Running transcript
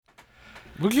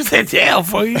What you say jail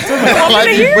for? You took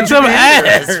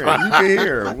ass. You can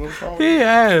hear. He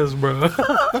ass, bro.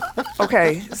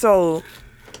 Okay, so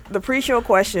the pre-show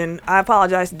question, I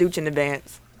apologize to Dooch in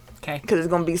advance. Okay. Because there's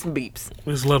going to be some beeps.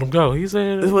 Just let him go. He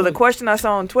said... This was a question I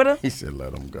saw on Twitter. He said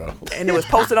let him go. And it was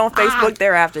posted on Facebook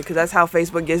thereafter because that's how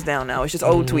Facebook gets down now. It's just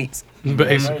old tweets.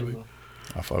 Basically.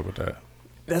 I fuck with that.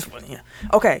 That's funny, yeah.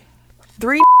 Okay.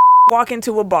 3 walk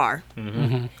into a bar.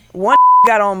 Mm-hmm. 1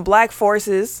 got on Black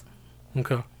Forces.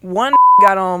 Okay. 1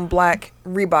 got on Black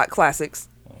Reebok Classics.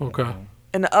 Okay.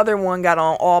 And the other one got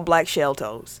on all black shell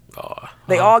toes.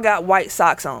 They all got white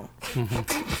socks on.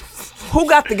 Who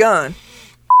got the gun?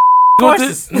 No, I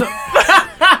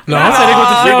said they go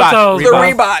to shell toes. The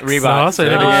Reeboks. No, I said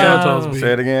they go to shell toes.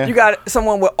 Say it again. You got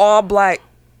someone with all black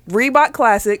Reebok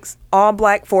Classics, all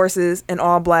black Forces, and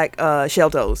all black shell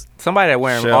toes. Somebody that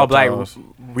wearing Shell all black toes.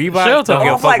 Reebok Shell toes. don't give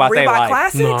a All fuck black about their Reebok life.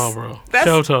 Classics? No, bro. That's-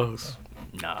 Shell toes.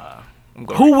 Nah.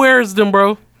 Who wears them,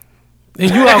 bro? And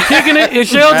you out kicking it in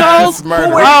shell toes?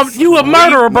 Murder. You a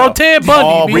murderer, bro. No. Ted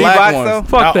All Bundy, B. black Reeboks, ones. though?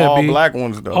 Fuck Not that, all B. black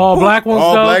ones though. All black ones,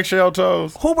 all though? black shell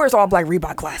toes. Who wears all black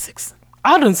Reebok Classics?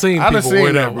 I done seen I done people seen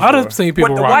wear that them. I done before. seen people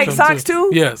With the rock white them socks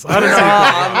too? Yes, I done seen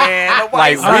Oh man, the white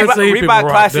Like socks. I done seen people Reebok rock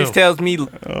Classics them. tells me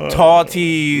tall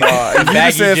tees, If you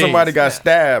baggy said somebody jeans. got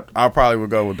stabbed, I probably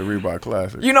would go with the Reebok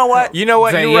Classic. You know what? You know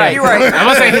what? Say You're yeah. right. You're right. I'm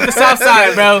gonna say hit the south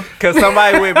side, bro. Because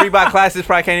somebody with Reebok Classics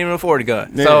probably can't even afford a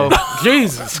gun. Yeah. So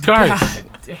Jesus Christ.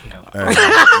 Hey, look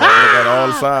at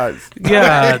all sides.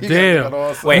 God You damn. got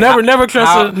all sides. Wait, Never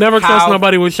trust how-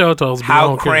 nobody with shell toes. B. I how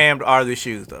don't care. crammed are the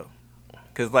shoes though?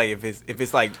 Because like if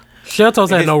it's like Shell toes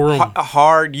if had it's no room.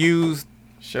 hard used.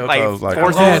 Shell Like, toes like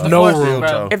forces. Had no Forces, room.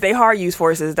 bro. If they hard use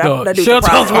Forces, that Dog, dude's shell a toes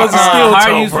problem. wasn't steel hard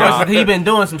toe, use bro. forces. He been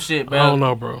doing some shit, I bro. don't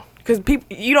know, bro. Because people,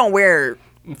 you don't wear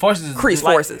Forces is crease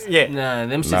like- Forces. Yeah. Nah,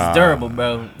 them shit's Nah. durable,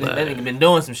 bro. That nigga been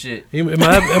doing some shit. It might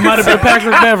have been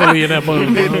Patrick Beverly in that been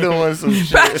motherfucker. doing some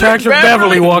shit. Patrick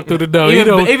Beverly walked through the door.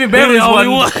 Even Beverly's the only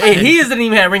one. one. He didn't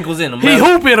even have wrinkles in him. He Bro.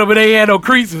 hooped at him, but they had no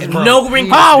creases, bro. No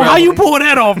wrinkles. How bro. how you pull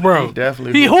that off, bro?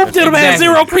 Definitely. He hooped at him, had Exactly.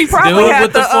 zero creases. Probably Dude had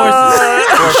with the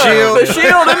Shield. the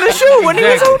shield in the shoe when he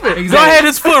was hooping. Go ahead,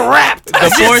 his foot wrapped. The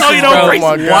so forces, you don't bro. crease Oh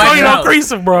my him. God. So you Watch don't out.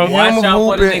 crease him, bro. Watch Him out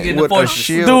for the nigga hooping in the with a forces.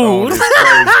 shield Dude. on is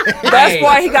crazy. That's Hey.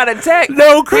 why he got attacked.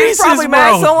 No He's creases, probably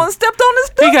mad bro. someone stepped on his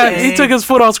foot. He took his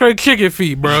foot off straight chicken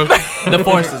feet, bro. The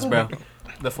forces, bro.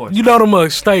 The forces. You know them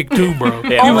mugs steak too, bro. Yeah,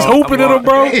 He I'm was going- hooping I'm at him,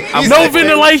 bro. I'm No going-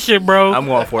 ventilation, bro. I'm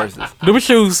going forces. Them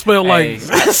shoes smell like Hey.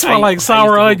 smell like I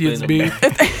sour used to hoop onions, in B.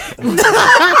 them,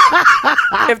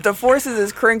 If the Forces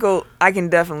is crinkled, I can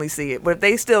definitely see it. But if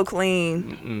they still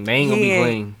clean, They ain't gonna he be ain't-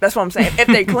 clean. That's what I'm saying. If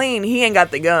they clean, he ain't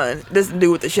got the gun. This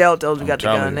dude with the shell toes who got the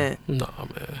telling gun you. in. Nah,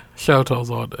 man. Shell toes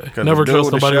all day. 'Cause Never the dude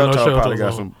trust with the nobody shell with no toe shell probably toes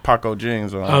got on. some Paco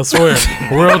jeans on. I swear.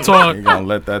 Real talk. You gonna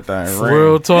let that thing ring.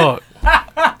 Real talk.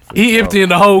 He emptying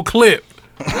the whole clip.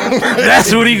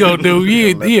 That's what he gonna do.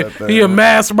 He a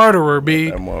mass murderer, B.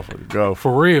 That motherfucker go.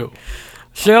 For real.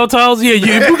 Shell toes? Yeah,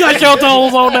 if you got shell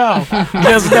toes on now,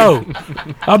 just know.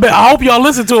 I hope y'all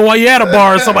listen to it while you at a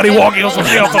bar and somebody walking on some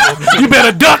shell toes. You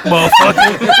better duck,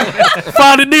 motherfucker.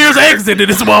 Find the nearest exit to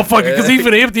this motherfucker because he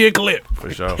finna empty a clip. For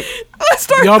sure.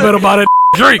 Y'all better buy that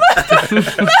drink.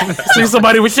 See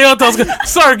somebody with shell toes.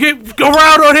 Sir, go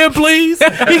around on him, please.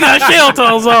 He got shell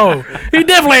toes on. He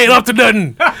definitely ain't up to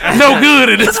nothing. No good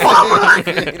in this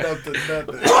motherfucker.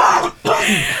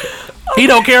 He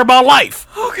don't care about life.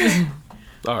 Okay.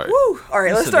 All right. Woo. All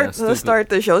right, let's Sit down, start stupid.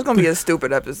 the show. It's gonna be a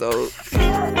stupid episode.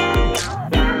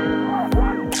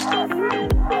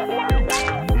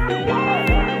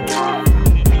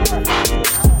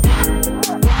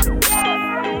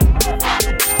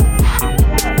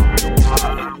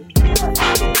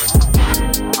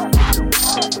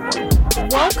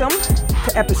 Welcome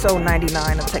to episode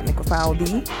 99 of Technical Foul,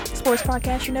 the sports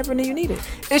podcast you never knew you needed.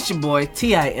 It's your boy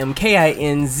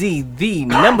TIMKINZ, the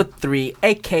number 3,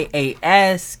 aka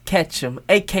Ass Ketchum,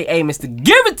 aka Mr.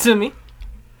 Give It To Me.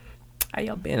 How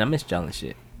y'all been? I missed y'all and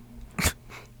shit.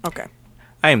 Okay.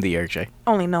 I am the Eric J.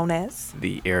 Only known as.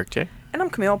 The Eric J. And I'm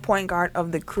Camille, point guard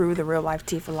of the crew, the real life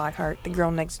Tifa Lockhart, the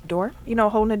girl next door. You know,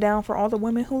 holding it down for all the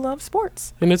women who love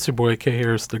sports. And it's your boy K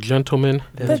Harris, the gentleman,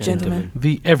 The gentleman.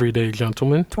 the everyday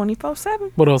gentleman,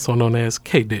 24/7. but also known as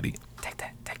K Diddy. Take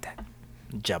that, take that.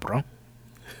 Jabron.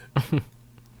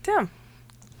 Tim.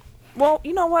 Well,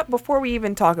 you know what? Before we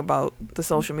even talk about the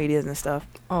social medias and stuff,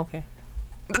 Oh, okay.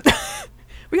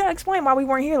 we gotta explain why we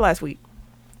weren't here last week.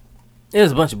 It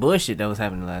was a bunch of bullshit that was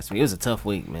happening last week. It was a tough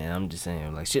week, man. I'm just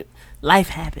saying, like, shit. Life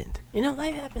happened. You know,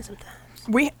 life happens sometimes.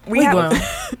 We We have grown.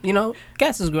 You know,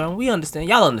 cats is grown. We understand.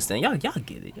 Y'all understand. Y'all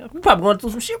get it. We probably going through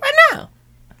some shit right now.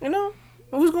 You know?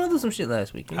 We was going through some shit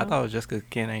last week. You know? I thought it was just because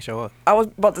Ken ain't show up. I was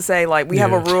about to say, like, we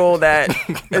have a Yeah. rule that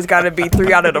it's got to be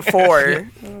 3 out of the 4.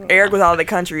 Eric was out of the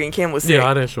country and Kim was sick. Yeah,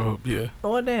 I didn't show up. Yeah,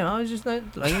 Oh damn! I was just like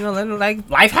you know, letting like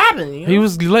life happen. You know? he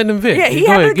was letting him vent. Yeah, he Go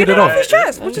had to ahead, get it off his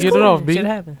chest, which is Get cool. it off, B. Shit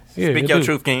happens. Yeah, Speak it your do.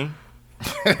 truth, King.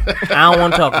 I don't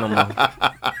want to talk no more.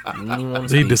 Don't even wanna He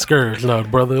speak. discouraged. No,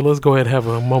 brother. Let's go ahead and have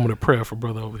a moment of prayer for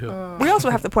brother over here. We also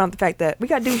have to point out the fact that we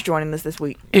got Deuce joining us this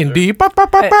week. Indeed. Ba, ba,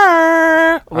 ba,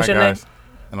 ba. What's All your right, name? guys.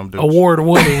 And I'm Deuce. Award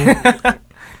winning. Yeah,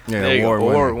 There you go. award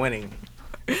Award winning.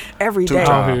 winning. Every 2 day.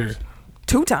 times. Out here.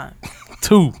 2 times.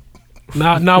 2.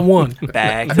 Not 1.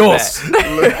 Back to Dos.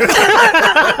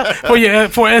 back.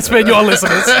 For Espanol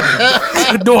listeners.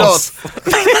 Dos.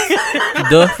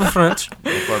 Duh for French. Fuck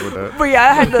with that. But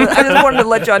yeah, I just wanted to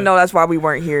let y'all know that's why we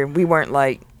weren't here. We weren't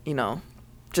like,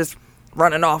 just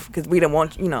running off because we didn't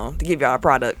want, to give y'all a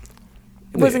product.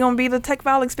 It wasn't going to be the Tech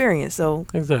File experience, so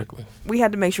Exactly. we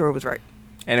had to make sure it was right.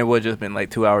 And it would just been like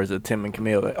 2 hours of Tim and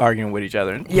Camille arguing with each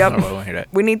other. Yep. Nobody want to hear that.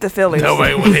 We need the Phillies.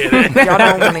 Nobody would hear that. Y'all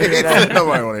don't want to hear that.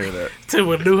 Nobody want to hear that. Tim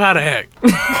would knew how to act. We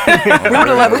would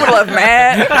have left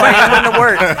mad. Like, it wouldn't have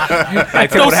worked. Like,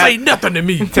 Tim Don't would say have nothing to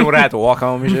me. Tim would have to walk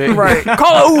home and shit. Right.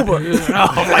 Call an Uber.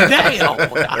 I'm like, damn.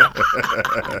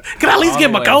 Can I at least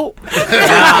get my coat?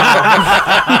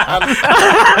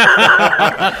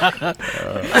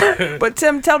 But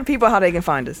Tim, tell the people how they can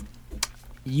find us.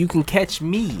 You can catch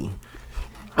me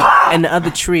and the other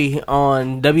tree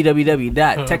on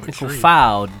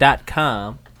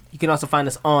www.technicalfile.com. You can also find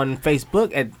us on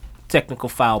Facebook at Technical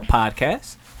File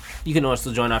Podcast. You can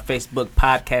also join our Facebook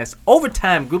podcast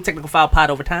Overtime group, Technical File Pod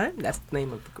Overtime. That's the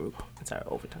name of the group. It's our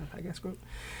Overtime podcast group.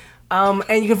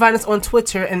 And you can find us on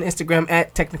Twitter and Instagram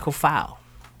at Technical File.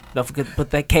 Don't forget to put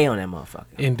that K on that motherfucker.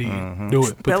 Indeed. Do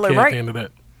it. Put Spell the it K at right. the end of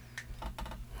that.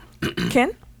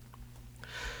 Ken?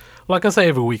 Like I say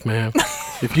every week, man,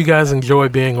 if you guys enjoy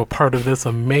being a part of this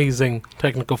amazing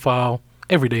Technical File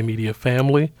Everyday Media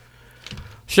family,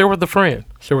 share with a friend,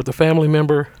 share with a family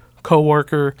member,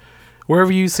 coworker,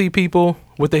 wherever you see people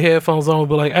with their headphones on,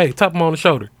 be like, hey, tap them on the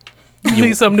shoulder. You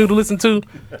need something new to listen to?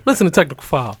 Listen to Technical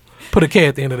File. Put a K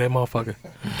at the end of that motherfucker.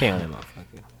 K on that motherfucker.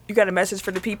 You got a message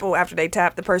for the people after they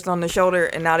tap the person on the shoulder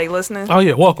and now they listening? Oh,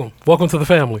 yeah, welcome. Welcome to the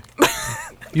family.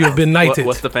 You have been knighted.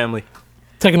 What's the family?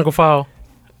 Technical File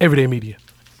Everyday Media.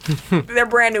 They're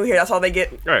brand new here. That's all they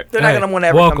get. Right. They're not Hey, going to want to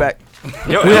ever welcome. come back.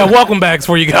 We have welcome backs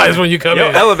for you guys when you come Your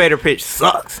in. elevator pitch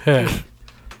sucks. Hey,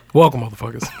 welcome,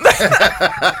 motherfuckers.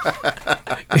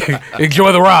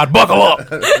 Enjoy the ride. Buckle up.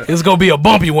 It's going to be a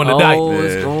bumpy one tonight. Oh,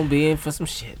 it's Yeah. going to be in for some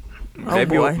shit.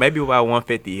 maybe boy. maybe about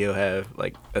 150 he'll have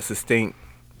like a succinct,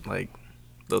 like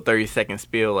little 30-second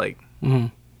spiel. Like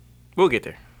we'll get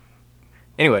there.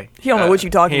 Anyway, He don't know what you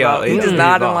talking about. He just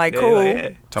nodding like, cool.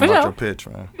 Talking For about sure. your pitch,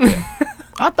 man.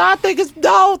 I think I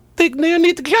don't think they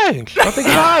need to change. I think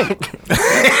it's all right.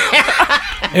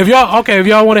 If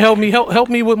y'all want to help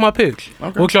me with my pitch.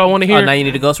 What y'all want to hear? Oh, now you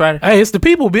need a ghostwriter? Hey, it's the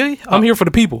people, Billy. I'm here for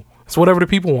the people. It's whatever the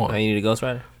people want. Now you need a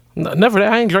ghostwriter? Never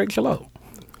that. I ain't Drake. Chill out.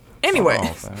 Anyway, Oh,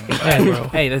 man. Hey, bro.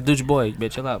 Hey, that's Dooch Boy.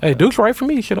 Bitch, chill out. Hey, Duke's right for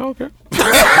me. Shit, I don't care.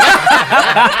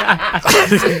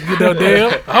 You know,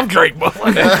 damn. I'm Drake,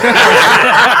 motherfucker.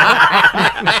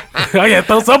 I gotta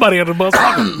throw somebody under the bus.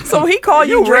 so he called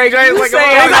you Drake. Drake You like a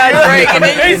say I'm not Drake. And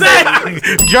then you say, Exactly.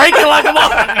 Drake it like a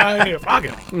motherfucker. Fuck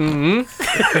it.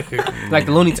 Like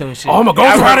the Looney Tunes shit. Oh, I'm a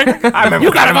ghostwriter. I remember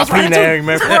You got a my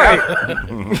ghostwriter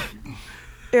too?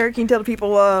 Eric, can you tell the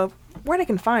people where they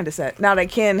can find us at now that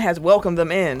Ken has welcomed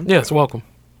them in? Yes, welcome.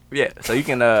 Yeah, so you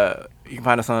can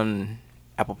find us on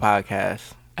Apple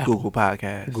Podcasts, Google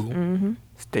Podcasts, Google.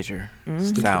 Stitcher,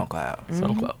 SoundCloud,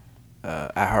 SoundCloud.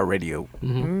 iHeartRadio,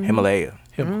 Himalaya.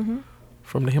 Him.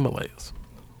 From the Himalayas.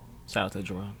 Shout out to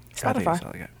Jerome. I think Spotify. that's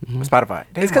all I got. Spotify.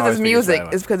 It's because it's music.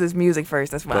 It's because it's music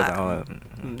first. That's why.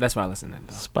 That's why I listen to it.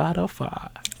 Spotify.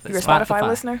 You're a Spotify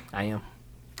listener? I am.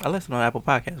 I listen on Apple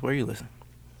Podcasts. Where you listen?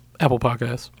 Apple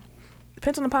Podcasts.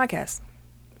 Depends on the podcast.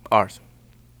 Ours.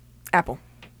 Apple.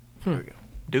 There we go.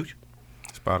 Dooch.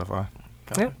 Spotify.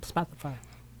 Yep, Spotify.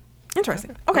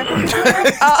 Interesting. Okay.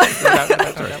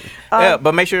 Yeah,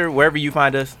 but make sure wherever you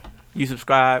find us, you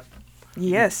subscribe,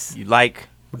 Yes. you like,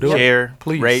 Do it. share,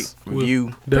 Please. rate, We'll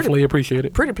review. Definitely appreciate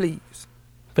it. Pretty please.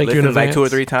 Thank you in Listen like advance. 2 or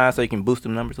 3 times so you can boost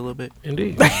them numbers a little bit.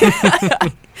 Indeed.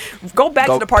 Go back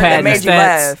Go to the part that pad made the you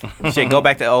stats. laugh. Shit, go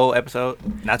back to the old episode.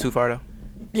 Not too far though.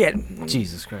 Yeah.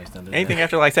 Jesus Christ. Don't do that. Anything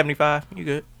after like 75, you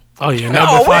good. Oh, yeah. Now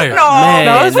Oh, we're wait, fired. no, Man,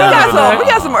 no. We got no. some. We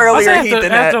got some I earlier said heat after,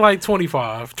 than that. after like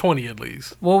 25, 20 at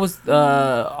least. What was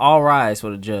all rise for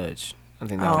the judge? I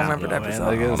think I that don't was remember that man. episode.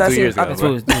 Like, it was That's 2 years it. ago, That's what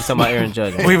we was talking about Aaron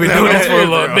Judge. We've been doing this for a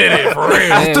little minute, for real.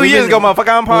 Yeah, 2 we years been- ago, motherfucker,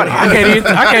 I'm partying.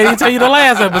 I can't even tell you the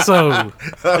last episode.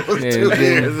 That was Yeah, 2 it's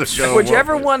years ago.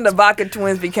 Whichever one the Vodka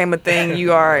Twins became a thing,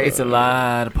 you are. It's a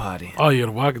lot of party. Oh yeah,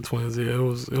 the Rocket Twins. Yeah, it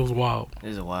was wild.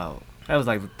 It's a wild. That was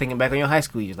like thinking back on your high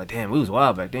school. You're like, damn, we was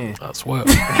wild back then. I swear.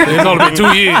 It's only been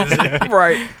 2 years.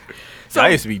 right. I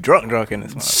used to be drunk in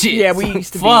this one. Shit. Yeah, we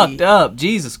used to be fucked up.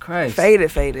 Jesus Christ.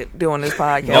 Faded doing this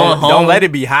podcast. Going home. Don't let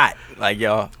it be hot, like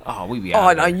y'all. Oh, we be Oh,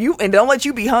 out. no, there. you and don't let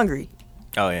you be hungry.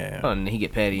 Oh yeah. Oh, and he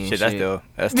get petty and Shit, shit.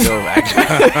 that's still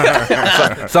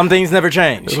actually. Some things never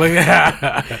change.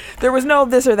 There was no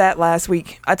this or that last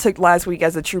week. I took last week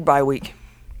as a true bye week,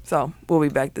 so we'll be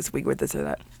back this week with this or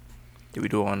that. Did we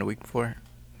do it on the week before?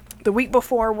 The week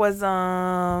before was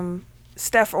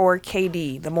Steph or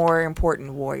KD, the more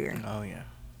important warrior. Oh yeah.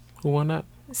 Who won that?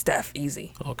 Steph,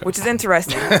 easy. Okay. Which is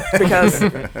interesting because,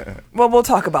 well, we'll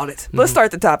talk about it. Let's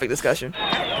start the topic discussion.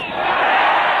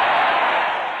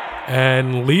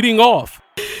 And leading off,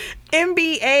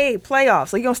 NBA playoffs.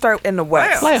 So you're going to start in the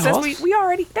West. Playoffs? Since we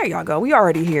already, there y'all go. We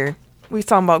already here. We was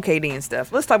talking about KD and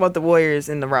Steph. Let's talk about the Warriors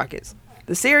and the Rockets.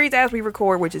 The series as we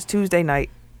record, which is Tuesday night,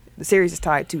 the series is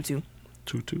tied 2-2.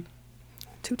 2-2.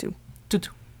 2-2. 2-2.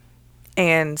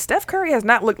 And Steph Curry has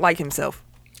not looked like himself.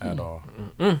 At all.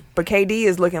 But KD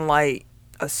is looking like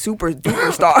a super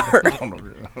duper star.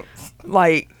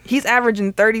 Like, he's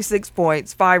averaging 36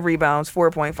 points, 5 rebounds,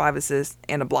 4.5 assists,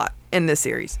 and a block in this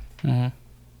series.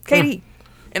 KD.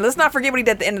 And let's not forget what he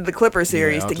did at the end of the Clippers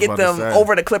series I to was get about to them say.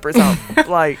 over the Clippers hump.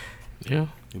 Like, Yeah.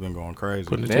 You've been going crazy.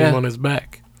 Putting the Yeah. team on his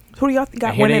back. who do y'all got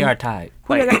And here winning? they are tied.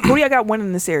 Who do y'all got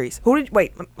winning the series? Wait,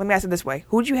 let me ask it this way.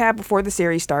 Who did you have before the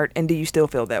series start, and do you still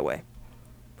feel that way?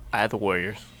 I had the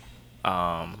Warriors.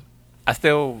 I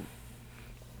still,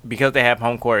 because they have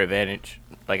home court advantage,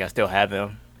 like I still have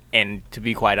them. And to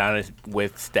be quite honest,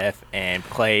 with Steph and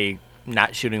Clay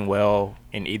not shooting well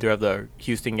in either of the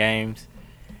Houston games,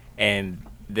 and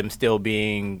them still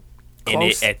being in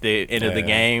Close. it at the end of the Yeah.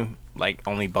 game, like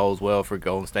only bodes well for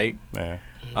Golden State. Yeah.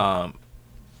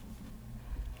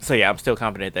 So yeah, I'm still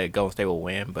confident that Golden State will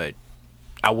win, but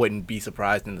I wouldn't be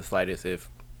surprised in the slightest if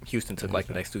Houston took like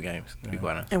the next 2 games. To be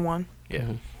quite honest, And one.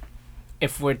 yeah.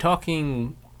 If we're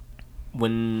talking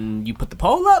when you put the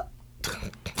poll up,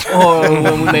 or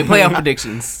when we make playoff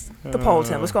predictions. The poll,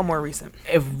 Tim. Let's go more recent.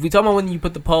 If we talk about when you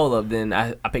put the poll up, then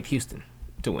I picked Houston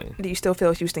to win. Do you still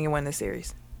feel Houston can win this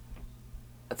series?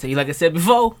 I'll tell you, like I said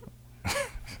before,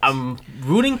 I'm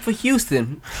rooting for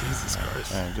Houston.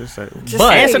 Man, just say. Just But-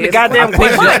 say Answer the it's- goddamn Oh my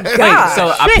question. Wait, God. so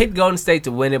I picked Golden State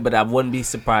to win it, but I wouldn't be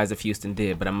surprised if Houston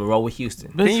did. But I'm gonna roll with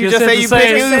Houston. Bitch, you just said say the you same picked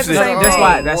shit. Houston?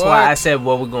 That's why I What? said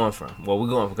where we're going from.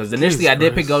 Because initially I did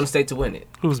pick Christ. Golden State to win it,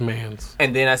 Who's man's?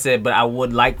 and then I said, but I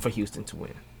would like for Houston to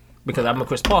win because I'm a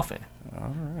Chris Paul fan.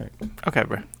 Okay,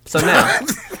 bro. So now,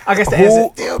 I guess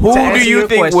Who to do answer you your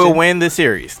think question, will win the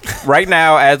series right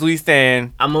now as we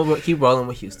stand? I'm gonna keep rolling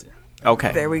with Houston.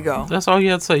 Okay. There we go. That's all you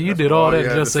had to say. You did all that you to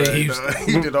had just to say Houston.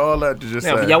 You did all that to just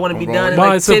Now, say. y'all want to I'm be going done in with- like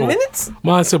Mine's 10 simple. minutes?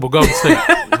 Mine's simple. Golden State.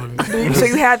 So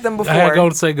you had them before, I had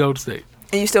Golden State. Golden State.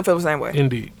 and you still feel the same way.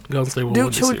 Indeed. Golden State will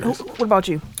win Dude, the series. what about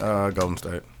you? Golden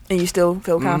State. And you still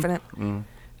feel confident?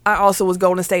 I also was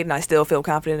Golden State, and I still feel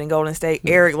confident in Golden State.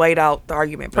 Eric laid out the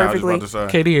argument I was perfectly. about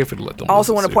to say. KD ain't finna let them I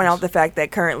also win want the to point series. out the fact that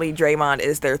currently Draymond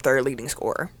is their third leading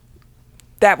scorer.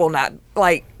 That will not,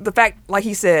 like, the fact, like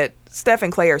he said, Steph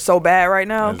and Clay are so bad right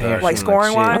now, Exactly. like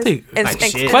scoring wise. I think- and, like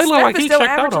and shit. Clay look Steph like is he still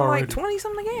checked out averaging already. like 20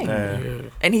 something a game. Yeah.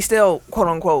 And he's still, quote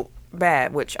unquote,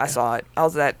 bad, which I saw it. I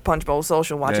was at Punch Bowl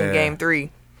Social watching Yeah. game 3.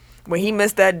 When he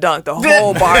missed that dunk, the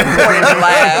whole bar pointed and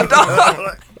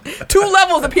laughed. 2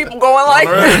 levels of people going like,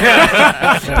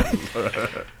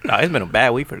 No, it's been a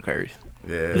bad week for the Currys.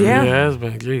 Yeah. Yeah. Yeah, it's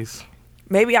been jeez.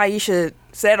 maybe Aisha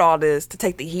said all this to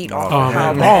take the heat off. Oh, of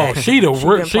how Oh, bad she the she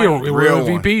real, been she a playing. real Real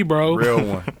MVP, bro. Real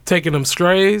one. Taking them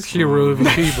strays, she a real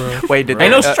MVP, bro. Wait, did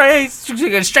Ain't no their, strays. She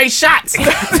getting straight shots. did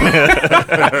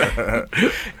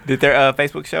their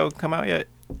Facebook show come out yet?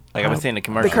 Like, I haven't seen the The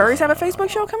commercial. Currys have a Facebook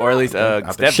show coming Or at out? least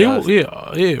Steph She, does.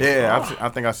 yeah. Yeah, I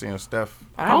think I seen Steph.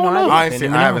 I don't don't know. know. I Didn't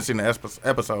even haven't know. seen the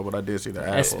episode, but I did see the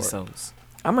ad for it. Episodes.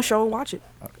 I'm gonna show watch it.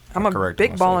 I'm a Correct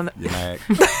big ball in myself.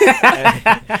 the, You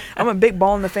nag. I'm a big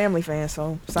ball in the family fan,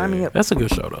 so sign me Yeah. up. That's a good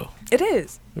show, though. It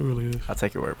is. It really is. I'll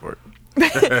take your word for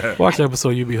it. Watch the episode,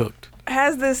 you'll be hooked.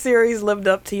 Has this series lived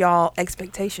up to y'all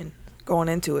expectation going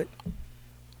into it?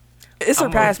 It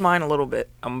surpassed mine a little bit.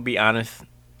 I'm gonna be honest.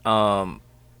 I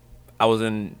was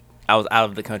out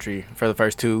of the country for the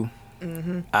first 2.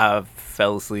 Mm-hmm. I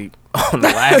fell asleep on the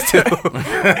last 2.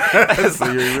 So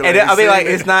you really And I mean, like,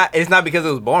 seen it's not because it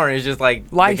was boring. It's just like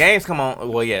Life. the games come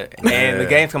on. Well, yeah, and the Yeah.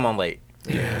 games come on late.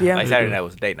 Yeah. Like Saturday night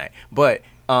was date night, but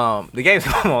the games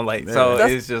come on late, so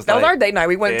That's- it's just that was like, our date night.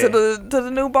 We went Yeah. to the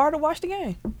new bar to watch the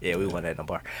game. yeah, we went at no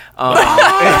bar.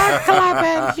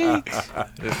 Clap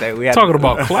Just say we had Talking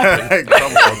about clapping.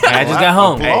 I just got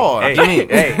home. Applaud. Hey, hey,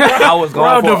 hey, I was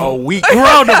gone Round for of- a week.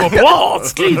 Round of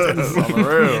applause. Jesus. On the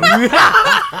real.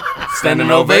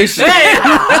 Standing ovation.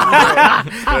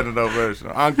 Standing ovation.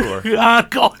 Encore.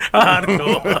 Encore. There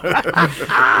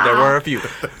were a few.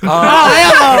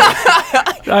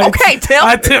 Okay, Tim.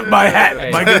 I tipped my hat,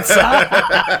 my good side.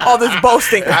 All this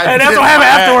boasting. And that's what happened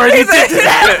afterwards. He tipped his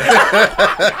hat.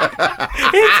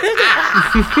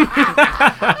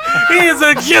 He is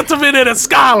a gentleman and a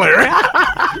scholar.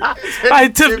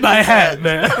 I tipped my hat,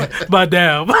 man. My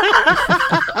damn.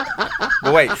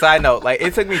 But wait, side note, like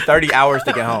it took me 30 hours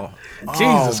to get home.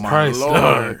 Jesus my Christ. Lord.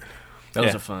 Lord. Those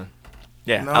Yeah. are fun.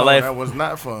 Yeah, No, I left. that was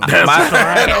not fun.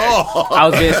 I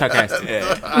was being sarcastic.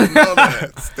 I know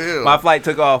that. Still. My flight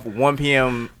took off 1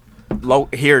 p.m.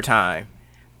 Here time.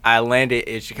 I landed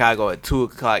in Chicago at 2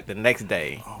 o'clock the next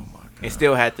day. Oh my God. And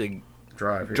still had to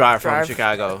Drive here. drive from Drive.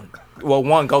 Chicago. Well,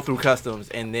 one, go through customs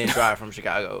and then drive from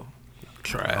Chicago.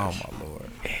 Trash. Oh my Lord.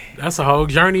 That's a whole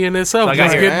journey in itself. So I got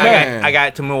Just here. getting back. I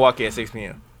got to Milwaukee at 6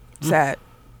 p.m. Sad.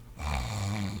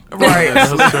 Right.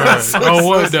 That's trash. Oh,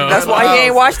 what though? That's why he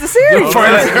ain't watched the series.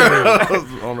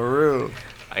 On the real.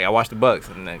 Like I watched the Bucks,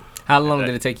 and then How long did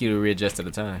it take you to readjust to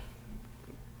the time?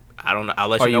 I don't know. I'll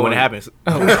let Or you you know when it wanna- happens.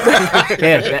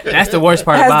 Yeah, that's the worst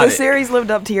part Has about the it. series lived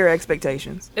up to your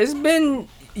expectations? It's been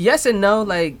yes and no.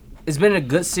 Like it's been a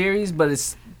good series, but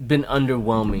it's been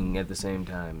underwhelming at the same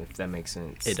time. If that makes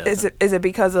sense. It does. Is it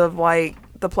because of like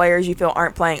the players you feel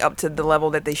aren't playing up to the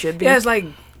level that they should be? Yeah, it's like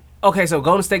okay, so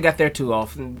Golden State got their 2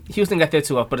 off, and Houston got their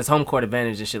 2 off, but it's home court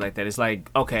advantage and shit like that. It's like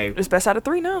okay, It's best out of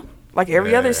 3 now. Like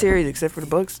every other series except for the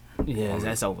Bucks. yeah,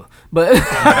 that's over. But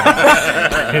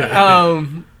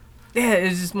yeah,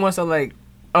 it's just more so like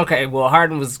okay, well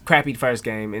Harden was crappy first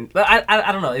game, and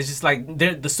I don't know. It's just like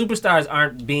the superstars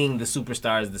aren't being the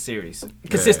superstars of the series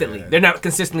consistently. Yeah. They're not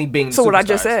consistently being. The So what I superstars.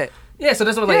 just said. Yeah, so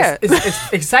that's what like Yeah.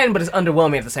 it's exciting, but it's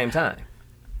underwhelming at the same time.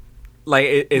 Like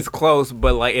it's close,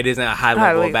 but like it isn't a high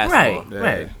level of basketball. Right, Yeah.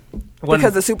 right.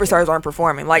 Because the superstars aren't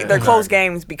performing. Like they're close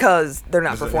games because they're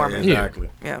not performing. Exactly.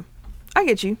 Yeah. I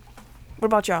get you. What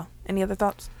about y'all? Any other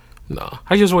thoughts? No,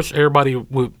 I just wish everybody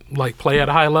would like play at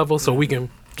a high level so we can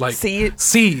like See it?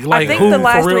 see I like think who the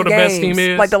last for real 3 the games, best team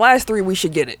is. like the last 3, we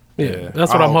should get it. Yeah,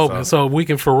 that's what I I'm hope hoping. so. So we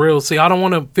can for real see. I don't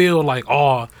want to feel like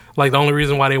like the only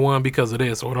reason why they won because of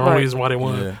this, or the only Right. reason why they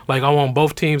won. Yeah. Like I want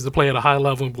both teams to play at a high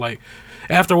level and be like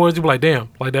afterwards you be like, damn,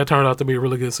 like that turned out to be a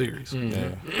really good series.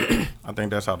 Yeah. I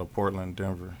think that's how the Portland,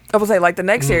 Denver. I would say like the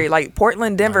next series, like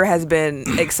Portland Denver has been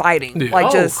exciting. Yeah. Like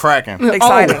Oh, just Cracking.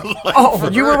 exciting. Oh,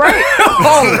 you were right.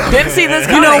 Oh, didn't see this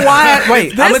You coming. know why?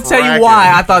 Wait, I'm gonna tell you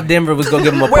why I thought Denver was gonna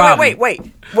give them a problem.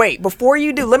 Wait. Before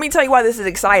you do, let me tell you why this is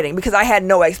exciting because I had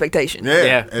no expectation. Yeah,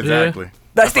 Yeah. exactly.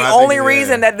 That's the why I think, only yeah,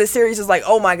 reason that this series is like,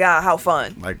 oh my god, how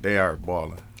fun. Like they are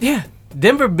balling. Yeah,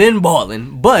 Denver been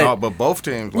balling, but No, but both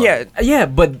teams. Like, Yeah, yeah,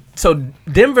 but so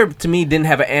Denver to me didn't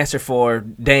have an answer for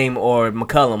Dame or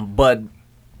McCollum, but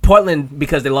Portland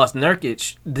because they lost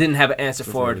Nurkic didn't have an answer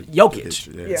for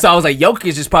Jokic. Yeah. So I was like,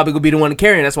 Jokic is probably gonna be the one to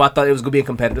carry, and that's why I thought it was gonna be a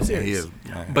competitive Yeah, series. he is.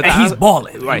 Man. But And he's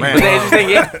balling. Right.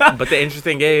 Man. But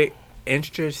the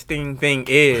interesting thing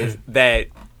is that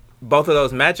both of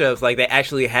those matchups, like they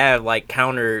actually have like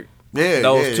countered Yeah,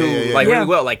 those yeah, two yeah, yeah. like Yeah. really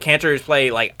well. Like Cantor has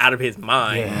played like out of his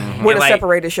mind. And, with a like,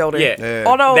 separated shoulder. Yeah. Yeah.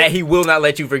 Although That he will not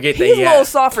let you forget that he's he a little has.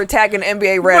 soft for tagging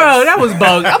NBA refs. Bro, that was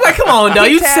bug. I'm like, come on, dog.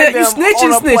 He You tagged him snitching,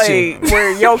 on a play snitching.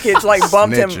 where Jokic like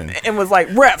bumped him Snitching. and was like,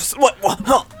 refs. What?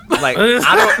 Huh? Like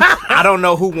I don't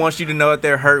know who wants you to know that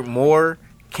they're hurt more,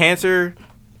 Cantor,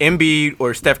 Embiid,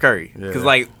 or Steph Curry. Because Yeah.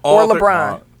 like all Or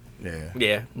LeBron. Yeah.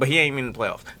 Yeah, but he ain't in the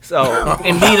playoffs. So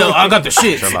And Vito, I got the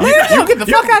shit. Chill out. You get the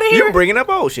fuck out of you here. bringing up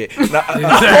old shit. No,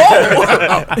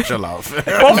 Chill out.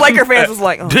 Both Laker fans was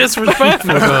like, oh.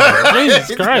 Disrespectful, though.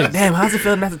 Jesus Christ. Damn, how's it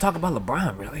feel not to talk about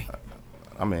LeBron, really?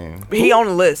 I mean, He on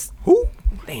the list,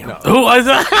 Damn. Who was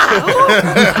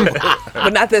that?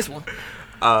 but not this one.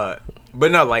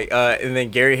 but no, like, and then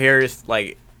Gary Harris,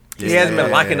 like, he hasn't been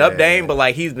locking up Dame, but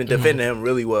like he's been defending him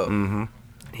really well.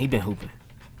 He been hooping.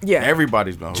 Yeah,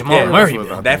 everybody's been. Jamal Yeah, Murray, That's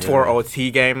what I That think, 4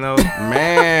 OT game though,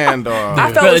 Man, dog. I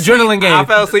The fell asleep. adrenaline game. I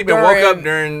fell asleep and woke During- up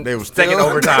during They was second still-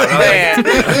 overtime. I was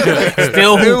like,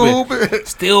 Still hooping. hooping.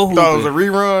 Still Thought it was a hooping.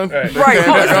 rerun. Right,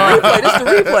 no, it's the replay. This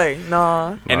the replay.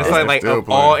 Nah, and it's Nah, like still of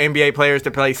playing. all NBA players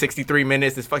to play 63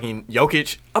 minutes is fucking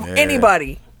Jokic. of Yeah.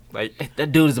 anybody. Like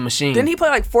That dude is a machine. Didn't he play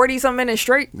like 40-something minutes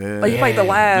straight? Yeah. Like he played the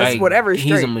last Like, whatever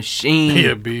straight. He's a machine. He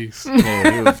a beast.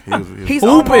 Yeah, he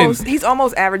was He's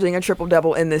almost averaging a triple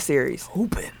double in this series.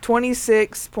 Hooping.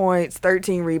 26 points,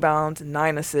 13 rebounds,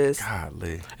 9 assists.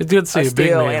 Golly. It's good to see A a big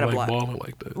steal man and a like block. balling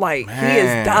like that. Like he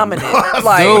Man. is dominant.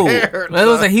 Like Dude, I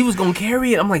was like, he was gonna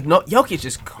carry it. I'm like, no, Jokic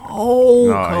is cold.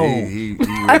 No, he really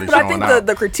but I think showing out.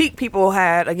 the critique people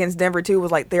had against Denver too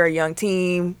was like they're a young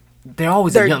team. They're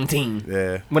always They're- a young team.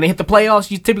 Yeah. When they hit the playoffs,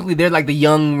 they're like the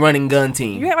young running gun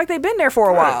team. You act like they've been there for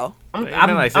a while. I'm, They've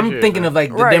been like 6 years, thinking huh? of like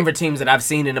the Right. Denver teams that I've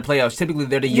seen in the playoffs. Typically,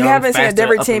 they're the You young. haven't seen a faster,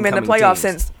 Denver team in the up-and-coming playoffs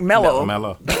teams. since Melo.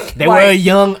 Melo. They like- were a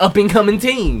young up and coming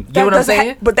team. Get what I'm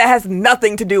saying? But that has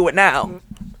nothing to do with now.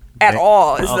 At Bing-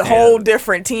 all. It's a Okay. whole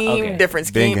different team, Okay. different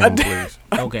scheme. Bingham, please.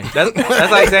 Okay. that's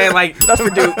like saying like That's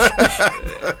for Duke.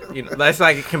 you know, that's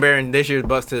like comparing this year's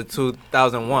Bucks to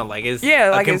 2001. Like it's Yeah,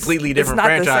 like, a it's- completely it's different not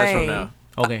the franchise same. from now.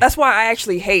 Okay. That's why I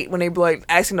actually hate when they be like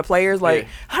asking the players like, Yeah.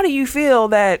 "How do you feel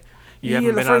that You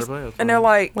haven't been out of the playoffs, And they're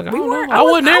like, Like, I "We don't weren't. know. I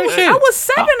wasn't there I and was, shit. I was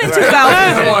 7 in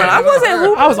 2001. I wasn't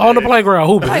hooping. I was on the playground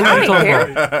hooping. What I are you talking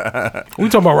didn't about? We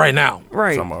talking about right now.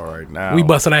 Right. I'm all right now. We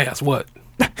busting ass. What?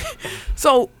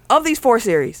 So of these 4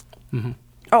 series, Mm-hmm.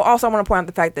 oh, also I want to point out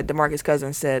the fact that DeMarcus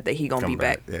Cousins said that he gonna Come be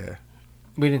back. Yeah.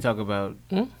 We didn't talk about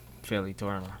Philly,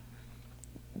 Toronto.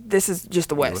 This is just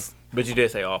the West. But you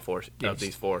did say all 4 Yes. of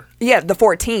these 4. Yeah, the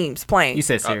 4 teams playing. You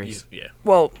said Oh, series. yeah.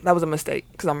 Well, that was a mistake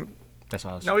because I'm. That's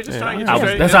all I was. No, we just trying to I get you was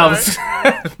straight. that's all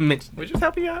I was mentioning. We just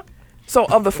helping you out. So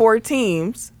of the 4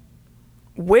 teams,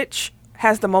 which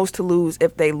has the most to lose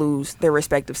if they lose their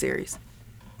respective series?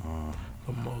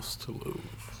 The most to lose.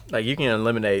 Like you can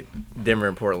eliminate Denver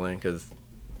and Portland because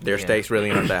their stakes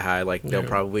really aren't that high. Like they'll Yeah.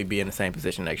 probably be in the same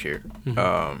position next year.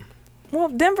 Well,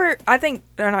 Denver, I think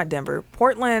they're not Denver.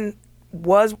 Portland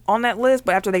was on that list,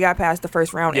 but after they got past the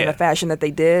first round in Yeah. the fashion that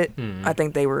they did, I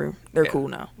think they're Yeah. cool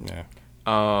now.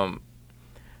 Yeah.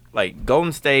 Like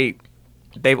Golden State,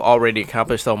 they've already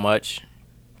accomplished so much.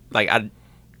 Like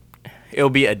it'll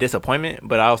be a disappointment,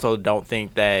 but I also don't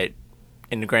think that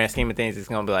in the grand scheme of things, it's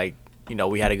gonna be like, you know,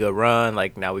 we had a good run.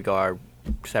 Like now we go our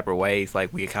separate ways.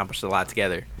 Like we accomplished a lot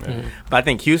together. But I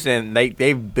think Houston,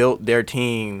 they've built their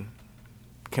team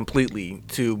completely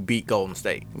to beat Golden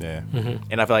State. Yeah.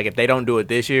 And I feel like if they don't do it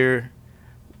this year,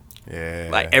 Yeah.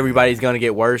 like everybody's gonna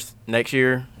get worse next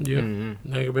year. Yeah.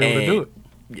 They gonna be able to do it.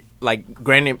 Like,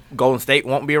 granted, Golden State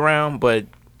won't be around, but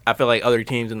I feel like other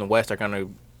teams in the West are gonna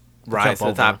rise to the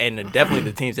Jump top, over. and definitely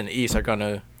the teams in the East are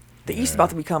gonna. The East is about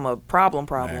to become a problem.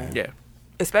 Man. Yeah,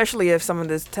 Especially if some of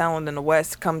this talent in the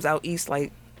West comes out East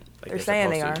like they're saying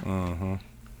they are. supposed to.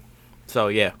 So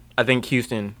yeah, I think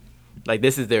Houston, like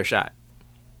this is their shot.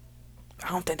 I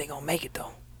don't think they're going to make it,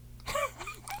 though.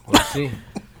 We'll see.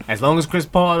 As long as Chris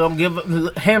Paul don't give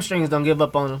up, hamstrings don't give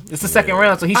up on him. It's the second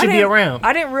round, so he should be around.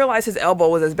 I didn't realize his elbow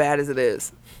was as bad as it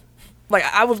is. Like,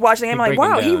 I was watching him, He like, breaking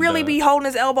wow, he down, really dog. be holding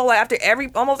his elbow like after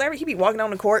almost every, he be walking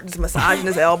down the court just massaging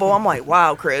his elbow. I'm like,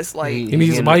 wow, Chris. Like, He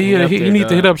needs somebody. He needs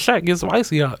to hit up Shaq, get some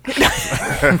icy hot.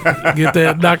 Get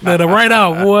that, knock that right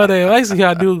out, boy. That icy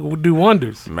hot do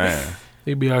wonders. Man.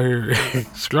 He be out here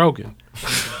stroking.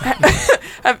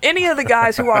 have any of the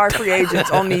guys who are free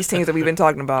agents on these teams that we've been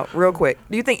talking about, real quick,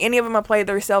 do you think any of them have played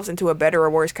themselves into a better or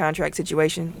worse contract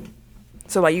situation?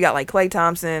 So, like, you got, like, Klay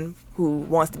Thompson, who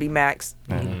wants to be max.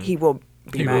 He will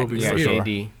be He max. will be. Yeah, Yeah.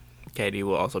 KD. KD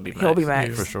will also be. He'll be max.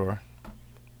 max. For sure.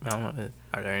 I don't know.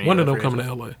 Are there any One of other them free coming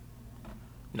to agents? LA.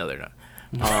 No, they're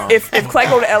not. If Klay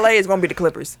go to LA, it's going to be the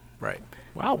Clippers. Right.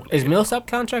 Wow. Is Millsap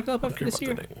contract up after this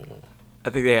year? I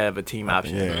think they have a team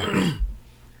option. Yeah.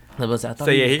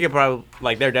 So yeah, he could probably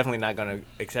like they're definitely not gonna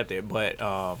accept it, but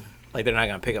like they're not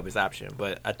gonna pick up his option.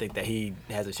 But I think that he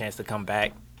has a chance to come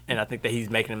back, and I think that he's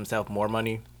making himself more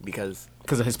money because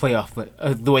Because of his playoff,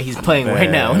 the way he's playing right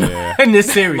now Yeah. in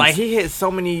this series. like he hit so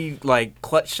many like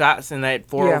clutch shots in that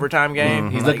 4 Yeah. overtime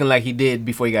game. he's Like, looking like he did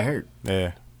before he got hurt.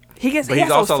 Yeah. He gets but he he's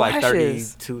has also those like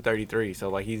flashes. 32, 33. So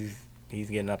like he's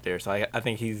getting up there. So I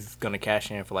think he's gonna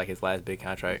cash in for like his last big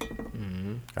contract.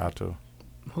 Got to.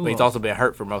 Who But he's else? also been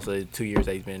hurt for most of the 2 years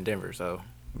that he's been in Denver. So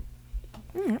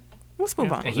Let's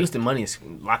move on. And Houston money is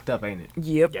locked up, ain't it?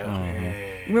 Yep.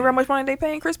 Remember how much money they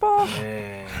paying Chris Paul?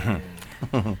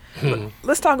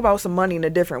 Let's talk about some money in a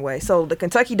different way. So the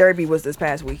Kentucky Derby was this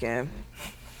past weekend.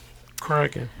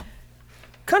 Cracking.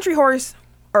 Country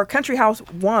House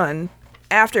won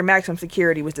after Maximum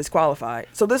Security was disqualified.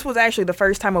 So this was actually the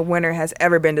first time a winner has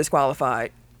ever been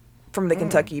disqualified from the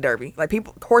Kentucky Derby. Like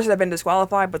horses have been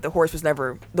disqualified, but the horse was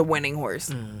never the winning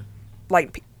horse.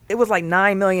 Like it was like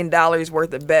 $9 million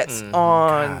worth of bets on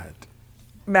God.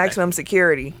 Maximum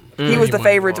Security. He was the He won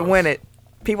favorite to the win it.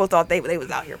 people thought they was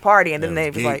out here partying, and then they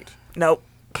was like, nope.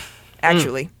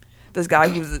 Actually, this guy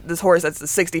this horse that's the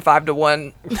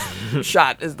 65-1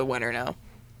 shot is the winner now.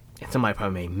 And somebody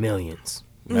probably made millions.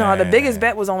 No, the biggest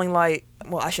bet was only like,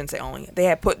 well, I shouldn't say only. They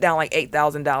had put down like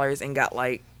 $8,000 and got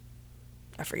like,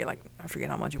 I forget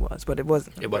how much it was, but it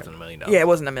wasn't. It wasn't $1 million. Yeah, it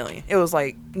wasn't $1 million. It was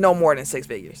like no more than 6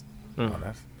 figures. Oh,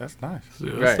 that's nice.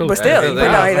 Right. But still, you put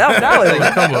down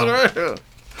 $8,000. Come on.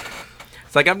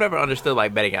 It's like I've never understood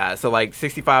like betting odds. So like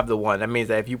 65-1. That means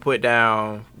that if you put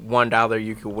down $1,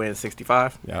 you could win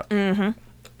 65. Yeah.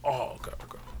 Oh, okay.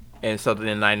 And so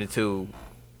then 92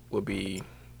 would be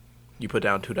you put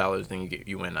down $2, then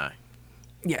you win 9.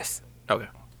 Yes. Okay.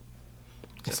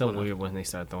 It's so weird when they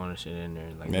start throwing shit in there.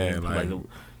 Like, Yeah, like like-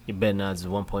 your betting odds is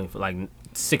 1 like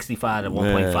 65 to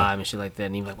 1.5 and shit like that.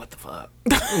 And you're like, what the fuck?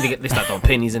 they start throwing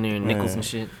pennies in there and nickels and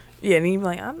shit. Yeah, and he's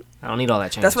like, I don't need all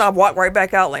that change. that's when I walked right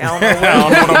back out. Like, I don't know what, I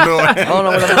don't know what I'm doing. I don't know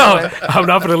what I'm doing. I'm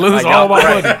not gonna lose Like, all my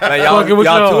money. Like, Fucking with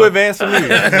y'all too y'all. advanced for me.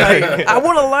 I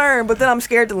want to learn, but then I'm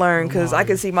scared to learn because I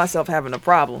can see myself having a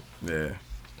problem. Yeah.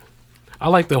 I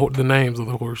like the names of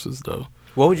the horses though.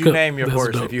 What would you Good. name your That's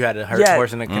horse dope. if you had a Yeah.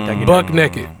 horse in the Kentucky Buck Derby?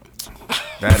 Naked.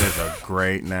 That is a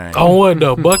great name. On what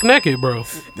though? Buck Naked, bro.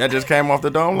 That just came off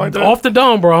the dome like that? Off the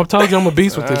dome, bro. I told you I'm a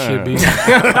beast with this shit, B.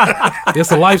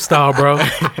 It's a lifestyle, bro.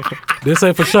 This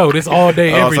ain't for show. This all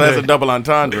day, Oh, every so that's day. a double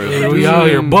entendre. Yeah, we out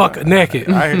here buck naked.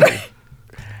 I hear you.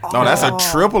 No, that's a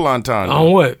triple entendre.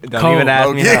 On what? Don't even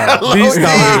ask me how. Low Beast key.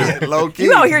 out here. Low key.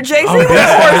 You out here, JC? Oh, What's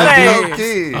yeah. your Low horse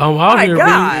name? key. I'm out My here,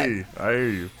 God. B. I hear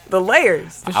you. The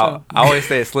layers. I always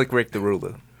say Slick Rick the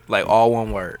Ruler. Like all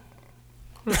one word.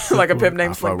 Like a pimp I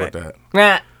named fuck with Slickback. that.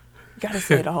 Nah, You gotta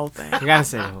say the whole thing. you gotta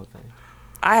say the whole thing.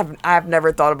 I have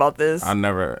never thought about this. I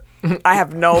never. I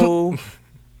have no.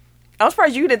 I'm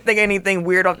surprised you didn't think anything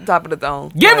weird off the top of the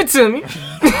dome. Give it to me.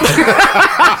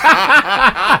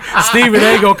 Steven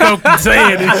ain't gonna come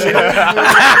saying this shit.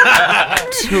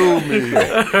 To me.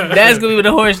 That's gonna be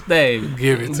the horse name.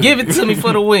 Give it to Give me. it to me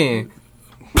for the win.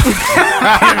 Give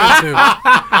it to me.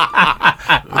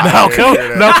 Now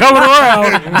coming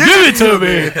around. Give it to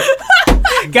me.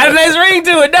 Got a nice ring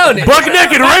to it, don't it? Buck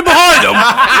Naked right behind him.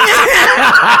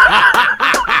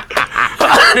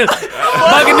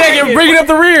 Bucket naked, bringing up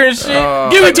the rear and shit.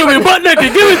 Give it to me, butt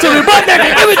naked. Give it to me, butt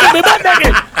naked. Give it to me, butt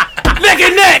naked.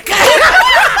 Naked neck.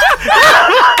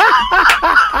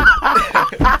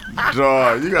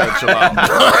 Dog, you gotta chill out.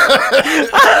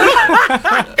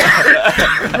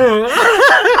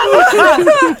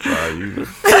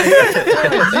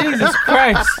 Jesus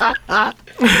Christ.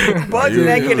 Buck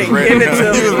naked and give it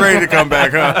to He was me. ready to come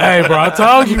back, huh? Hey, bro, I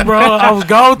told you, bro. I was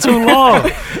gone too long.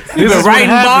 This Been is what writing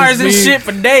happens, bars and B. shit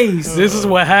for days. This is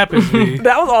what happens, B.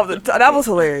 That was off the. That was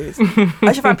hilarious.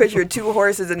 I should find a picture of 2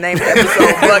 horses and name the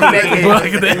episode Buck Naked Buck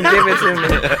and give it to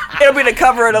me. It'll be the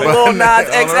cover of the Lil Nas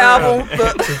X album.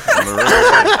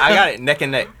 I got it. Neck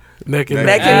and neck. Naked Neck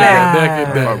neck. and Naked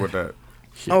Fuck neck. with that.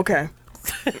 Okay.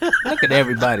 Look at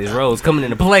everybody's roles coming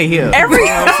into play here.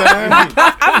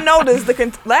 I've noticed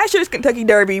last year's Kentucky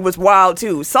Derby was wild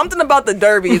too. Something about the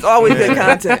Derby is always good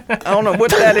content. I don't know what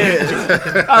that is.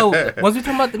 Oh, was we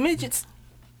talking about the midgets?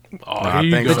 Oh, I here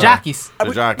you think go. The jockeys.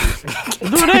 The jockeys. Do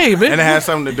they, man? And it has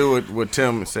something to do with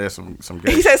Tim said some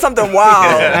gay He shit. said something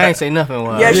wild. I ain't say nothing.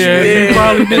 Wild. Yes, Yeah, you you did.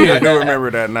 probably I did. do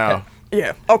remember that now.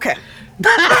 Yeah. Okay.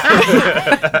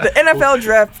 The NFL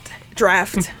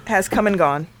draft has come and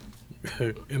gone.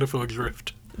 NFL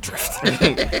drift.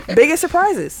 Biggest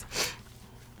surprises.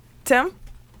 Tim,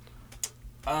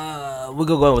 We're gonna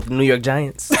go with the New York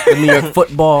Giants. The New York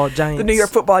Football Giants. the New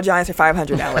York Football Giants are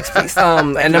 500. Alex, please.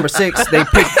 At number 6, they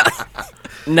picked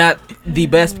not the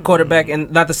best quarterback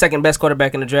and not the second best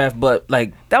quarterback in the draft, but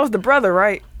like That was the brother,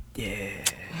 right? Yeah.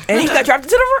 And he got drafted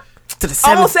to the to the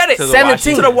almost said it. to the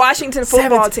 17 to the Washington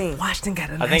football team. Washington got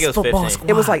a I nice think it was football 15. squad.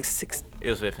 It was like 6. It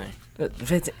was 15.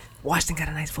 15. Washington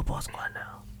got a nice football squad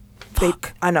now. They,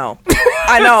 I know,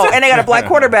 and they got a black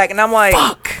quarterback, and I'm like,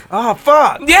 Oh,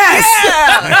 fuck. Yes.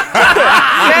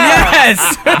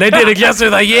 Yes. They did it yesterday.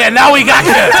 Like, yeah, now we got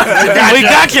you. We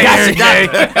got you, Aaron Jay.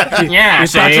 Yeah.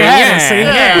 thought you had it, see?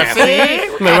 Yeah.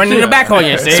 See. We're running in the back on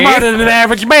you. See. Smarter than the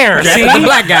average bear. See See? the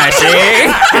black guy. See.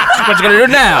 What you gonna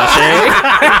do now?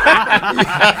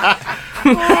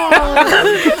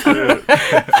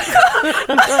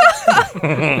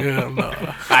 Yeah, no.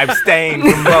 I abstained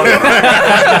from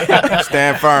voting.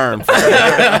 Stand firm.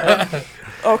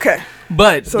 okay.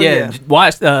 But So, yeah, yeah.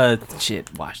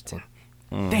 Washington.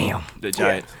 Damn. The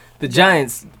Giants. The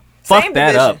Giants. fucked that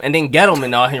position. up. And then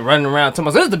Gettleman out here running around talking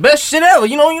about, this is the best shit ever.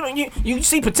 You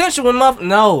see potential in my...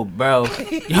 No, bro.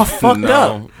 Y'all fucked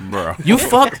up. bro. You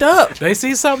fucked up. They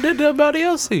see something that nobody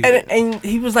else sees. And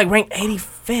he was like ranked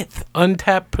 85th.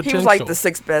 Untapped potential. He was like the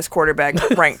 6th best quarterback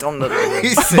ranked on the.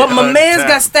 But my man's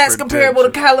got stats comparable to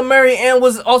Kyler Murray and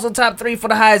was also top 3 for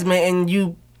the Heisman, and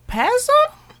you pass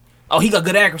him? Oh, he got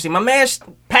good accuracy. My man's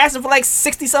passing for like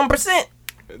 60-something%.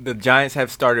 The Giants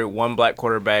have started one black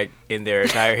quarterback in their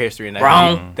entire history, and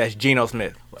Wrong. That's Geno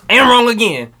Smith. And wrong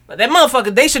again. That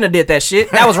motherfucker, they shouldn't have did that shit.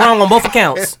 That was wrong on both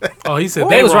accounts. Oh, he said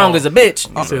They was wrong as a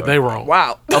bitch. He said they wrong.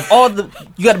 Wow. Of all the...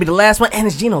 You got to be the last one, and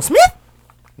it's Geno Smith?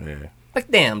 Yeah. Like,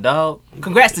 damn, dog.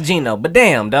 Congrats to Geno, but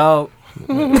damn, dog.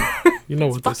 You know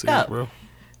what this is, up. bro.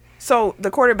 So the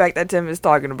quarterback that Tim is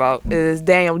talking about is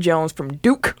Daniel Jones from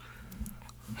Duke.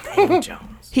 Daniel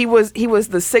Jones. He was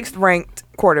the 6th ranked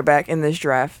quarterback in this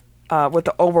draft, with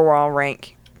the overall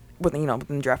rank, within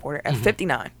the draft order at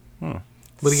 59.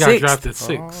 But he got 6th drafted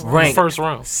 6th. ranked. First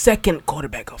round. Second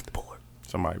quarterback off the board.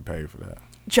 Somebody paid for that.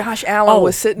 Josh Allen Oh.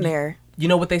 was sitting there. You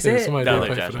know what they Yeah, said? somebody No, did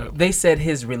pay Josh for that. They said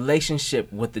his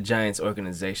relationship with the Giants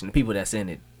organization, the people that's in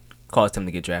it, caused him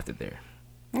to get drafted there.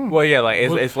 Well, yeah, like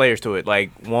it's layers to it.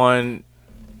 Like one,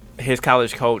 his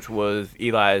college coach was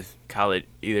Eli's college,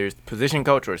 either his position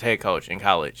coach or his head coach in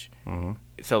college.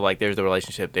 So like, there's the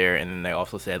relationship there, and then they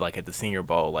also said like at the Senior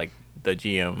Bowl, like the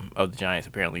GM of the Giants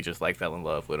apparently just like fell in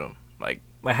love with him. Like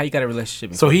How you got a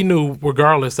relationship? So he knew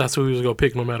regardless that's who he was going to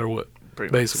pick no matter what.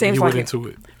 Pretty much. Basically, Seems he like went it. into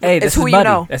it. Hey, It's that's who his you buddy.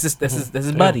 know. That's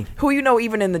his buddy. Who you know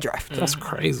even in the draft. That's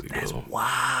crazy, though.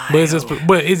 Wow.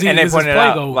 But is he And they is his pointed play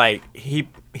out goal? like he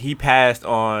passed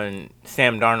on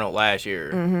Sam Darnold last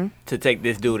year to take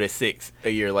this dude at 6 a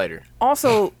year later.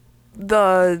 Also,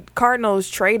 the Cardinals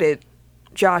traded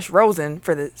Josh Rosen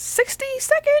for the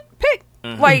 62nd pick.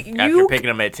 Like After you, picking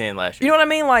him at 10 last you year. know what I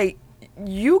mean? Like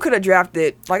you could have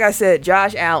drafted, like I said,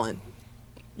 Josh Allen.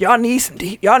 Y'all need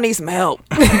some help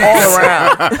all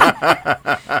around.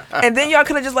 And then y'all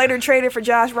could have just later traded for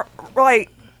Josh.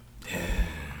 Like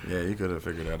Yeah, you could have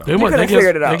figured that out. They could've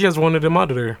figured it out. They just wanted him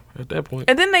out of there at that point.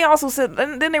 And then they also said,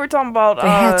 and then they were talking about They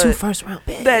had 2 first-round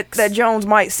picks. that Jones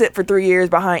might sit for 3 years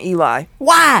behind Eli.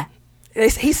 Why?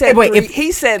 He said, Wait,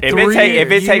 he said If 3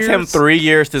 it takes him years? 3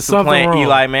 years to Something supplant wrong.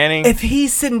 Eli Manning, If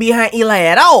he's sitting behind Eli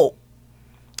at all,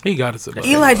 He got it. Eli,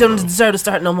 Eli doesn't deserve to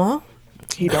start no more.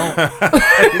 He don't.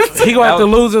 he gonna have to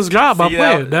lose his job by See,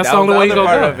 playing. That's the was only way he other gonna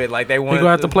part do of it. it. Like they He wanted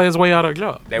gonna have to play his way out of a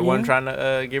job. They weren't trying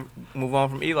to move on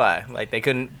from Eli. Like they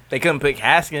couldn't pick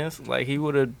Haskins. Like he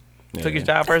would have took his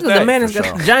job first The day. man has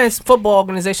got the Giants football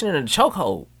organization in a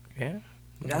chokehold. Yeah.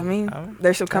 I mean,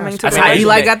 they're succumbing to That's the how race.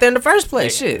 Eli got there in the first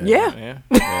place. Shit. Yeah.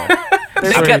 They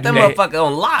got them They- motherfucker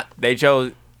on lock. They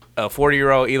chose a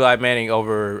 40-year-old Eli Manning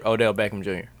over Odell Beckham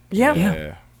Jr. Yeah.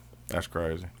 Yeah. That's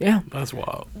crazy. Yeah. That's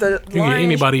wild. The You can get Lions,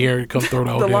 anybody here to come throw the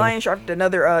the whole Lions drafted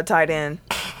another tight end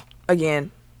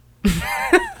again.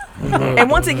 And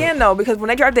once again, though, because when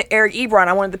they drafted Eric Ebron,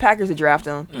 I wanted the Packers to draft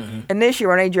him. And this year,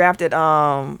 when they drafted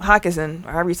Hawkinson,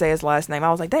 or however you say his last name,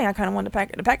 I was like, dang, I kind of wanted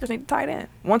the Packers need a tight end.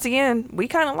 Once again, we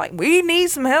kind of we need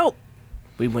some help.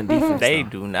 We went defense. They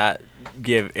do not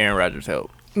give Aaron Rodgers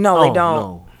help. No, Oh, they don't.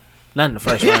 no. Not in the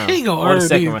first round. He gonna or the earn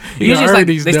second these- round. he Usually gonna it's earn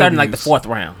these they start in like the Ws. 4th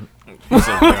round.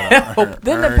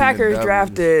 Then the Earn Packers Ws.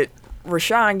 drafted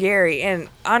Rashawn Gary, and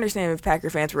I understand if Packer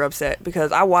fans were upset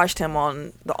because I watched him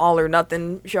on the All or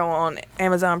Nothing show on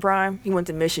Amazon Prime. He went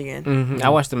to Michigan. I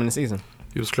watched him in the season.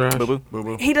 He was trash. Boo-boo.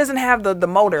 Boo-boo. He doesn't have the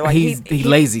motor. Like He's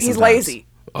lazy He's sometimes. lazy.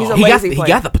 He's a He got, lazy he player.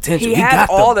 got the potential. He, He had got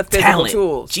all the physical talent.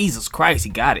 tools. Jesus Christ, he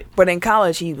got it. But in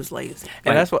college, he was lazy.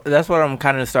 And that's what I'm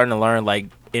kind of starting to learn, like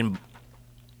in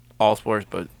all sports,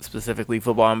 but specifically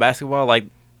football and basketball. Like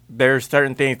there's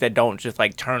certain things that don't just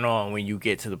like turn on when you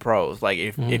get to the pros. Like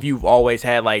if you've always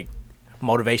had like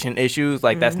motivation issues,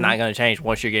 like that's not gonna change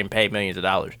once you're getting paid millions of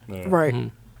dollars. Right.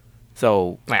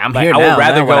 So Like, I'm like, here I now, would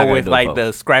rather now what I go gotta with do like about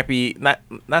the scrappy,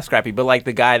 not scrappy, but like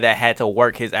the guy that had to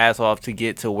work his ass off to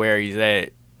get to where he's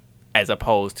at, as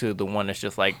opposed to the one that's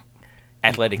just like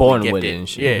athletically Born gifted. with it and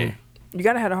shit. Yeah. You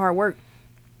gotta have the hard work.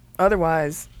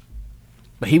 Otherwise,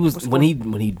 But he was when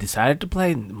he decided to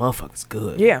play, the motherfucker's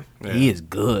good. yeah. He is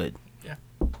good.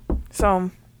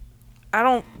 So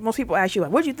most people ask you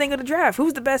like, what'd you think of the draft?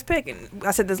 Who's the best pick? And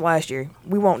I said this last year.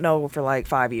 We won't know for like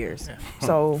 5 years.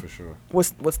 So For sure.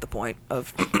 what's the point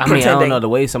of I mean, I pretending? don't know the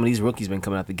way some of these rookies been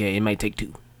coming out the gate. It might take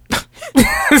 2.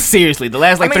 Seriously, the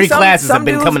last I mean, 3 some- classes some have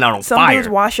been dudes- coming out on some fire. dudes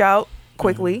wash out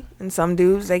quickly, and some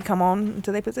dudes they come on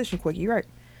into their position quick. You're right.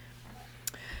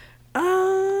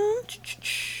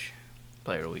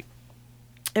 Player of the week.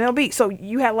 MLB. So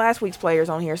you had last week's players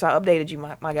on here, so I updated you,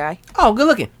 my guy. Oh, good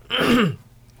looking.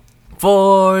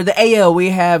 For the AL, we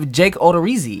have Jake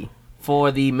Odorizzi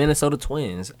for the Minnesota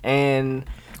Twins, and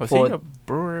Was for he a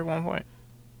Brewer at one point?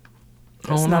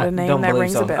 That's not a name that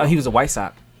rings a bell. Oh, he was a White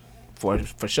Sox for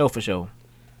sure.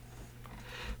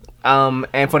 And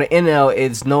for the NL,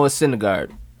 it's Noah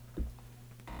Syndergaard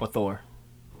or Thor.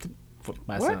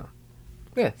 By What? sound.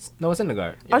 Yes, Noah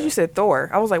Syndergaard. Oh, you said Thor.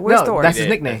 I was like, where's No, Thor? that's his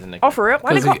Yeah, nickname. that's his Oh, for real? Why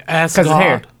Because they call? he asked 'Cause his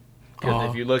hair. God. Because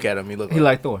if you look at him, he looks He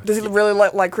like Thor. Does he really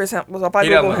look like Chris Hemsworth? If I He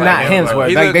Google doesn't him, Not Hemsworth.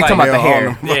 He Like, look they talking like about the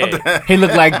hair. Yeah. He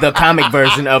looked like the comic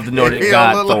version of the Nordic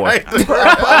god look Thor. like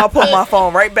I'll put my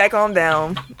phone right back on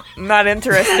down. Not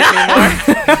interested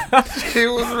anymore. he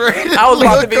was ready. I was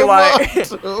about to be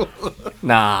like,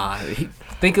 Nah,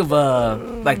 think of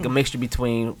like a mixture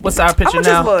between what's our picture just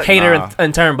now? look. Hater Nah.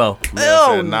 and Turnbow.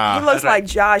 ew, nah. he looks like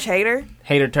Josh Hader.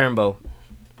 Hater Turnbow.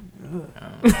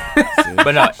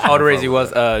 But no, Odorizzi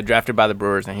was drafted by the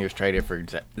Brewers and he was traded for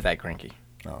Zach Greinke.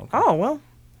 Oh well,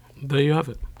 There you have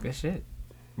it. Good shit.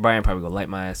 Brian probably gonna light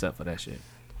my ass up for that shit.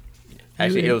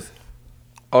 Actually, it was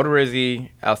Odorizzi,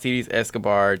 Alcides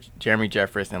Escobar, Jeremy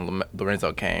Jeffress, and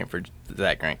Lorenzo Cain for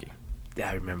Zach Greinke. Yeah,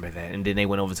 I remember that. And then they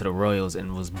went over to the Royals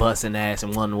and was busting ass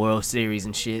and won the World Series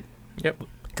and shit. Yep.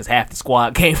 Because half the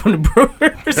squad came from the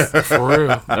Brewers. For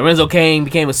real. Lorenzo Cain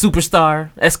became a superstar.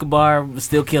 Escobar was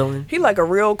still killing. he like a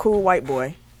real cool white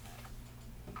boy.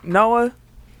 Noah,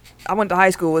 I went to high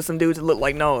school with some dudes that looked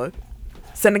like Noah.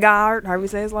 Syndergaard, however you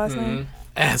say his last name.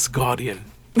 Asgardian.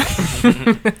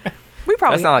 We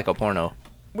probably That sounds like a porno.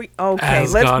 we okay.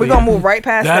 Asgardian. We're gonna move right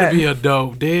past That'd that. be a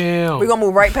dope. Damn. We're gonna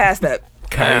move right past that.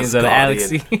 Guardians of the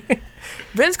Asgardian. Galaxy.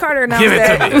 Vince Carter announced Give it to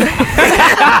that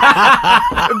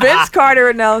me. Vince Carter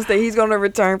announced that he's going to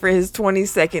return for his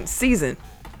 22nd season.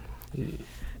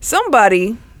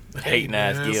 Somebody, Hating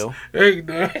ass Gil.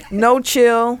 no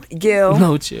chill, Gil.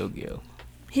 No chill, Gil.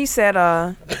 He said,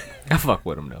 I fuck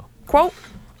with him though. quote,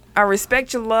 I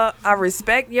respect you,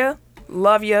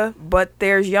 love you, but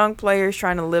there's young players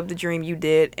trying to live the dream you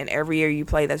did, and every year you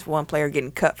play, that's one player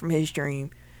getting cut from his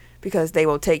dream because they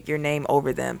will take your name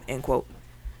over them, end quote.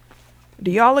 Do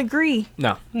y'all agree?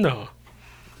 No. No.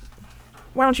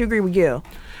 Why don't you agree with Gil?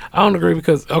 I don't agree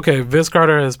because, okay, Vince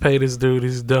Carter has paid his dude.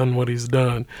 He's done what he's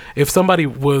done. If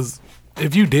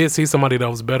you did see somebody that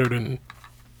was better than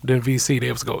VC,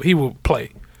 they was go, he would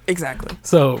play. Exactly.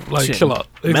 So, like, Shit. chill out.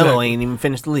 Melo Exactly. ain't even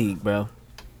finished the league, bro.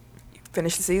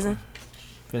 Finish the season?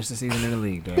 Finished the season in the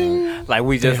league, dog. Like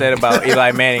we just said about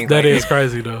Eli Manning. That like, is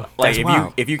crazy, though. Like That's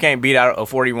wild. if you can't beat out a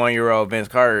 41-year-old Vince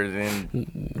Carter,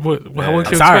 then What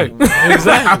I'm you sorry. expect?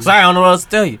 Exactly. I'm sorry, I don't know what else to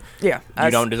tell you. Yeah.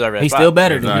 you don't deserve that. He's spot. still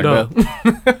better than you, Exactly.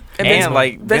 bro. And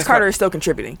like Vince Carter is still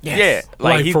contributing. Yeah,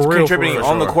 like Like, he's for real, contributing for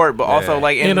on the sure. court, but also Yeah.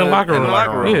 like in the locker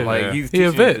room. Yeah. Like Yeah. he's He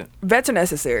a teaching vet. it. Vets are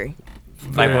necessary.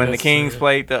 Like when the Yes, Kings sir.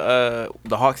 played the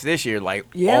Hawks this year, like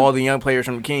Yeah. all the young players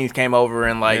from the Kings came over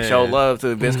and like Yeah. showed love to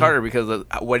Mm-hmm. Vince Carter because of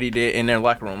what he did in their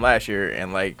locker room last year,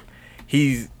 and like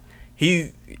he's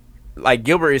like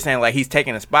Gilbert is saying like he's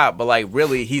taking a spot, but like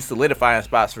really he's solidifying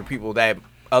spots for people that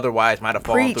otherwise might have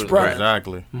fallen Preach, through the brother. cracks.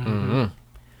 Exactly.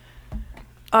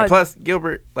 And plus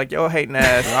Gilbert, like yo hating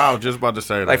ass. I was just about to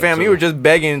say that. Like, fam, too. you were just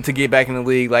begging to get back in the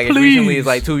league, like, as Please. recently as,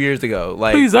 like, 2 years ago.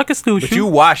 Like, Please, I can still but shoot. you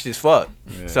washed as fuck.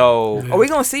 So, Are we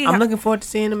gonna see I'm looking forward to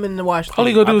seeing him in the wash. All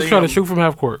he gonna do I is think try to I'm- shoot from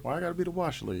half court. Why I gotta be the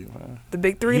wash league, man? the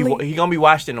big three league? he gonna be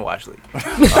washed in the wash league.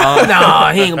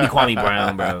 Nah, he ain't gonna be Kwame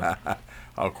Brown, bro.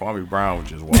 Oh, Kwame Brown was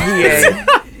just wash. Yeah,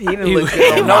 he didn't look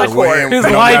good on no matter what- court. His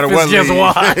no life matter is what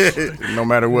just league. No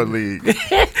matter what league.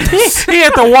 He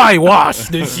had to whitewash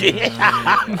this shit.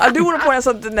 I do want to point out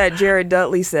something that Jared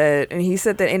Dudley said, and he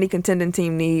said that any contending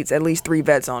team needs at least 3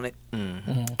 vets on it, and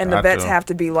the Got vets to. have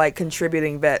to be like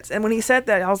contributing vets. And when he said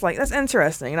that, I was like, that's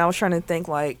interesting. And I was trying to think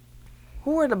like,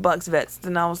 who are the Bucks vets?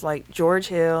 Then I was like, George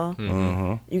Hill.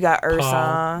 You got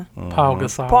Ursan. Paul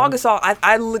Gasol. Paul Gasol.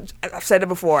 I've said it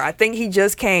before. I think he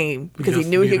just came because he just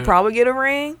knew he needed- could probably get a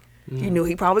ring. He knew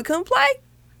he probably couldn't play,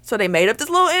 so they made up this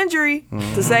little injury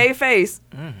to save face.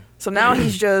 So now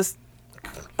he's just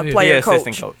a Yeah. player Yeah, coach.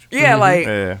 assistant coach. Yeah, like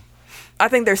Yeah. I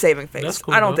think they're saving face. That's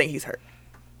cool, I don't though. think he's hurt,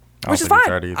 I which don't is think he's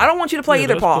fine. hurt either. I don't want you to play Yeah,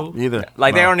 either, that's Paul. cool. Either.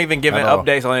 Like, they No. aren't even giving At all.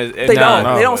 updates on his. They don't.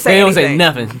 no. They don't say They don't anything. say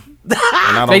nothing. And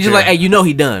I don't They just care. like, hey, you know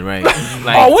he done, right? Like,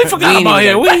 Oh, we forgot ain't about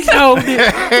even him. got-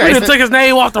 We didn't take his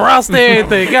name off the roster and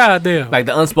everything. Goddamn. Like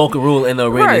the unspoken rule in the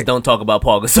arenas Right. don't talk about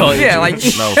Paul Gasol. Yeah, like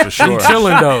No, for sure.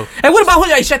 Chilling, though. hey, what about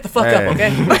Julio? Hey, shut the fuck Hey, up,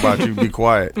 okay? what about you? Be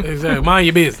quiet. Exactly. Mind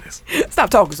your business. stop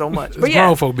talking so much. But It's yeah,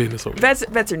 grown folk business over there.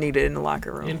 vets are needed in the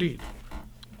locker room. Indeed.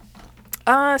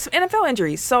 Some NFL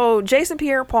injuries. So Jason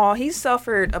Pierre-Paul, he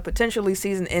suffered a potentially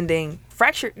season-ending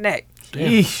fractured neck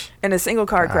Yeesh. in a single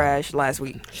car crash last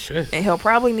week, Shit. and he'll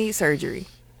probably need surgery.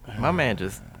 My man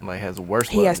just like has worse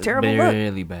luck. He has terrible luck.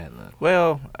 Really bad luck.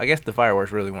 Well, I guess the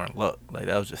fireworks really weren't luck. Like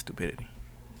that was just stupidity.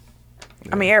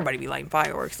 I mean, everybody be lighting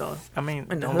fireworks though. I mean,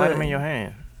 In the don't light them hood. in your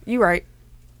hand. You right.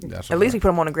 That's At least we put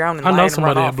him on the ground and I know light him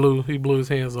somebody right that off. he blew his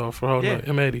hands off for holding Yeah.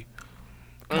 M80.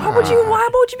 Why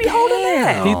would you be holding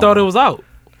that? He thought it was out.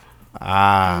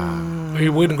 Ah. He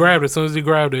wouldn't grab it. As soon as he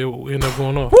grabbed it, it ended up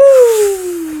going off.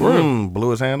 Blew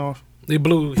his hand off. He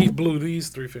blew these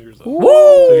 3 fingers off. Woo!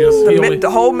 So he just- he The, only- the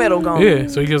whole middle gone. yeah,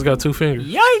 so he just got 2 fingers.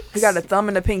 Yikes! He got a thumb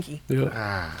and a pinky.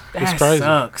 Yeah. That crazy.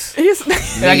 sucks. He's-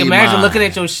 Like Need imagine mine. looking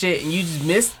at your shit and you just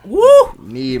missed. Woo!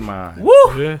 Need mine. Woo!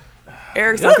 Yeah.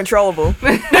 Eric's uncontrollable.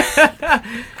 I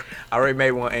already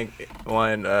made one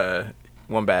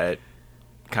bad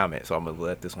comment, so I'm gonna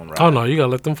let this one ride. Oh no, you gotta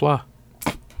let them fly.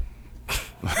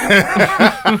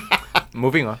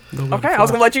 Moving on. Okay, I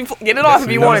was gonna let you get it off if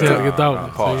you wanted to to. get that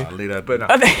one. Pause. Leave that. But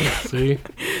See?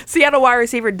 Seattle wide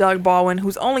receiver Doug Baldwin,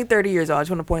 who's only 30 years old, I just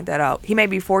want to point that out. He may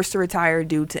be forced to retire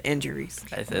due to injuries.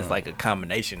 it's like a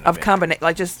combination Of it. combination,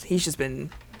 like just he's just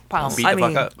been pounded. Beat the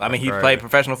fuck up. I mean, he Right. played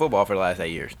professional football for the last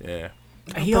 8 years. Yeah.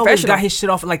 He always Professional. got his shit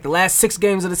off in like the last 6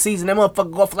 games of the season. That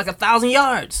motherfucker go off for like 1,000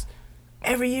 yards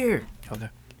every year. Okay.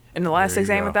 in the last There 6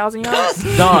 you games, go. 1,000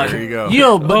 yards. Dog, There you go. You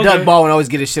know, Okay. Doug Baldwin always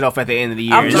get his shit off at the end of the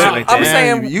year. I'm and just- shit like I'm that.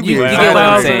 saying- you be You get exaggerating, what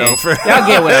I'm saying. though, Fred. Y'all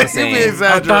get what I'm You be saying. 1,000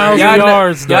 exaggerating. Y'all know-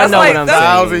 yards. y'all That's know like- what I'm that's-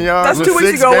 saying. 1,000 yards. That's with 2 weeks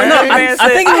 6 ago when games? that man I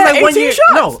think it said, was "I like had 1 18 year.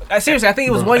 shots." No, seriously, I think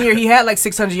it was 1 year he had like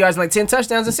 600 yards and like 10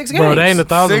 touchdowns in 6 games. Bro, they ain't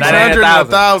 1,000. That ain't 600 and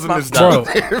 1,000 is Bro,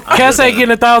 different. Cass ain't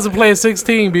getting 1,000 playing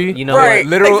 16, B. You know Right. what?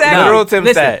 Literal, Exactly. literal Tim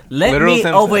Listen, stat. let Literal me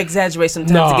Tim over stat. exaggerate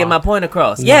sometimes No. to get my point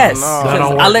across. Yes, no. because That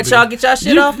don't I'll work, let B. y'all get y'all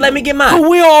shit off. Let me get mine.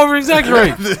 We all over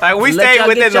exaggerate. Like we Let stayed y'all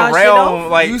within get the y'all shit realm.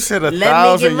 off. Like You said Let me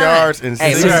 1,000 get mine. yards in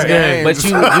Hey, 6 listen, games.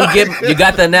 but you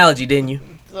got the analogy, didn't you?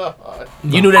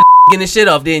 You knew that getting his shit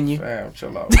off, didn't you? Damn,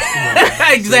 chill out.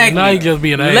 Exactly. Now you just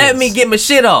being ass. Let me get my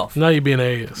shit off. Now you being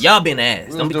ass. Y'all been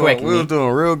ass. Don't be correcting We was me. doing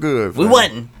real good. We fam.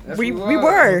 wasn't. We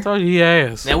were. I told you he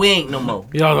ass. Now we ain't no more.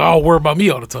 Y'all all worry about me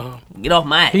all the time. Get off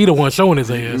my ass. He the one showing his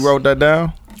ass. You wrote that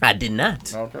down? I did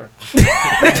not. Okay. Be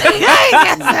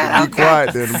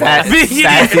quiet then. boy. Sassy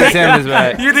Tim is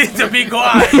back. You need to be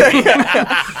quiet.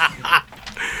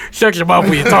 Shut your mouth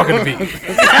when you're talking to me.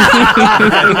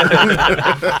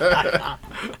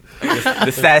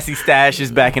 The sassy stash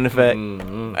is back in effect.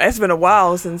 It's been a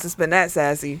while since it's been that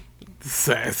sassy.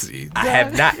 Sassy. I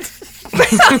have not.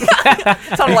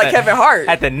 Sounded like Kevin Hart.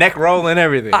 Had the neck roll and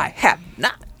everything. I have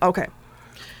not. Okay.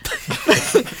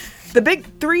 The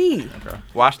big three.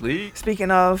 Watch league.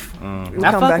 Speaking of, we'll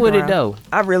I come fuck back with around. it though.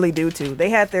 I really do too. They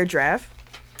had their draft,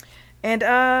 and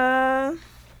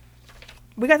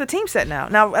we got the team set now.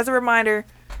 Now, as a reminder,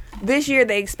 this year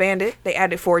they expanded. They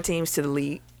added 4 teams to the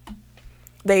league.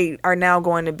 They are now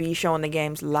going to be showing the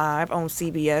games live on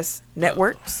CBS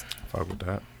networks, Fuck with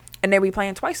that. and they'll be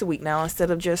playing twice a week now instead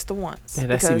of just the once. Yeah,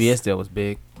 that because, CBS deal was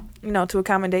big. you know, to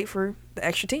accommodate for the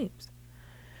extra teams.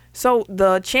 So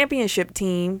the championship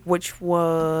team, which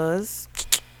was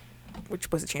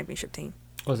the championship team?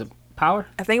 Was it Power?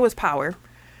 I think it was Power.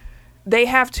 They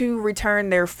have to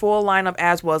return their full lineup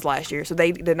as was last year, so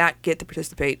they did not get to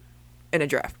participate in a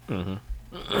draft.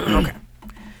 Okay.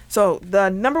 So the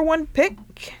number 1 pick,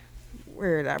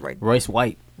 where did I write? Royce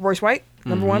White. Royce White,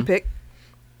 number 1 pick.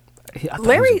 I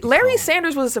thought he was Larry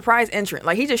Sanders was a surprise entrant.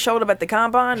 Like, he just showed up at the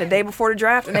combine the day before the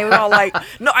draft, and they were all like,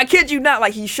 "No, I kid you not."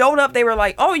 Like, he showed up, they were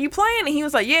like, "Oh, you playing?" And he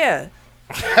was like, "Yeah."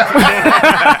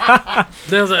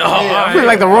 They was like, oh, I feel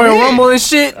like the Royal Rumble and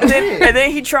shit. And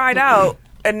then he tried out,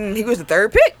 and he was the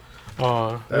 3rd pick it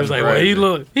was That's like, well,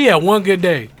 crazy. he had one good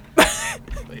day.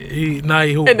 he in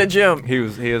the hooping. gym. He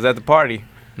was at the party.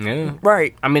 Yeah.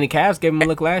 Right, I mean, the Cavs gave him a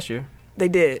look last year. they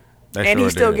did. They And sure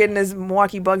he's still did. getting his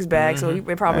Milwaukee Bucks bag, so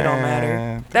it probably don't matter.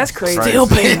 Man, That's crazy. Still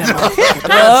paying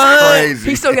That's crazy.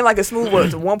 He's still getting like a smooth, what,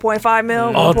 1.5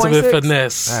 mil? Ultimate 1.6?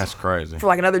 finesse. That's crazy. For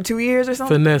like another 2 years or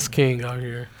something? Finesse king out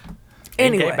here.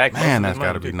 Anyway. Man, that's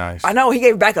got to be nice. I know, he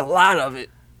gave back a lot of it.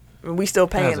 And we still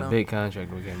That paying was a him. big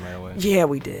contract we gave him right away. Yeah,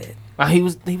 we did. He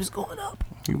was going up.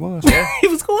 He was. He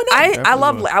was going up. I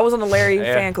love. I was on the Larry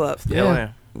Yeah. fan club.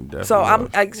 Yeah. Definitely So I'm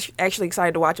was. actually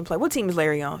excited to watch him play. What team is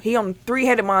Larry on? He on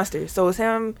 3-headed monsters. So it's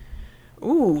him.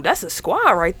 Ooh, that's a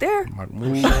squad right there.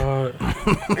 Mahmoud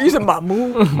He's a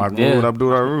Mahmoud. Yeah.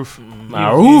 Abdul-Aruf.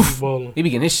 Maroof. He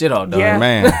be getting his shit off, dog. Yeah.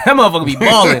 Man. That motherfucker be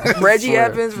balling. Reggie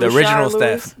Evans, The Rashard original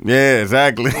Lewis, staff. Yeah,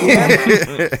 exactly.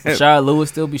 Charlotte Lewis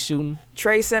still be shooting.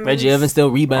 Trey Simmons, Reggie Evans still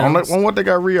rebounds. On what they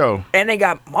got Rio. and they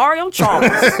got Mario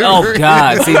Chalmers. Oh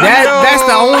God! See that's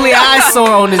the only eyesore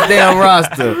on this damn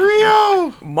roster.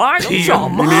 Rio. Mario You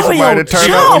Chalmers. need somebody to turn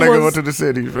up when they go Chalmers. into the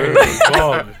city.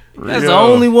 Fam. That's the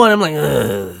only one. I'm like,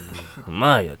 ugh.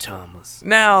 Mario Chalmers.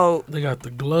 Now, They got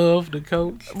the glove, the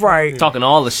coach. right. Talking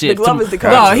all the shit. The glove is the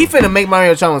coach. No, he finna make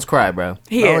Mario Chalmers cry, bro.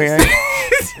 He Oh, is.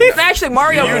 Actually,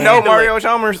 Mario. You can know handle Mario it.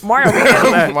 Chalmers? Mario. Can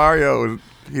handle it. Mario,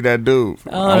 he that dude.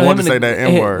 I him want to in say the- that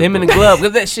N word. Him in the glove. Look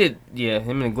at that shit. Yeah,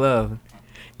 him in the glove.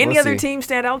 Any We'll other see. team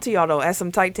stand out to y'all though as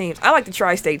some tight teams? I like the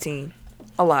Tri-State team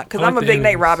a lot because I like I'm a the big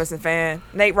Nate Indians. Robinson fan.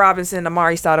 Nate Robinson,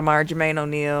 Amari Stoudemire, Jermaine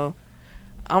O'Neal.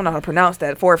 I don't know how to pronounce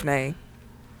that fourth name.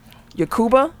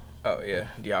 Yakuba, Oh, yeah.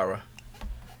 Diarra.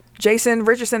 Jason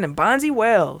Richardson, and Bonzi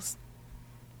Wells.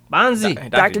 Bonzi.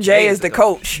 Dr. J is the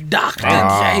coach. Doctor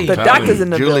Oh, The I'm doctor's telling in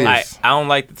the you, building. Julius. I don't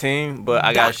like the team, but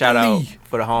I got to shout out Lee.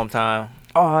 for the hometown.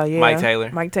 Oh yeah, Mike Taylor.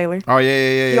 Mike Taylor. Oh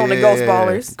yeah. He on the yeah, Ghost yeah.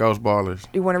 Ballers. Ghost Ballers.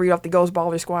 You want to read off the Ghost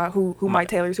Baller squad? Who Mike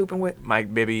Taylor's hooping with?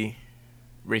 Mike Bibby,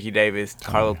 Ricky Davis,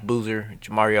 Carlos Boozer,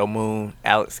 Jamario Moon,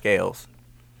 Alex Scales.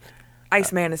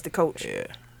 Iceman is the coach. Yeah.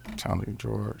 Tommy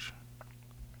George.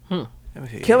 Let me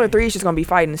see. Killer 3 is just gonna be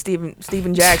fighting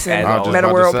Steven Jackson, As always. Meta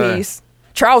I was World about to say. Peace.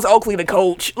 Charles Oakley, the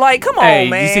coach. Like, come on, Hey,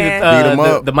 man. you see Beat 'em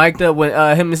up. the mic'd up when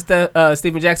him and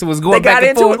Stephen Jackson was they going got back and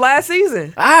into forth. it last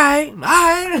season. All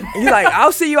right. He's like,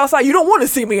 I'll see you outside. You don't want to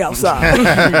see me outside.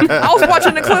 I was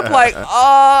watching the clip like,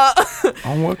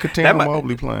 On what Katina That might-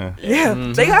 Mobley playing? yeah.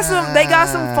 They got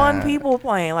some fun people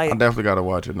playing. I Like, definitely gotta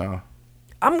watch it now.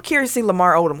 I'm curious to see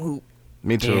Lamar Odom hoop.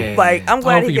 Me too. Yeah. Like, I'm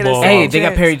glad hope he he get a balls. Hey, second they got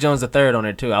chance. Perry Jones III on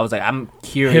there too. I was like, I'm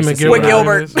curious. Him to and see Gilbert. With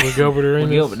Gilbert. With Gilbert With Arenas.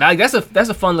 Gilbert. Now, that's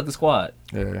a fun looking squad.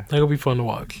 Yeah. That gonna be fun to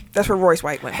watch. That's where Royce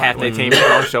White went. by Half the way. their team is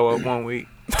going to show up one week.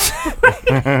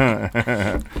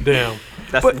 Damn.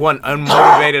 That's one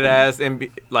unmotivated ass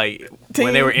like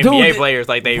when they were NBA Dude, players,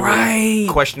 like they right.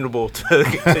 were questionable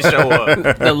to show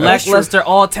up. The lackluster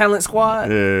all talent squad.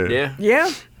 Yeah. Yeah.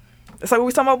 Yeah. It's like what we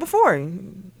was talking about before.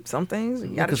 Some things you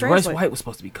gotta Because Royce translate. White was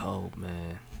supposed to be cold,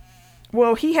 man.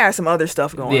 Well, he had some other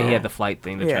stuff going Yeah, on. he had the flight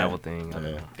thing, the Yeah. travel thing.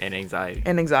 And anxiety.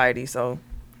 and anxiety. So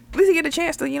at least he get a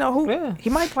chance to, hoop. Yeah. He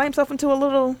might play himself into a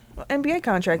little NBA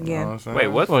contract You know what again. I'm saying? Wait,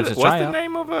 what's Or the just what's try the out.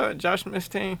 name of Josh Smith's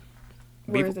team?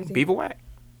 Where is their team? Beaverwack?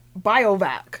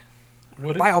 Biovac.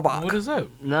 What Biovac. What is that?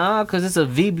 No, because it's a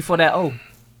V before that O.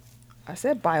 I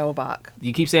said Biovac.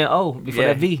 You keep saying O before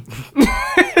Yeah. that V.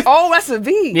 Oh, that's a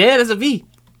V. Yeah, there's a V.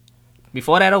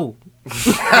 Before that O. But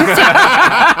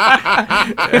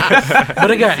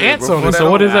they got ants on it.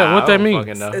 So what is that? What that mean?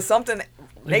 It's something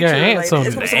They nature got ants related. on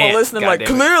It's it. from someone Ants, listening like,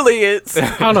 goddamn it. clearly it's.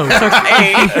 I don't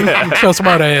know. Show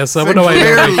smart ass up. Nobody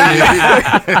know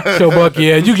that shit. Show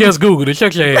Bucky ass. You just Googled it.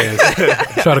 Check your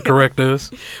ass. Try to correct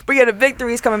us. But yeah, the Big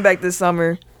Three is coming back this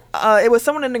summer. It was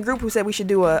someone in the group who said we should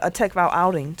do a Tech Vow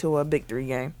outing to a Big Three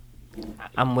game.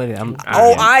 I'm with it.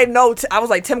 I know. I was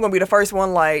like, Tim gonna be the first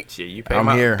one. Like, Shit, you pay I'm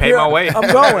my here. pay my way. I'm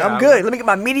going. I'm good. Let me get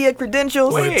my media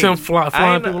credentials. Wait, Tim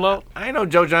flying people out? I ain't know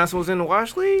Joe Johnson was in the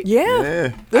wash league. Yeah.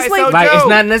 Yeah. This I like saw Like, it's Joe.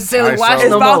 not necessarily I watching saw it's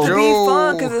no about more. to be Joe.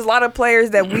 fun because there's a lot of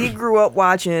players that we grew up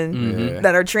watching Mhm.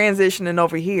 that are transitioning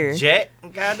over here. Jet,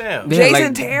 goddamn. Yeah, Jason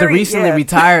like, Terry, the recently yeah.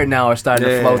 retired now are starting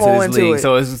to Yeah. flow Fall to this into league. it.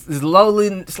 So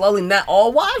it's slowly not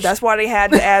all washed. That's why they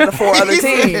had to add the 4 other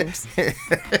teams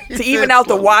to even out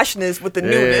the washness with the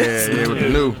newness. Yeah, with the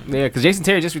new. Yeah, because Jason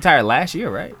Terry just retired last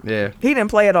year, right? Yeah. He didn't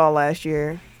play it all last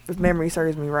year, if memory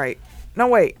serves me right. No,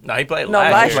 wait. No, he played No,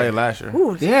 last last year. Played last year.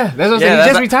 Ooh, Yeah, that's what I'm saying. that's He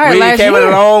just like- retired we last came year.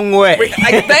 a long way.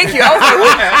 thank you. I was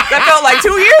like, that felt like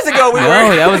 2 years ago. We No,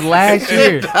 were. that was last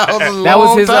year. That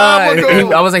was his.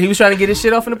 I was like, he was trying to get his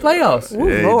shit off in the playoffs. Ooh,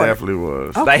 Yeah, he Lord. definitely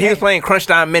was. Oh. Like he was playing crunch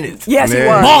time minutes Yes, he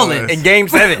Yeah. was. Balling. in Game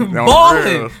 7. On the Balling,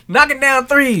 real. knocking down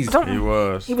threes. He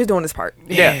was. He was doing his part.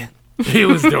 Yeah. He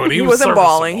was doing it. He wasn't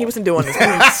balling. He wasn't doing his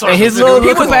part. And his little He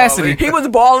was capacity. He was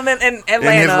balling in In his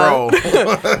Atlanta. role.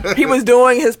 He was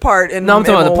doing his part in No, I'm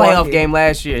talking in about the playoff Milwaukee. game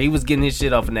last year. He was getting his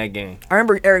shit off in that game. I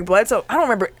remember Eric Bledsoe. I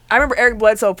remember Eric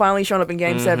Bledsoe finally showing up in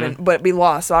Game 7, but we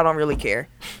lost, so I don't really care.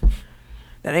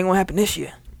 That ain't gonna happen this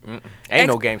year. Ain't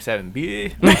no Game 7,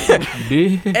 bitch.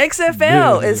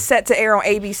 XFL is set to air on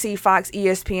ABC, Fox,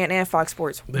 ESPN, and Fox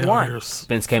Sports 1.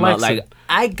 Spence came out like,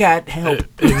 I got help.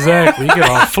 Exactly. You get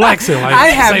all flexing like I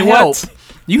have say help. what?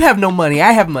 You have no money.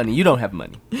 I have money. You don't have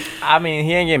money. I mean,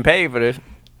 he ain't getting paid for this.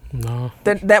 No.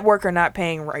 That worker not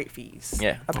paying right fees.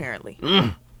 Yeah. Apparently.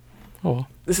 Oh.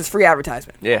 This is free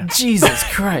advertisement. Yeah. Jesus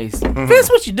Christ. Vince,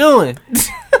 what you doing?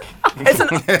 It's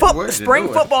What is it spring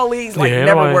doing? football leagues Yeah,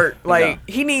 never no, work. Like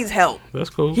he needs help. That's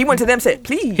cool. He went to them and said,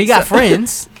 please. He got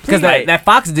friends. Because Like- that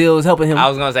Fox deal is helping him. I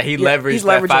was gonna say he Yeah, leveraged he's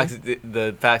that leveraging.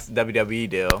 the Fox WWE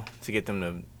deal to get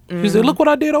them to. He said, "Look what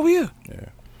I did over here."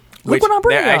 Look what I'm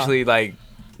bringing They're y'all. actually like,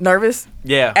 Nervous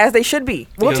yeah. as they should be.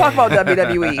 We'll talk about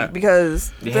WWE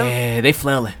because Yeah, they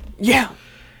flailing. yeah,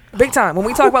 big time. When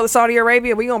we talk about the Saudi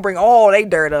Arabia, we gonna bring all they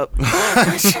dirt up.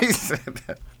 She said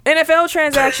that. NFL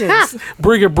transactions.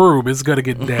 Bring a broom. It's gonna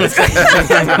get nasty.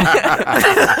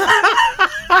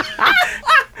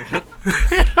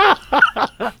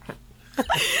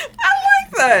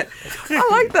 That. I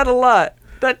like that a lot.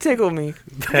 That tickled me.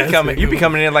 You be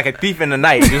coming in like a thief in the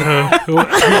night.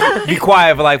 Just be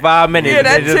quiet for like 5 minutes. Yeah, and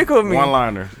that then just- tickled me.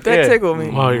 One-liner. That Yeah. tickled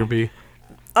me. Liar B.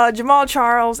 Jamal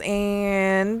Charles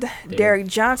and Derek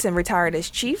Johnson retired as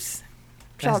Chiefs.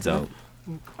 Shout out That's to dope.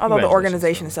 them. Although the Congratulations,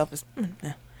 organization though. itself is.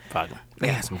 Fuck 'em. They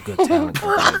got some good talent.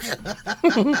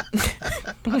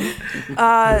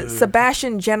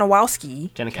 Sebastian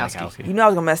Janowski. Janikowski. You know I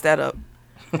was gonna mess that up.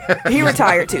 He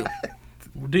retired too.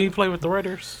 Did he play with the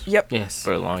Raiders? Yep. Yes.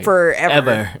 For a long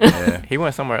Forever. Ever. He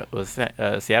went somewhere. Was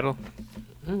Seattle?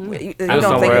 You was don't think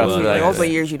somewhere it else, was like- those are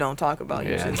years you don't talk about.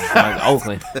 Yeah. Usually. Like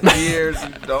Oakland. Years you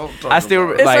don't talk I still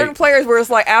about. There's like. certain players where it's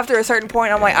like after a certain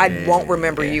point, I'm like, I won't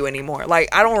remember you anymore. Like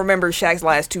I don't remember Shaq's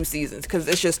last 2 seasons because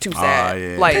it's just too sad.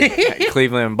 yeah. Like,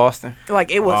 Cleveland and Boston. like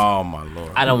it was. Oh my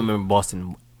lord. I don't remember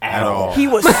Boston at all. He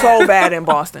was so bad in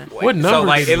Boston. What number? So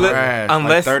like did it he- look Trash, like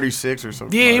unless 36 or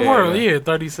something. Yeah, he like were. that. Yeah,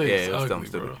 36. Yeah, it was Ugly, something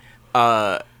stupid.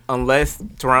 bro. Unless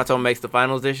Toronto makes the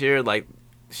finals this year, like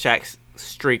Shaq's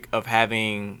streak of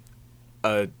having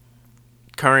a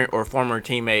current or former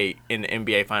teammate in the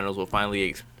NBA finals will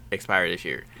finally expire this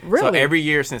year. So Really? every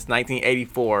year since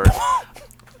 1984,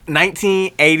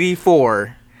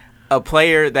 1984, a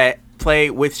player that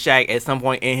played with Shaq at some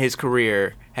point in his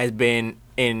career has been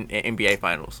in NBA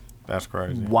finals. That's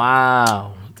crazy.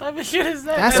 Wow. What type of shit is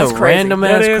that? That's That's a crazy. random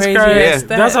That ass is crazy. crazy. ass Yeah. stat.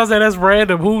 That's how I said that's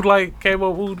random. Who like came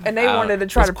up? Who And they wanted to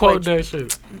try to play. quote that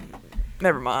shit?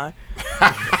 Never mind.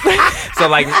 So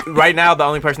like right now, the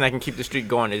only person that can keep the streak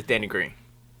going is Danny Green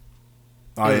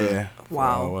Oh yeah.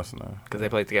 Wow. Oh, what's the name? because they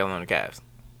played together on the Cavs.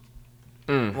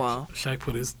 Wow. Shaq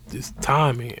put his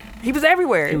time in. He was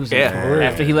everywhere. He was Yeah.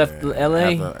 after he left LA.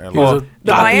 After He was LA. a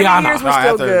The Miami Tatiana. years were No,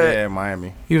 still after, good. Yeah,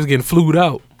 Miami. He was getting flued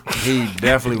out. He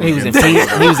definitely He was was in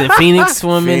Phoenix. He was in Phoenix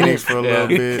for a minute. Phoenix for a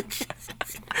little Yeah. bit.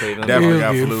 Cleveland, Definitely He was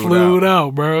got getting flued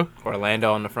out, bro.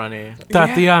 Orlando on the front end.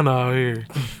 Tatiana out here.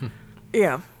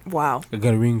 Yeah. Wow. I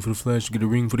got a ring for the Flash. Get a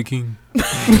ring for the King. He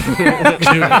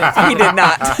did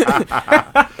not.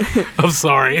 I'm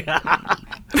sorry. I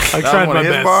That tried was one my of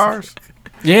his best. bars?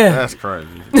 Yeah. That's crazy.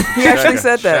 He actually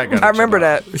said that. I remember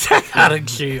that. Gotta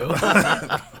chill.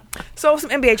 So some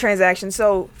NBA transactions.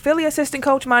 So Philly assistant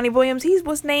coach Monty Williams, he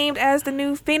was named as the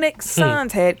new Phoenix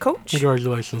Suns head coach.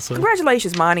 Congratulations, sir.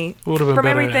 Congratulations, Monty. Would've been From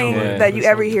better in everything LA, that you but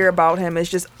ever so- hear about him, it's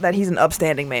just that he's an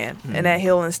upstanding man, and that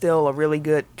he'll instill a really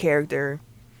good character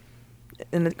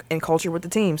in culture with the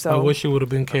team. I So wish you would have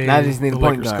been Cade. Now they just need the a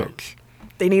point Lakers guard. coach.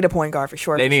 they need a point guard for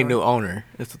sure. They for need a sure. new owner.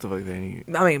 That's what the fuck they need.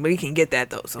 I mean, we can get that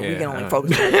though, so we Yeah, can only I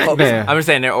focus. Yeah. I'm just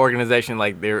saying their organization,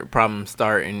 like their problems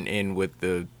start and end with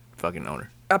the fucking owner.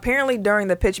 Apparently, during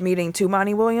the pitch meeting to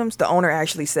Monty Williams, the owner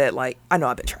actually said, "Like, I know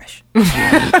I've been trash.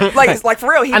 Like, it's like for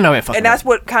real. I know it fucking and that's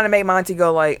what kind of made Monty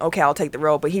go like, okay, I'll take the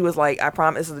role. But he was like, I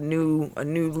promise, it's a new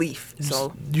leaf.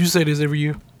 So, You say this every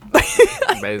year.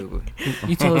 Basically,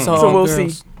 You tell us all. so we'll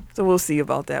girls. see. So we'll see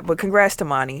about that. But congrats to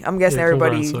Monty. I'm guessing Yeah,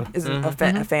 everybody congrats, is sir.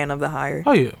 a fan of the hire.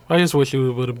 Oh yeah. I just wish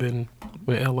you would have been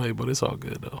with LA, but it's all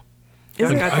good though. Is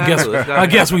it? I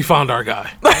guess we found our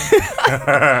guy.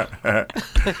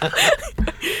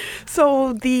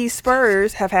 So the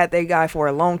Spurs have had their guy for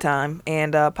a long time,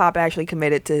 and Pop actually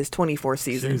committed to his 24th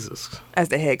season Jesus. as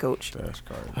the head coach. That's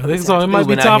crazy. I think so. It might be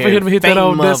been out time for here him to hit that fainting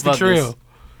old Dusty motherfuckers. Trail.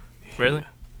 really?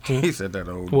 He said that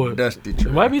old What? dusty It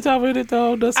trail. might be time for him to hit that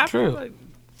old Dusty I feel Trail. like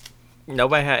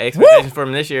nobody had expectations for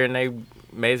him this year, and they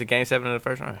made it to Game 7 in the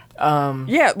first round.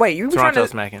 Yeah, wait, you were trying Toronto to...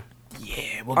 smacking.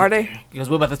 Yeah, we'll Are get they? there. Because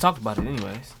we're about to talk about it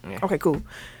anyways. Okay, cool.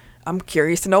 I'm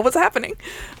curious to know what's happening.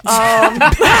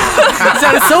 It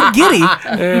sounded so giddy.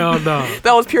 Hell no.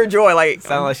 That was pure joy. Like,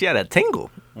 Sounded like she had a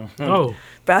tingle. Oh.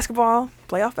 basketball,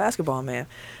 playoff basketball, man.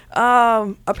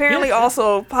 Apparently,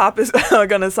 also Pop is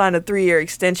gonna sign a 3-year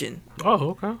extension,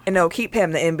 Oh, okay. and they'll keep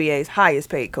him the NBA's highest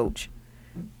paid coach.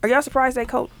 Are y'all surprised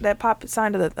that Pop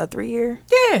signed a 3-year?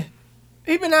 Yeah.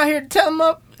 He been out here telling them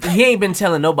up. He ain't been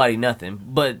telling nobody nothing,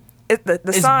 but The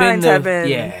It's signs been have been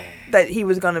yeah. that he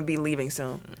was gonna be leaving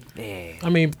soon. yeah. I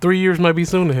mean, 3 years might be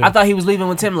soon to him. I thought he was leaving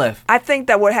when Tim left. I think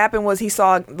that what happened was he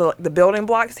saw the building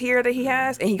blocks here that he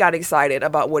has, and he got excited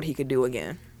about what he could do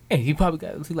again. And he probably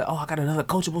got, he's like, oh, I got another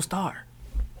coachable star.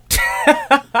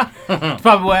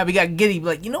 Probably what happened. He got giddy,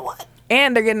 like, you know what?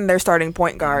 And they're getting their starting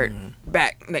point guard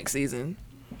back next season.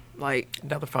 Like,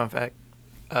 Another fun fact.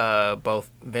 Both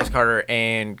Vince Carter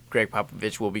and Greg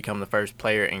Popovich will become the first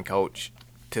player and coach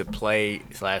to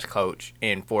play/coach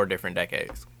in 4 different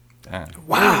decades. Damn.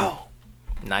 wow.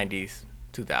 90s,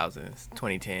 2000s,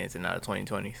 2010s, and now the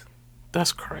 2020s.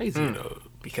 That's crazy, though.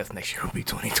 Because next year will be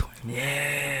 2020.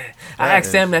 Yeah. I asked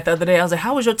Sam that the other day. I was like,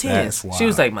 how was your 10s? That's She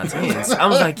was wild. like, my 10s. I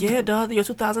was like, yeah, dog, your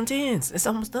 2010s. It's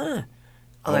almost done.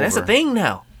 I was like, that's a Over. thing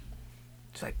now.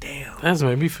 She's like, damn. That's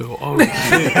made me feel old as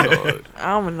shit, dog. I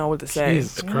don't even know what to say.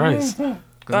 Jesus Christ. The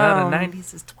Because now the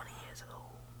 90s is 20 years ago.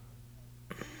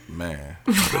 Man.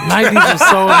 90s was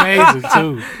so amazing,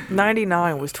 too.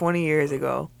 99 was 20 years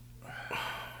ago.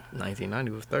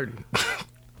 1990 was 30.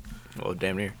 Well,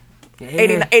 damn near.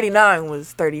 Yeah. 89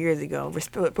 was 30 years ago.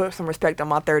 Put some respect on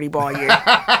my 30 ball year.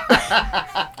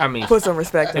 I mean, Put some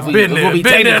respect if on we, it. if Been we'll there, be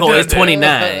been there, technical, done it's that. 29.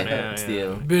 Yeah.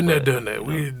 Still. Been there, done that.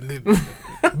 We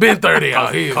been 30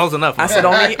 out here. Close enough. I said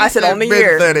on the Been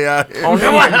year. 30 out here. On the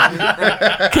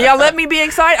year. Can y'all let me be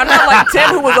excited? I'm not like Tim,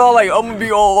 who was all like, I'm gonna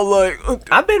be all like.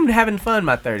 I've been having fun,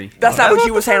 my 30. That's not what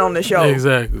you was saying on the show.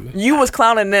 Exactly. You was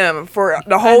clowning them for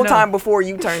the whole know. time before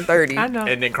you turned 30. I know.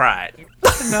 And then cried.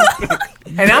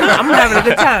 And I'm having a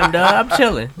good time, dog. I'm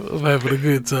chilling. I'm having a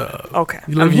good time. Okay.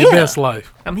 You living I'm your here. best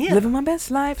life. I'm here. Living my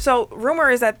best life. So, rumor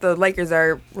is that the Lakers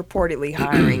are reportedly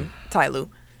hiring Ty Lue.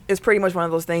 It's pretty much one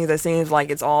of those things that seems like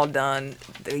it's all done.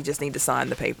 They just need to sign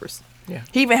the papers. Yeah.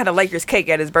 He even had a Lakers cake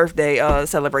at his birthday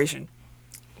celebration.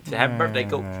 Happy birthday,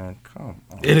 Coach. Man, come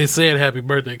on. It is said happy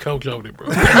birthday, Coach on it, bro.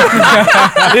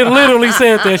 It literally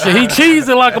said that shit. He cheesed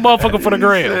it like a motherfucker for the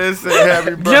gram. Just say happy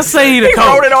birthday. Just say he the He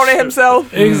wrote it coach. on it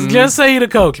himself. Just say he the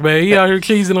coach, man. He out here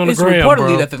cheesing on the It's gram, reportedly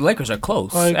bro. that the Lakers are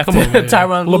close. Like, after come on, man.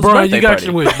 Tyronn Lue's LeBron, birthday you got party.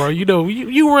 your wit, bro. You know,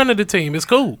 you running the team. It's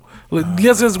cool.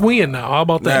 Let's just win now. How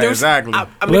about that? Yeah, exactly.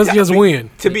 Let's just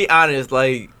win. To be honest,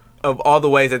 like, of all the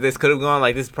ways that this could have gone,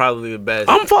 like, this is probably the best.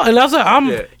 I'm fine. That's it. I'm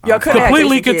Yeah. Y'all coulda had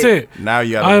completely Jason Kidd. content. now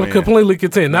you gotta I am win. completely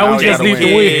content. Now Now we you just gotta need to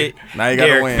win. win. Now you gotta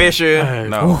Derek win. Fisher, Hey,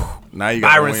 No. Now you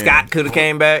gotta Byron win. Scott could have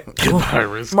came back.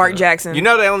 Mark Jackson. You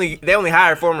know they only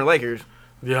hired former Lakers.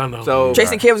 Yeah, I know. So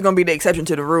Jason Kidd was going to be the exception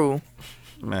to the rule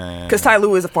Man. because Ty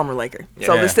Lue is a former Laker.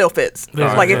 So Yeah. this still fits.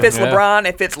 Yeah. Like, it fits Yeah. LeBron,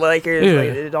 it fits Lakers. Yeah. Like,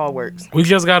 it all works. we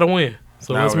just got to win.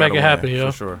 So Now let's we make it gotta happen, win,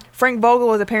 yo. For sure. Frank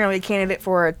Vogel is apparently a candidate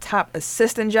for a top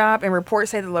assistant job, and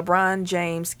reports say that LeBron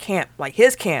James camp, like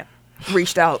his camp,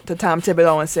 reached out to Tom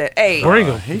Thibodeau and said, "Hey, Bring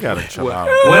him. He gotta chill out.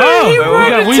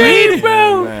 We need it,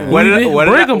 bro. Man.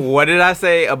 What did I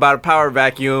say about a power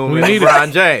vacuum We and need it.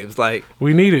 LeBron James? Like,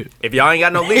 We need it. if y'all ain't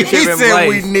got no He leadership in said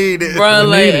we place, need it. Bro, We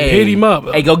like, need it. Hit him up.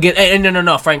 Hey, go get. Hey,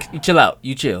 no, Frank, you chill out.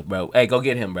 You chill, bro. Hey, go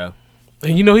get him, bro.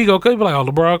 And you know he go be like, oh,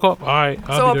 LeBron call. All right.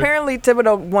 I'll So be there. apparently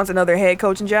Thibodeau wants another head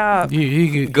coaching job, Yeah,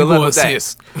 he Good luck go with that.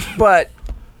 assist. but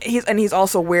he's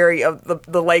also wary of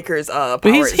the Lakers. But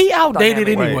Power he outdated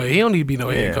dynamic. anyway. He don't need to be no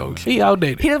head Yeah. coach. He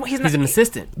outdated. He doesn't, he's He's an not.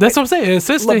 assistant. That's what I'm saying.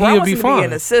 Assistant, LeBron he'll wants be him to fine. be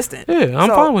an assistant. Yeah, I'm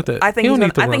So fine with that. I think He he's don't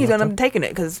need to gonna, I think run he's that gonna time. taking it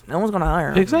because no one's gonna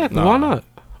hire him. Exactly. No. Why not?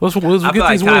 Let's I get feel,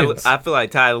 like these Ty, wins. I feel like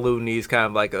Ty Lue needs kind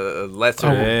of like a lesser,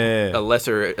 Yeah. a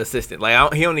lesser assistant.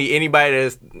 Like, he don't need anybody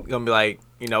that's gonna be like,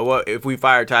 you know what? If we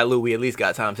fire Ty Lue, we at least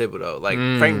got Tom Thibodeau. Like,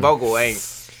 Frank Vogel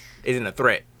isn't a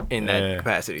threat in that Yeah.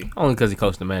 capacity. Only because he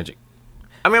coached the Magic.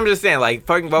 I mean, I'm just saying, like,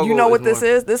 Frank Vogel. You know what this more-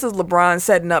 is? This is LeBron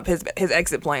setting up his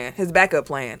exit plan, his backup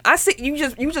plan. I see you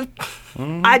just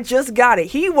I just got it.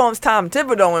 He wants Tom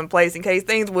Thibodeau in place in case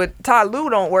things with Ty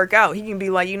Lue don't work out. He can be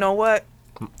like, you know what?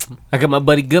 I got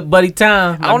my good buddy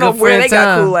Tom. I don't know where they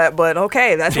got cool at, but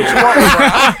okay, that's what you want,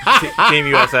 LeBron. Team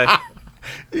USA.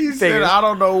 He said, Figures. I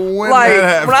don't know when Like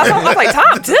that when I happened. was like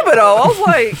Tom Thibodeau, I was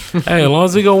like, Hey, as long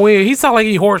as he gonna win, he sound like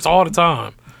he horse all the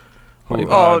time.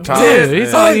 Oh, Tom Yeah, Yes, he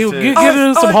said- sound like he get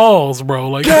him some halls, bro.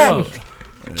 Like,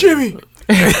 Jimmy.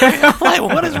 like,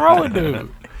 what is wrong with dude?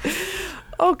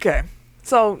 okay.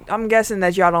 So I'm guessing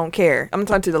that y'all don't care. I'm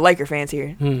talking to the Laker fans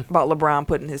here about LeBron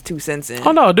putting his 2 cents in.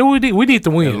 Oh no, dude, we need to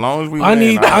win. As long as we I win,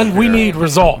 need, I don't we care. need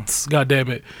results. God damn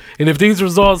it! And if these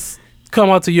results come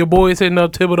out to your boys hitting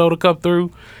up Thibodeau to come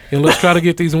through, and let's try to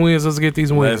get these wins. Let's get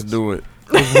these wins. Let's do it.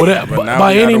 Whatever, But now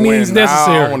by we any gotta means win. Now I don't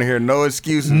necessary. want to hear no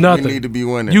excuses. Nothing. We need to be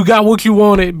winning. You got what you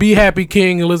wanted. Be happy,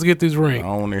 King, and let's get this I ring.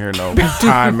 don't want to hear no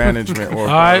time management or. All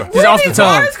right. Just off the Where's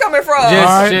tongue. these coming from? Just,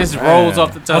 All right. just rolls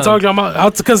off the tongue. I told you I'm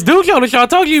out because Duke on the show. I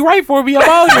told you right for me. I'm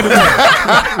out here today.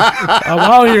 I'm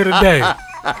out here today.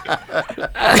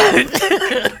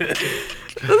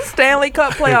 The Stanley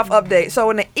Cup playoff update. So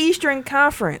in the Eastern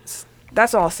Conference,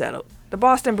 that's all settled. The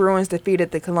Boston Bruins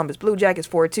defeated the Columbus Blue Jackets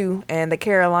 4-2, and the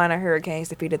Carolina Hurricanes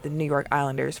defeated the New York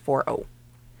Islanders 4-0.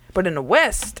 But in the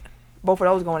West, both of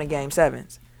those going to Game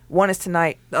 7s. One is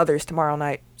tonight, the other is tomorrow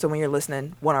night. So when you're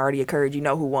listening, one already occurred, you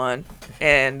know who won,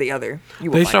 and the other,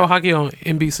 you will They find show out. hockey on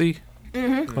NBC.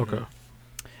 Mm-hmm. Okay.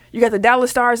 You got the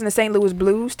Dallas Stars and the St. Louis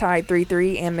Blues tied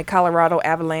 3-3, and the Colorado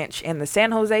Avalanche and the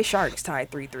San Jose Sharks tied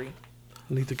 3-3.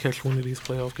 I need to catch one of these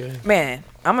playoff games. Man,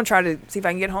 I'm going to try to see if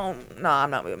I can get home. No,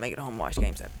 I'm not going to make it home and watch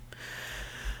Game 7.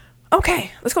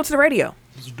 Okay, let's go to the radio.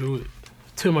 Let's do it.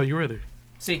 Tim, are you ready?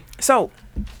 See, So,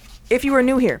 if you are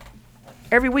new here,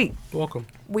 every week Welcome.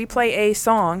 we play a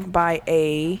song by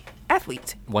a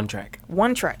athlete, one track.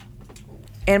 one track.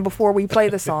 And before we play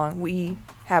the song, we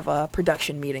have a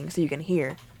production meeting so you can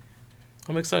hear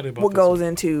I'm excited about what this goes one.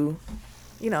 into,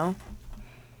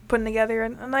 putting together a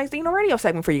nice, radio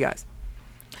segment for you guys.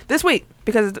 This week,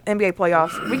 because it's the NBA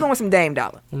playoffs, we're going with some Dame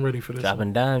Dollar. I'm ready for this. one.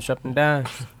 Dropping dimes, dropping dimes.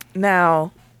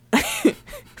 Now,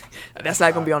 that's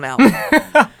not going to be on the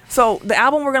album. So, the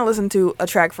album we're going to listen to a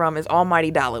track from is Almighty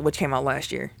Dollar, which came out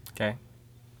last year. Okay.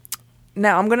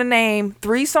 Now, I'm going to name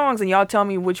 3 songs, and y'all tell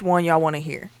me which one y'all want to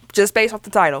hear. Just based off the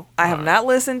title. I have not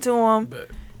listened to them. Bet.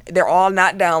 They're all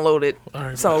not downloaded. All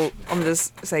right, So, I'm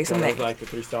just say some names. like the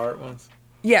 3-star ones.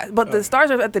 Yeah, but the stars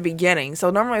are at the beginning. So,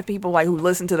 normally it's people like who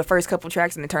listen to the first couple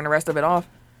tracks and they turn the rest of it off.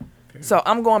 So,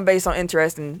 I'm going based on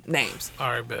interest and names. All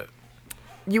right, bet.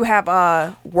 You have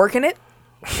Working It,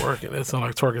 Working. That sounds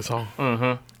like a twerking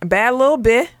song. Bad Little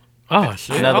Bit, Oh,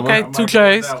 shit. Another Okay, one. 2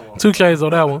 Ks. 2 Ks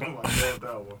on that one.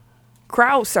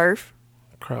 Crowd Surf,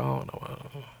 Crowd. I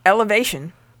don't know.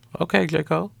 Elevation, Okay, J.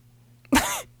 Cole.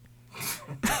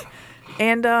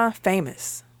 and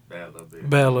Famous. Bad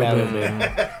little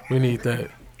bit. We need that.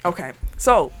 Okay,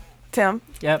 so Tim,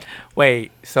 Yep.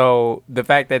 Wait, so the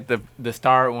fact that the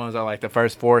star ones are like the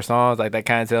first 4 songs, like that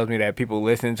kind of tells me that people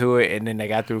listen to it and then they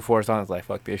got through 4 songs like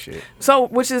fuck this shit. so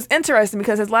which is interesting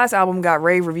because his last album got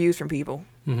rave reviews from people.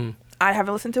 Mm-hmm. I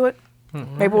haven't listened to it.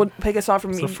 Maybe we'll pick a song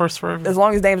from It's me the first forever. as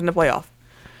long as Dame's in the playoff.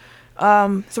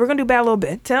 So we're gonna do Bad Little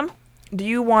Bit. Tim, do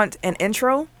you want an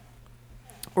intro,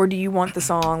 or do you want the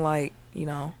song like You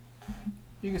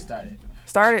can start it.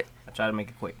 start it? I try to make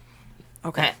it quick.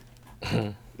 Okay.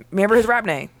 Remember his rap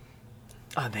name.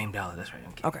 Oh, Dame Dollar. That's right.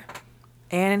 Okay. Okay.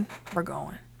 And we're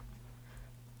going.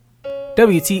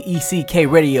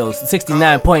 WTECK Radios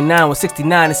 69.9 with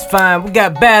 69 is fine. We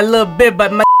got Bad Little Bit,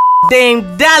 but my Dame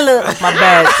Dollar. My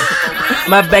bad.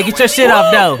 My bad. Get your shit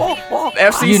off though.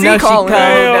 FCC You know she calling. called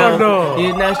Hell down. no.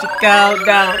 You know she called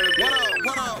down.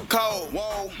 What up, cold,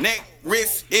 whoa, neck,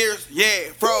 wrist, ears,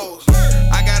 yeah, froze.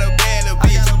 I got a bad little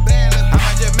bitch. I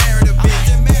might just marry the bitch.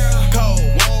 Cold,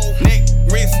 whoa, neck,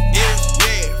 wrist, ears,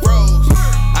 yeah, froze.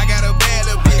 I got a bad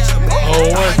little bitch. Oh,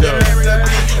 what the?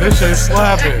 This shit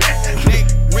slapping. Neck,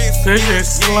 wrist, This shit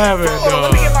slapping, Hold on,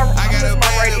 let me get dog. my, I got a my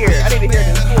bad right little here. I need to hear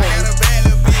this. I got a bad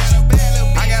little bitch.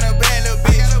 I got a bad little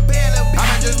bitch. I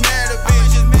might just marry the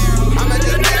bitch. I might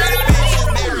just marry the bitch.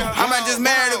 I might just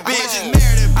marry the bitch.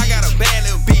 I got a bad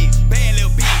little bitch.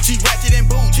 She ratchet and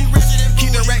bougie.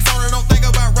 Keep the racks on her. Don't think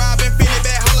about robbing. Finny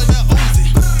bad hollering up Uzi.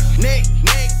 Neck,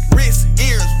 wrist,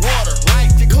 ears, water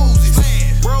like jacuzzis.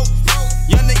 Broke,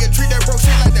 young nigga treat that broke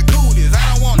shit like the cooties. I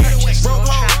don't want that. Broke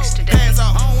hoes, pass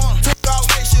off. Took off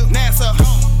NASA,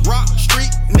 rock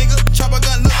street nigga. Chopper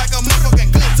gun look like a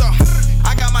motherfucking good talk.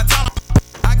 I got my tunnel.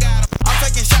 I got 'em. I'm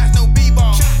taking shots, no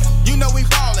b-ball. You know we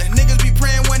ballin'. Niggas be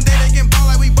praying one day they can ball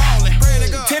like we ballin'.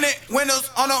 Tinted windows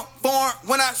on a foreign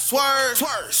when I swerve.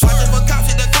 Watchin' for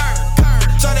cops at the curb.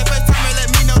 Show that first time and let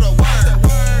me know the word.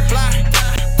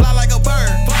 Fly like a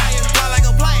bird. Fly like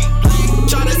a plane.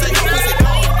 Try to say your pussy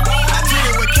cold. I treat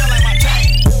it with kill like my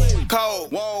chain.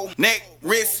 Cold, whoa, neck,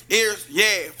 wrist, ears,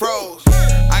 yeah, froze.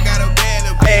 I got a bad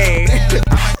little bitch. Hey.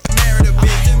 I might marry the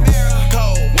bitch.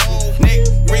 Cold, whoa, neck,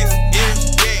 wrist, ears,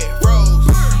 yeah, froze.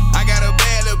 I got a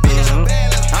bad little bitch. I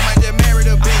might just marry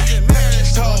the bitch.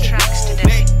 Cold,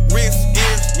 neck, wrist,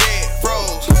 ears, yeah,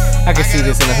 froze. I can see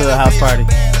this in a hood house party.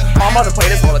 Oh, I'm about to play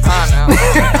this all the time now.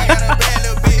 I got a bad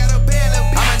little bitch. I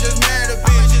might just marry the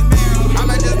bitch. I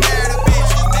might just marry the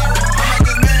bitch. I might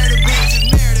just marry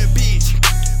the bitch.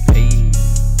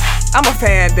 I'm a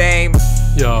fan, Dame.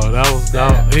 Yo,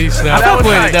 he I snapped. fuck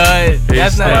with it, dog.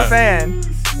 That's I'm a not. fan.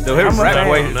 So his I'm a rap fan.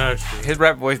 voice, That shit. his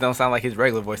rap voice don't sound like his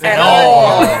regular voice At at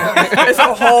all. all. It's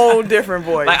a whole different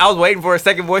voice. Like I was waiting for a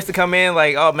second voice to come in,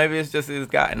 like, oh, maybe it's just this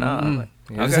guy. No,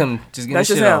 Yeah, just him, just getting That's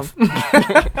shit just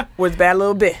off. him. With Bad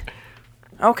Little Bit.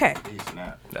 Okay.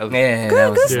 that was Yeah, Good- that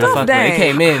was good stuff, fuck with it. Dang. It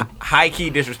came in. high key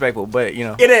disrespectful, but you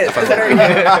know. It is. It's very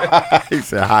He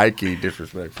said high key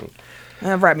disrespectful. I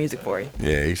have rap music for you.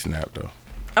 Yeah, he snapped though.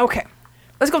 Okay.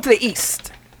 Let's go to the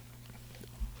East.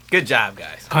 Good job,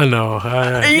 guys. I know.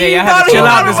 He y'all had to chill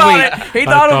out this week. He I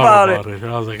thought about it.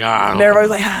 I was like, I And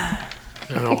everybody's like, ah.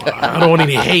 don't want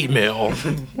any hate mail.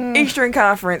 Eastern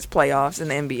Conference playoffs in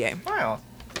the NBA. Wow.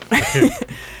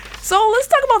 So let's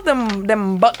talk about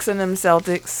them Bucks and them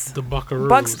Celtics. The Buckaroos.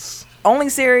 Bucks only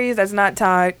series that's not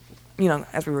tied,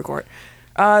 as we record.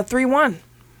 3-1.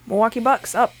 Milwaukee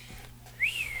Bucks up.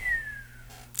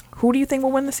 Who do you think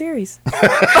will win the series?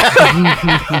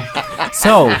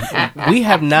 So we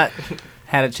have not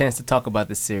had a chance to talk about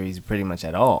this series pretty much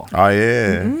at all. Oh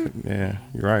yeah, yeah.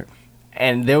 You're right.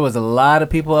 And there was a lot of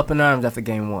people up in arms after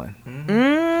game 1.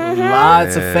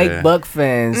 Lots of fake Buck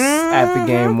fans after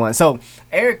game 1. So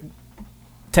Eric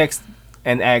texted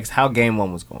and asked how game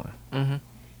 1 was going.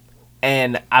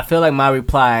 And I feel like my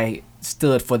reply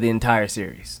stood for the entire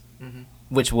series,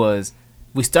 which was,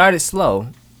 we started slow.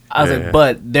 I was like,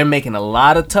 but they're making a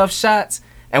lot of tough shots,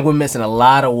 and we're missing a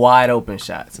lot of wide open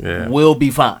shots. Yeah. We'll be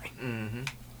fine.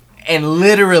 And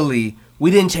literally,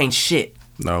 we didn't change shit.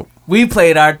 Nope. We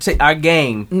played our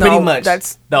game No, pretty much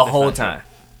that's the whole time.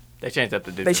 They changed up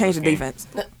the defense. They changed the defense.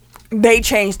 They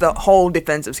changed the whole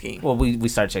defensive scheme. Well, we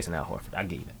started chasing Al Horford. I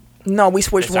give you that. No, we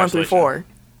switched They 1 started through 4.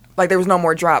 Like there was no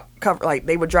more drop cover. Like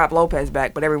they would drop Lopez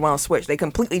back, but everyone else switched. They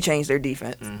completely changed their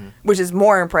defense, which is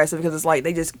more impressive because it's like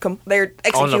they just they're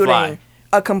executing fly.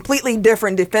 a completely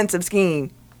different defensive scheme.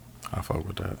 I fuck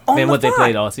with that. On Than the what they fly.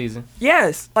 played all season.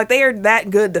 Yes, like they are that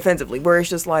good defensively. Where it's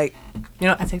just like You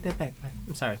know, I take that back, man.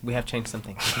 I'm sorry. We have changed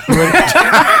something.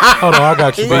 Hold on, I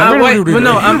got you. But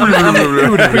no, I'm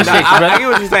appreciate you, I brother. get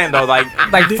what you're saying though. Like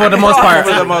For the most part,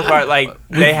 for the most part, like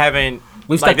they haven't.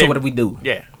 we've like, stuck to they- what we do.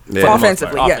 Yeah. Yeah.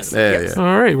 offensively, part, yes. Yeah,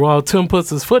 All right. Well, Tim puts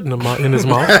his foot in his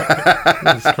mouth.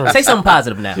 Jesus Christ. Say something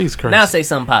positive now. Jesus Christ. Now say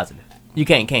something positive. You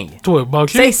can't, can you? To what,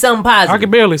 Bucks? Say something I positive.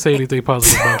 can barely say anything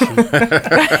positive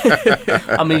about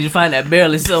you. I mean, you find that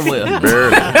barely somewhere.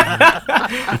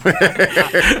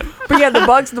 But yeah,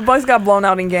 the Bucks got blown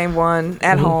out in game 1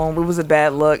 at home. It was a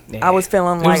bad look. Yeah. I was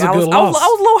feeling It was like a I was good a loss.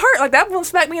 little hurt. Like that one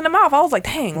smacked me in the mouth. I was like,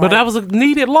 dang. But like, that was a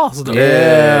needed loss, though.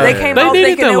 Yeah. they came They out needed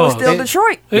thinking that it was loss. still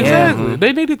Detroit. Exactly.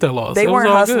 They needed that loss. They It was weren't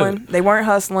all hustling. good. They weren't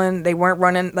hustling. They weren't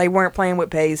running. They weren't playing with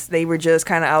pace. They were just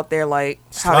kind of out there like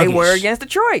how they were Sluggish. against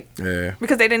Detroit Yeah.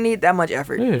 because they didn't need that much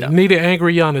effort. Yeah, needed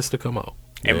angry Giannis to come out.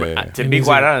 And Yeah. to And be he's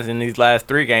quite in. honest, in these last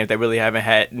 3 games, they really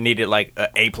haven't needed like a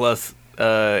A+.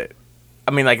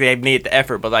 I mean, like they needed the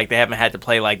effort, but like they haven't had to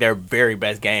play like their very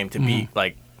best game to beat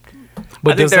like.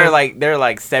 But I think does that- they're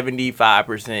like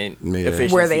 75% Yeah.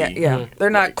 efficiency. Where they at? Yeah, they're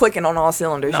not clicking on all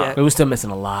cylinders No. yet. We were still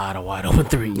missing a lot of wide open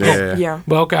threes. Yeah. Yeah.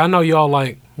 But okay, I know y'all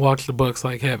like watch the Bucks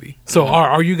like heavy. So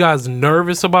are you guys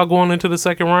nervous about going into the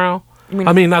second round?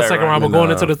 I mean, not Third second round, round. but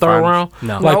going into the third round.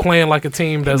 Finals. No. Like Nope. playing like a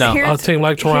team that's No. a team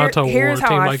like Toronto Here's or a how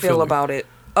team I like feel Philly. about it.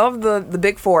 Of the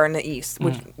big 4 in the East,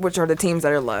 which are the teams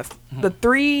that are left, the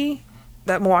 3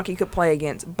 that Milwaukee could play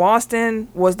against, Boston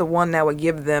was the one that would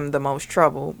give them the most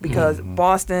trouble because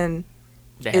Boston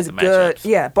They had is the good. matchups.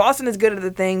 Yeah, Boston is good at the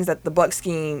things that the Bucks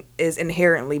scheme is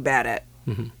inherently bad at.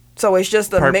 So it's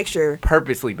just a mixture.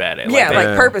 Purposely bad at. Yeah, like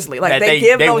Yeah. purposely, like that they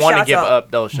give those want to shots give up.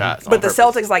 up those shots. But on the purpose.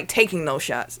 Celtics like taking those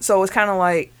shots, so it's kind of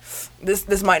like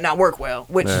this might not work well,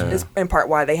 which Yeah. is in part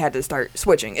why they had to start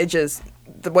switching. It just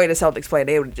the way the Celtics played,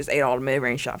 they would have just ate all the mid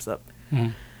range shots up.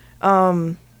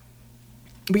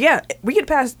 But yeah, we get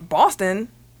past Boston.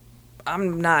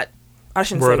 I'm not. I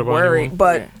shouldn't Worried say about worried, anyone.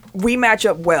 but we match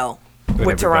up well with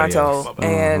everybody Toronto else.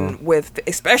 and with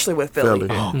especially with Philly. Philly.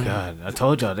 Oh God, I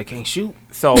told y'all they can't shoot.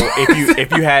 So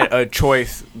if you had a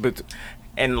choice,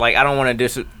 and like I don't want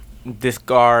to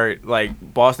discard like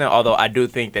Boston, although I do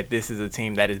think that this is a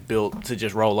team that is built to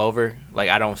just roll over. Like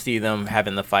I don't see them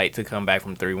having the fight to come back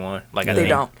from 3-1. Like I They think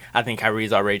don't. I think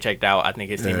Kyrie's already checked out. I think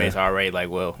his teammates are already like,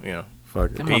 well, you know.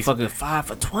 Fuck That it. motherfucker 5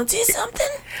 for 20 something.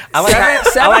 I like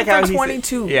Seven how for he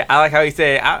 22. Said, yeah, I like how he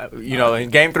said, in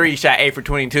game 3 he shot 8 for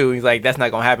 22. He's like, that's not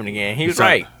gonna happen again. He was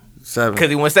right 7. because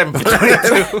he went 7 for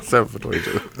 22. 7 for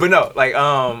 22. But no, like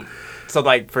so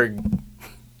like for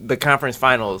the conference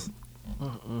finals,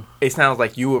 it sounds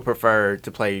like you would prefer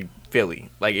to play Philly.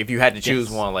 Like if you had to choose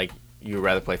one, like you would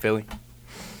rather play Philly.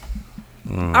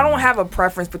 I don't have a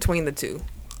preference between the two,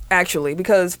 actually,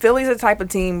 because Philly's the type of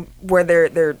team where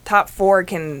their top 4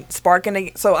 can spark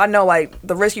in. So I know like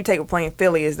the risk you take with playing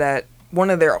Philly is that one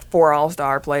of their 4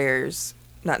 All-Star players,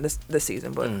 not this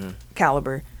season, but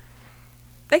caliber,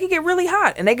 they could get really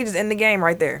hot and they could just end the game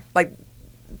right there. Like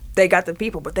they got the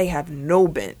people, but they have no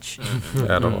bench.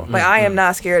 At all. Like I am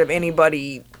not scared of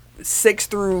anybody 6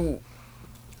 through.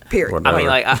 Period. Whatever. I mean,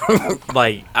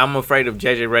 like I'm afraid of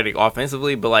JJ Redick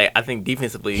offensively, but like I think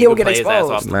defensively He'll he get play his ass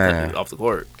exposed. Man. off the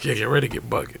court. Yeah, get ready to get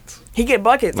buckets. He get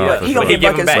buckets, No, but for he sure. gonna He get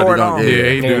give 'em buckets back. scored But on. he Yeah,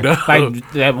 he do that.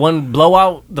 Like that one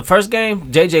blowout the first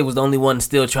game, JJ was the only one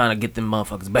still trying to get them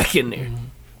motherfuckers back in there.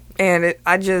 And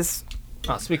I just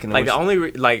Oh, speaking of Like which, the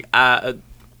only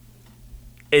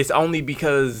it's only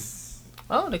because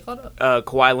they caught up.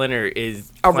 Kawhi Leonard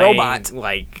is A playing, robot.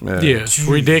 Like Yeah,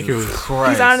 ridiculous.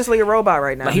 he's honestly a robot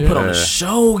right now. Like he put on a Yeah.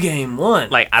 show game 1.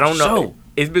 Like I don't know. Show.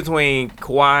 It's between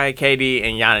Kawhi, KD,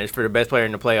 and Giannis for the best player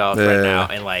in the playoffs right Yeah. now,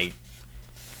 and like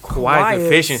Kawhi is-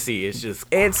 efficiency is just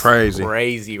It's Crazy.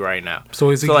 crazy right now. So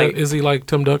is he like, is he like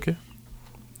Tim Duncan?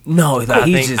 No, like,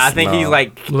 I think he's No.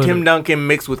 like Leonard. Tim Duncan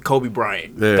mixed with Kobe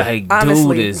Bryant. Yeah. like,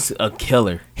 Honestly. dude is a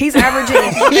killer. He's averaging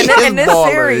in this baller,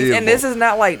 series, he is and this is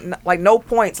not like no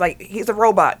points. Like he's a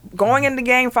robot. Going into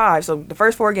Game 5, so the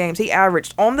first 4 games, he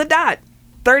averaged on the dot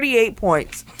 38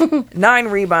 points, 9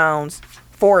 rebounds,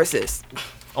 4 assists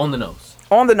On the nose.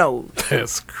 on the nose.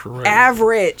 That's crazy.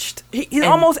 Averaged. He's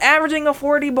almost averaging a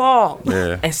 40 ball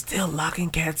Yeah. And still locking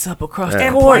cats up across Yeah.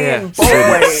 and the court. playing both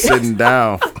Sitting, ways. sitting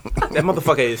down. That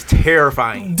motherfucker is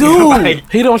terrifying. Dude.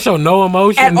 Like, He don't show no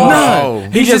emotion. At all. No.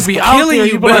 He just be out killing there.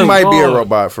 you, You but be He like, might be a "Oh."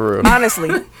 robot for real. Honestly,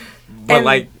 but And-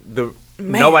 like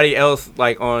nobody else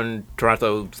like on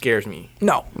Toronto scares me.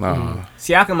 no. No.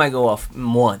 Siakam might go off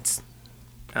once.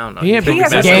 I don't know. He ain't been He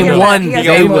has matched a- up. Game he has- one, he has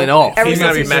they a- went off. ever He's since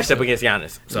gonna be he- matched up against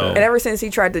Giannis. So And ever since he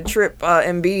tried to trip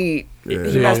Embiid, he Yeah.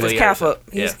 messed his Yeah. calf up.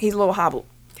 He's Yeah. he's a little hobbled.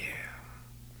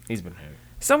 He's been hurt.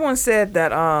 Someone said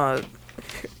that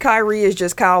Kyrie is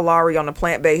just Kyle Lowry on a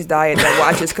plant-based diet that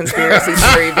watches conspiracy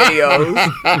theory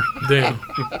videos. Damn.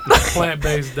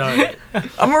 Plant-based diet. I'm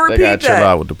gonna They repeat gotta chill out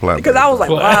that with the plant. because I was like,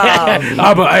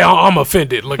 wow, I'm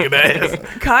offended. Look at that.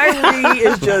 Kyrie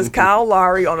is just Kyle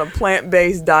Lowry on a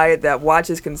plant-based diet that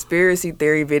watches conspiracy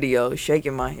theory videos.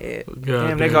 Shaking my head.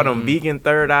 damn, they call him vegan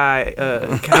third eye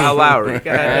Kyle Lowry. God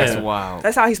That's damn. wild.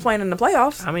 That's how he's playing in the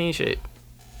playoffs. I mean, shit.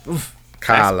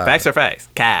 Kyle. Facts are facts.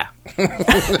 Kyle.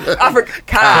 I forgot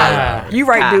Kyle. You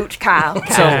right, Kyle. dude. Kyle.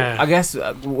 So, I guess,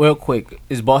 real quick,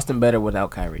 is Boston better without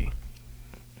Kyrie?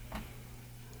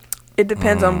 It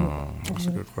depends on That's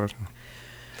a good question.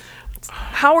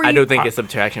 how are you. I do think it's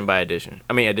subtraction by addition.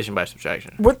 I mean, addition by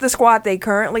subtraction. with the squad they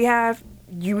currently have.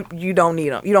 You don't need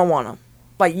them. You don't want them.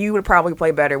 Like you would probably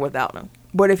play better without them.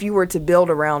 But if you were to build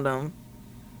around them,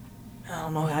 I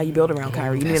don't know how you build around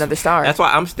Kyrie. You need another star. That's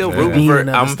why I'm still Yeah. rooting Being for.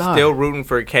 another I'm star. still rooting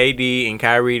for KD and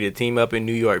Kyrie to team up in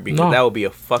New York because No. that would be a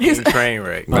fucking train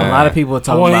wreck. But a lot of people are I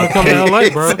talking want him to about come to LA,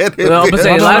 bro. Well, I'm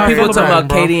saying, a lot of people are Bro. talking about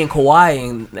KD and Kawhi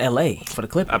in LA for the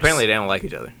Clippers. Apparently, they don't like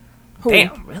each other. Who?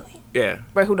 Damn, really? Yeah,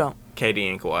 But who don't? KD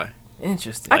and Kawhi.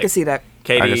 Interesting. I can see that.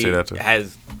 KD I can see that too.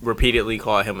 has repeatedly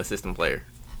called him a system player.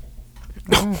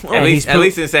 And he's At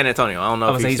least in San Antonio. I don't know I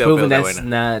if was he he's still proven feels that way that's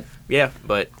now. not Yeah,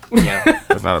 but yeah,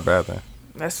 That's not a bad thing.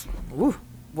 That's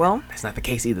well. that's not the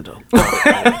case either though.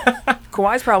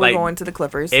 Kawhi's probably Like, going to the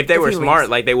Clippers. if they were he smart, leaves.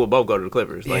 like they would both go to the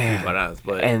Clippers. Like Yeah. he's quite honest,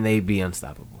 but And they be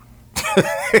unstoppable.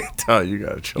 Oh, you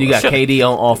gotta chill. You got KD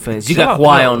on offense. You got Chill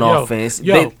Kawhi out. on Yo, offense.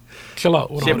 Yo, They- chill out.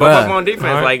 Hold shit, on. but Bruh. fuck on defense.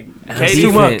 Alright. Like That's KD,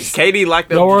 defense. KD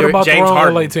locked Y'all worried up about the James wrong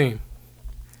Harden. LA team.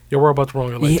 You're worried about the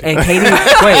wrong LA he- team. and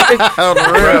KD. Wait, on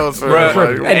the rails, Bruh. bro.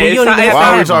 And then It's you don't ti- even it's have Why to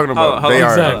are we have talking about? Hold on, They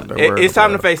hold are. on. they're worried It's time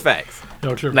to about face facts.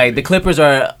 Yo, tripping. like the Clippers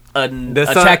are an The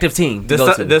sun- attractive team to The go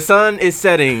sun, to. the sun is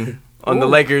setting on the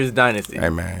Lakers dynasty. it. Hey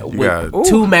man, you with got.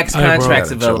 two max Hey, bro. contracts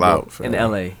Gotta chill available out, fam. in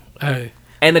LA Hey,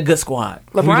 and a good squad.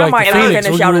 we LeBron like might the not Phoenix.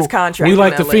 finish We out will- his contract. We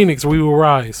like in the LA. Phoenix. We will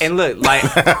rise. And look, like,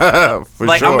 For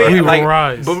like sure. I'm being, We will like,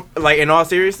 rise. like in all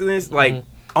seriousness, like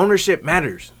ownership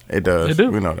matters. It does. They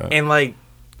do. We know that. And like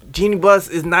Jeannie Buss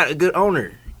is not a good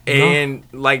owner. And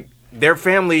like their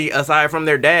family, aside from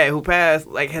their dad who passed,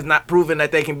 like has not proven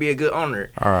that they can be a good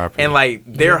owner. R.I.P. And like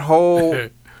their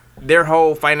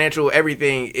whole financial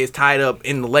everything is tied up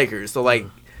in the Lakers. So like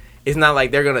it's not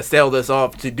like they're gonna sell this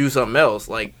off to do something else.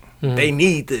 Like they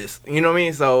need this. You know what I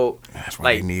mean? So That's why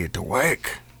like they needed to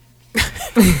work.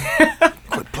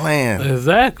 Quit playing.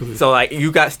 Exactly. so like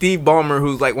you got Steve Ballmer,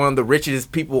 who's like one of the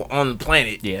richest people on the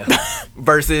planet, Yeah.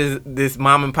 versus this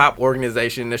mom and pop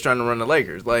organization that's trying to run the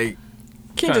Lakers. Like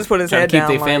Can just put his Trying head to keep down.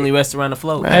 their like, family restaurant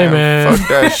afloat. Hey, man. Fuck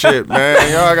that shit,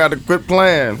 man. Y'all got to quit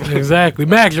playing. Exactly.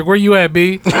 Magic, where you at,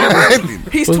 B?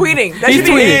 He's tweeting. That He's should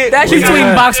be tweeting. that should He's be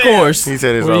tweeting box scores. He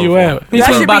said it's Where over. you at? He's that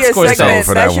tweeting should box be a scores. It's over segment.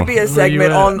 for That that should one. be a you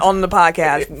segment at? on the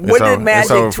podcast. It's What over, did Magic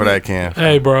it's over for tweet? that, Cam.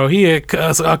 Hey, bro. He a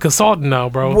consultant now,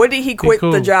 bro. What did he quit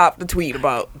cool. the job to tweet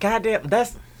about? goddamn,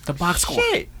 that's The box score.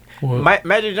 shit. What?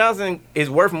 Magic Johnson is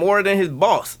worth more than his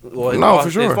boss. Well, his No, boss,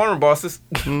 for sure. His former bosses.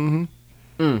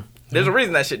 Mm-hmm. There's a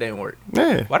reason that shit didn't work.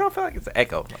 Yeah. Why do I feel like it's an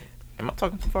echo? Like, am I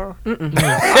talking too far? You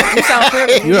sound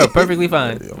clear. You are perfectly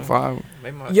fine. Fine.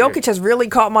 Maybe my Jokic has really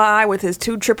caught my eye with his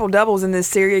 2 triple doubles in this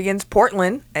series against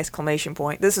Portland! Exclamation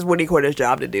point. This is what he quit his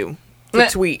job to do. To Nah.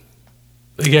 tweet.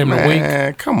 He gave him a wink.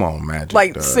 Man, come on, Magic.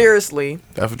 Like, dog. seriously.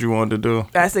 That's what you wanted to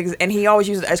do. And he always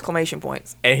uses exclamation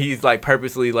points. and he's like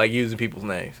purposely like using people's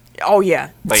names. Oh, yeah.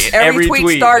 Like Every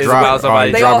tweet starts is Drop- about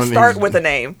somebody. They all dropping start these- with a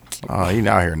name. Oh, he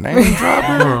out here name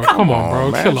dropping. Bro, come on,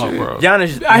 bro. man. Chill out, bro.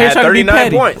 Giannis I hear had trying to be 39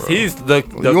 petty, points. bro. He's the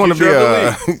You want to be future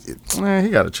of the league. man? He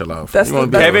got to chill out. That's you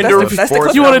want the- to be Kevin that's Durant. the- that's the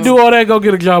Sports You want to question. do all that? Go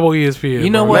get a job on ESPN. You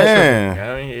know bro. what?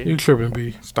 man. You tripping,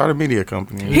 B? Start a media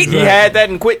company. He had that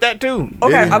and quit that too.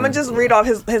 Okay, Yeah. I'm gonna just read off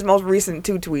his most recent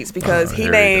 2 tweets because he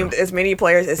here we named go. as many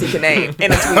players as he can name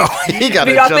in a tweet. he got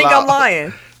Do to y'all chill think out. I'm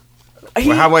lying? He,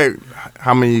 Well,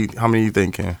 how many you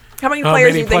thinking? how many How players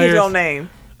many do you think he's players? gonna name?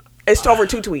 It's over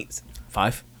 2 tweets.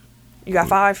 5. You got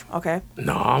 5? Okay.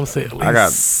 No, I'm saying at least I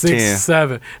got 6, 10.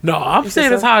 7. No, I'm saying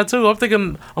said it's high too. I'm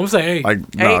thinking. I'm gonna say 8.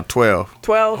 Like, nah, 8? 12.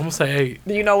 12? I'm gonna say 8.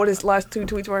 Do you know what his last 2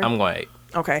 tweets were? I'm going 8.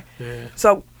 Okay. Yeah.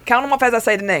 So count them off as I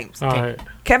say the names. All right.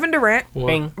 Kevin Durant One,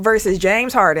 Bing. versus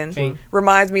James Harden Bing.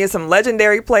 reminds me of some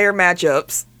legendary player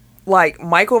matchups like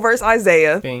Michael versus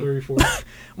Isaiah, Bing. 3, 4.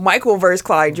 Michael versus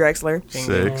Clyde Drexler,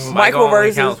 6. Michael only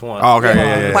versus- counts one. Oh, okay,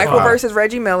 yeah. Michael Five. versus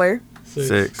Reggie Miller,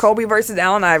 6. Kobe versus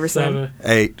Allen Iverson. 7.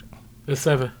 8. It's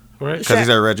 7, right? Because he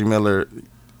said Reggie Miller.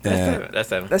 That's And That's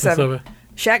 7. That's It's 7.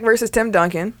 Shaq versus Tim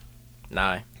Duncan.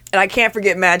 9. And I can't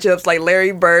forget matchups like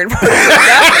Larry Bird versus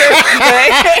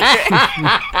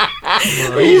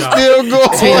he's still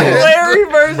going. Larry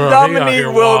versus Bro, he out Dominique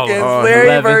here Wilkins, wildin'. Larry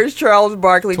 11. versus Charles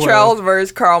Barkley, 12. Charles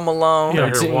versus Karl Malone, He out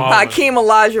here 13. wildin'. Hakeem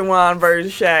Olajuwon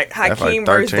versus Shaq, like Hakeem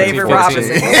versus 13, David 14.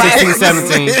 Robinson. 16,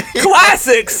 17.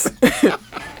 Classics.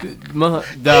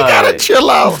 Gotta chill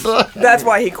out. That's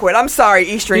why he quit. I'm sorry,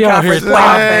 Eastern He out here Conference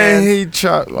playoff Man, fans. he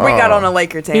chop. We got on a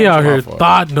Laker team. He out here fault.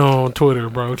 thoughting on Twitter,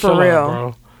 bro. Chill real. out,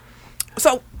 bro.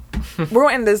 So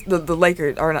we're in this the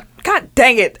Lakers or not. God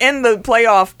dang it! In the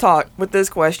playoff talk with this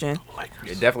question,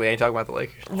 You definitely ain't talking about the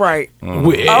Lakers. right?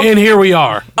 And here we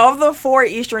are. Of the 4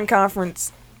 Eastern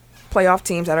Conference playoff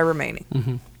teams that are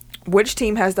remaining, which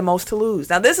team has the most to lose?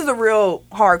 Now, this is a real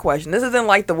hard question. This isn't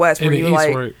like the West In where the you East,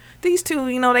 like right? these two.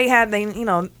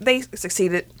 They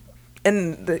succeeded.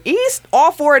 In the East,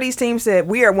 all 4 of these teams said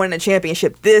we are winning a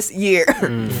championship this year,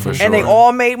 For sure. and they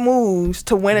all made moves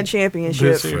to win a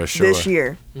championship This year. For sure. this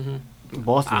year.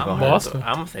 Boston's going to Boston.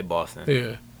 I'm going to say Boston.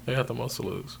 Yeah, they got the most to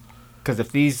lose. Because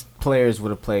if these players would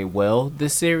have played well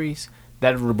this series,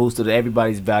 that would have boosted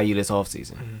everybody's value this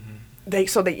offseason. They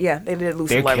did lose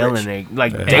They're some leverage. killing it.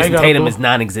 Like, They Jason gotta Tatum blow- is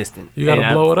non-existent. You got to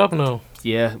And blow it up now.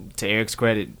 Yeah, to Eric's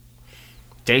credit,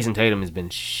 Jason Tatum has been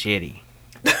shitty.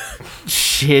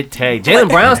 Shit, Jalen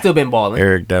Brown's still been balling.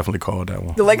 Eric definitely called that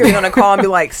one. The Lakers are gonna call and be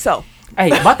like, "So, Hey,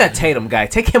 about that Tatum guy,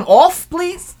 take him off,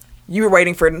 please. you were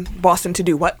waiting for Boston to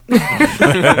do what?"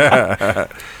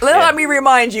 Let me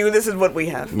remind you, this is what we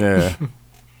have. Yeah.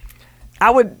 I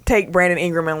would take Brandon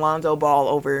Ingram and Lonzo Ball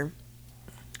over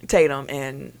Tatum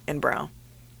and Brown.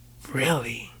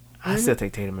 Really? I still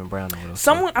take Tatum and Brown over those.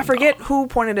 Someone, I forget who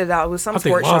pointed it out. It was some I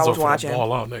think sports show I Lonzo was finna watching.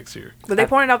 ball out next year. But they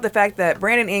pointed out the fact that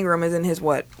Brandon Ingram is in his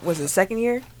second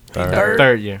year? Third.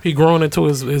 Third year. He growing into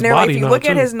his Now, body if you now look too.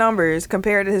 at his numbers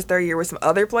compared to his third year with some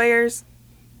other players,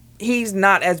 he's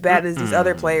not as bad as these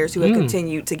other players who have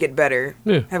continued to get better.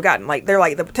 Yeah. Have gotten they're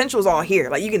like the potential's all here.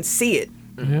 Like you can see it.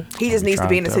 Yeah. He just needs to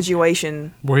be in a Trying to-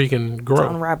 situation where he can to grow.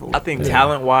 unravel. I think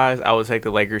talent-wise, I would take the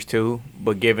Lakers too.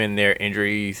 But given their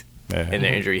injuries Yeah. and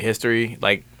their injury history,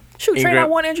 like, Shoot, trade Ingram- out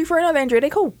one injury for another injury. They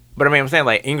cool. but I mean, I'm saying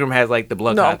like Ingram has like the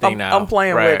blood No, clot thing now. I'm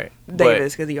playing right? with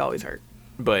Davis because he always hurt.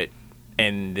 But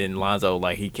and then Lonzo,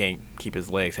 like, he can't keep his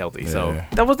legs healthy. So Yeah.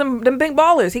 That was them big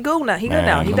ballers. He good now. He good Man,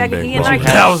 now. He them back. big He in ballers. Nike.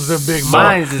 That was the big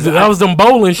Mine's is- that was them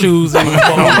bowling shoes. And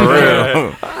For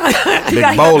real. He Big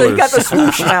got bowlers. the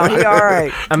swoosh now. He all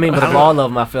right. I mean, but of all of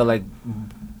them, I feel like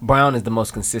Brown is the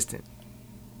most consistent.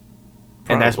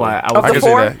 And that's why I Of would the I can see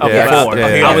four? that. Of Yeah, the I- four. yeah,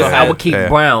 Okay, yeah, I would, yeah. I would keep Yeah.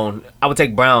 Brown. I would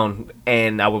take Brown,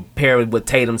 and I would pair it with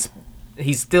Tatum's.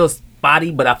 He's still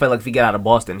spotty, but I feel like if he get out of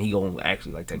Boston, he gonna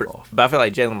actually like take off. but I feel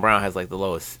like Jalen Brown has like the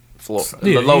lowest floor,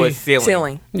 Yeah, the lowest ceiling.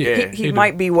 Ceiling. Yeah, He he do.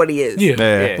 might be what he is. yeah.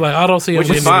 Yeah. Like I don't see him Which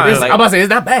is in fine, the- like- I'm about to say it's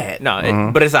not bad.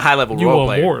 No, but it's a high level You role want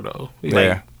player. more though.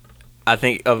 Yeah. I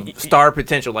think of star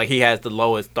potential, like he has the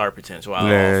lowest star potential out of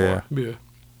all Yeah. four. Yeah.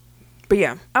 But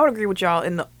yeah, I would agree with y'all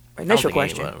in the I don't initial think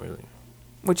question, anyone really.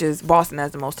 which is Boston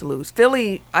has the most to lose.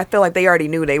 Philly, I feel like they already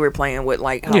knew they were playing with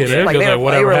like Yeah, they're like, just like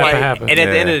whatever happened, happened. And at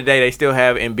the Yeah. end of the day, they still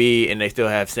have Embiid and they still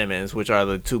have Simmons, which are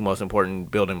the two most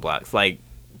important building blocks. Like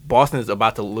Boston's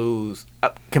about to lose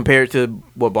compared to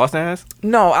what Boston has.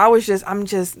 No, I'm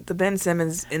just the Ben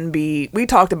Simmons Embiid. We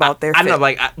talked about their. I know,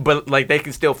 fit. but like they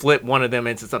can still flip one of them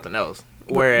into something else.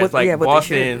 Whereas what they should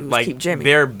Boston, do is like keep Jimmy.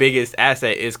 their biggest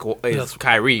asset is Yes.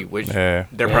 Kyrie, which Yeah.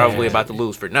 they're Yeah. probably about to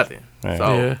lose for nothing. Yeah.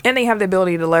 So Yeah. and they have the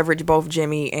ability to leverage both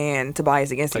Jimmy and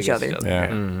Tobias against each other.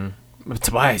 Yeah. But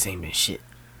Tobias ain't been shit.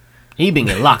 He been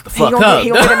getting locked the He fuck gonna up.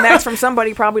 get a max from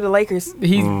somebody, probably the Lakers.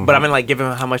 But I mean, like,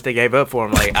 given how much they gave up for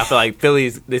him, like, I feel like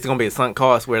Philly's, it's going to be a sunk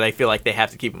cost where they feel like they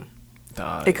have to keep him.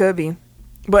 It could be.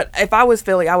 But if I was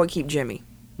Philly, I would keep Jimmy.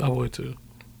 I would too.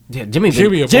 Yeah, Jimmy a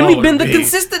baller. been the He-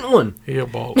 consistent one. He a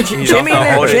ball. He's Jimmy also the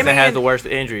and- oldest Jimmy and has and- the worst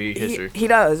injury history. He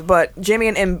does, but Jimmy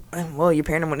and well, you're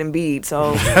pairing him with Embiid,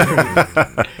 so.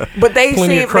 But they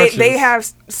Plenty of seem crutches. they have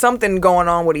something going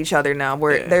on with each other now,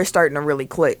 where they're starting to really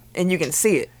click, and you can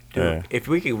see it. Yeah. If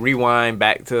we could rewind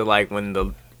back to, like, when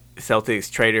the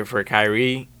Celtics traded for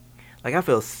Kyrie, like, I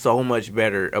feel so much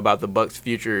better about the Bucks'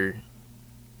 future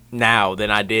now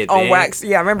than I did On then. wax,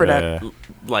 yeah, I remember that. Yeah.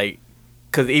 Like,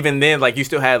 because even then, like, you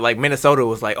still had, like, Minnesota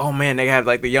was like, oh man, they have,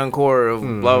 like, the young core of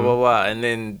blah blah blah, and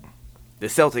then the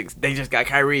Celtics, they just got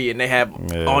Kyrie, and they have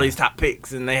all these top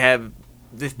picks, and they have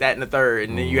this, that, and the third,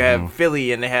 and then you have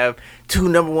Philly, and they have 2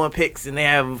 number 1 picks, and they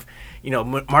have, you know,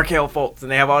 Markelle Fultz,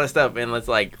 and they have all this stuff, and it's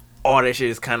like all this shit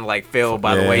is kind of like fell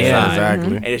by the Yeah, wayside,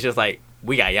 exactly. and it's just like,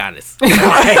 we got Giannis.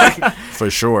 Like, For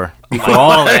sure. For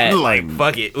all that. Like,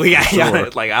 fuck it, we got Sure.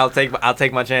 Giannis. Like, I'll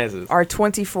take my chances. Our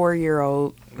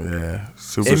 24-year-old yeah.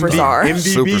 Superstar.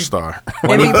 Superstar.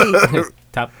 MVP.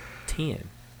 Top 10.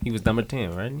 He was number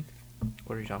 10, right?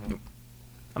 What are you talking about?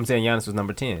 I'm saying Giannis was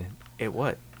number 10. It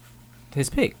what? His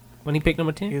pick. When he picked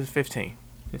number He 10? was 15.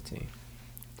 15.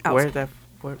 Where's that?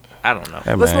 What? I don't know.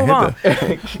 Hey, Let's man, move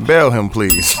hit the- bail him,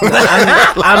 please.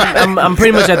 I'm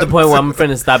pretty much at the point where I'm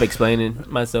finna stop explaining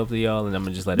myself to y'all, and I'm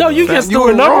gonna just let it No, go. you just You threw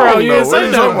were a number wrong, out. You though. didn't What say are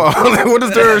you talking that. about? What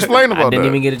is there to explain I about didn't that?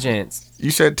 even get a chance. You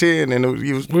said 10, and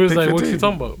you was We was pick like, what 15. you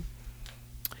talking about?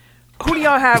 Who do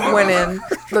y'all have winning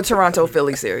the Toronto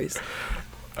Philly series?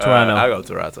 Toronto. I'll go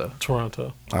Toronto.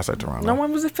 Toronto. I said Toronto. No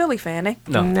one was a Philly fan, eh?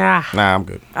 No. Nah. Nah, I'm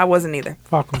good. I wasn't either.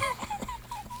 Fuck 'em.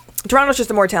 Toronto's just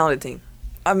a more talented team,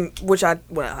 which I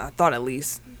thought at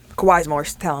least. Kawhi's more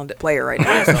talented player right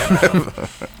now, so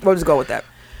we'll just go with that.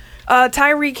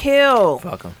 Tyreek Hill.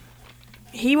 Fuck him.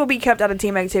 He will be kept out of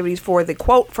team activities for the,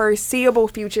 quote, foreseeable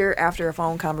future after a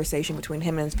phone conversation between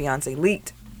him and his fiance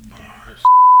leaked.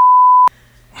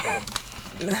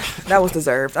 That was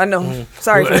deserved. I know.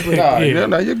 Sorry for the Nah, yeah,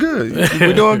 no, you're good.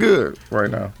 We're doing good right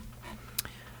now.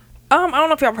 I don't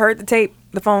know if y'all heard the tape,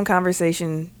 the phone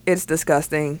conversation. It's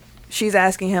disgusting. She's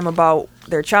asking him about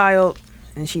their child,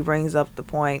 and she brings up the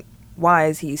point, why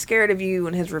is he scared of you?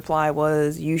 And his reply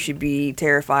was, you should be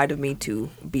terrified of me too,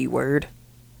 B-word.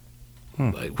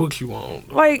 Like, what you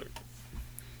want? Like,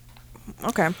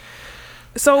 okay.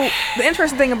 So, the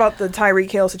interesting thing about the Tyreek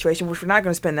Hill situation, which we're not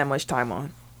going to spend that much time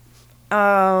on,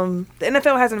 the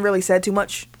NFL hasn't really said too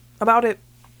much about it.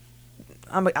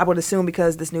 I would assume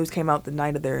because this news came out the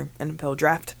night of their NFL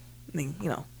draft. I mean, you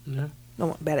know, Yeah. don't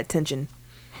want bad attention.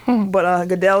 But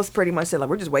Goodell's pretty much said, like,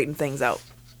 we're just waiting things out.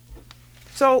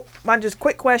 So, my just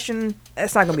quick question.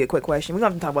 That's not going to be a quick question. We're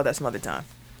going to have to talk about that some other time.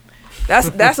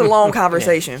 That's a long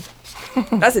conversation.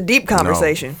 That's a deep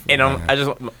conversation. And I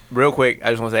just real quick, I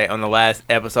just want to say on the last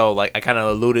episode, like I kind of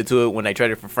alluded to it when they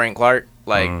traded for Frank Clark,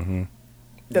 like The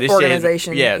this shit-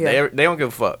 organization. yeah, they don't give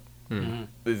a fuck.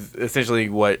 Is essentially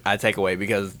what I take away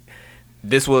because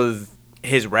this was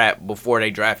his rap before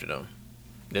they drafted him.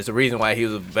 There's a reason why he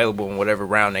was available in whatever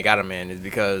round they got him in is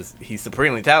because he's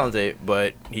supremely talented,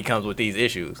 but he comes with these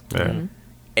issues. Yeah.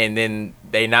 And then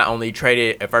they not only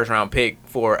traded a first round pick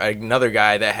for another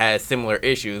guy that has similar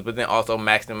issues, but then also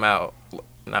maxed him out,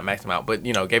 not maxed him out, but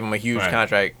you know, gave him a huge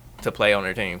contract to play on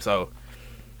their team. So,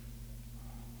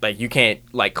 like, you can't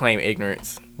like claim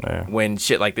ignorance when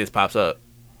shit like this pops up.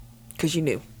 Because you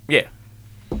knew. Yeah.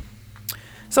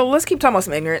 So let's keep talking about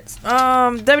some ignorance.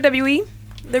 WWE,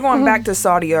 they're going back to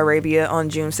Saudi Arabia on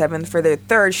June 7th for their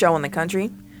third show in the country.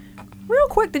 Real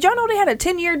quick, did y'all know they had a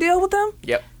 10-year deal with them?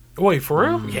 Yep. Wait, for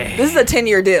real? Yeah. This is a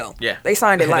 10-year deal. Yeah. They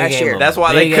signed it They last gave year. them- That's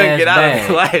why they Big couldn't ass get out of bag.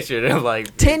 it last year. They're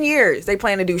like 10 years they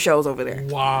plan to do shows over there.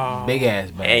 Wow. Big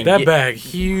ass bag. And That get- bag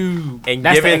huge. and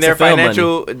That's the given their XFL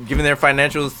money.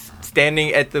 financial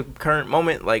standing at the current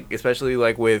moment, like especially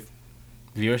like with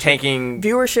Viewership. tanking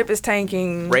Viewership is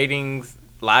tanking. ratings,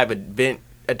 live event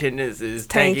attendance is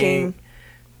tanking.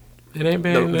 It ain't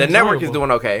been The network is enjoyable.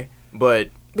 doing okay, but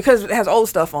Because it has old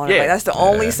stuff on it. Yeah. Like, that's the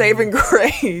only saving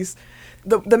grace.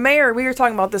 The mayor, we were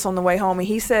talking about this on the way home, and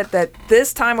he said that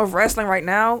this time of wrestling right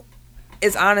now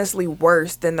is honestly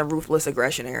worse than the Ruthless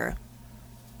Aggression era.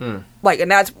 Like,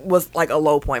 and that was like a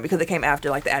low point because it came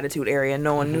after like the Attitude Era and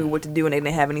no one knew what to do and they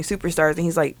didn't have any superstars. And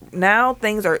he's like, now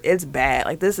it's bad.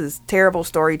 Like, this is terrible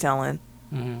storytelling.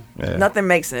 Yeah. Nothing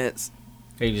makes sense.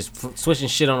 They just switching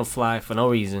shit on the fly for no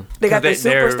reason. They got the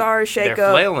they're superstars shake they're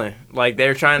up, flailing. Like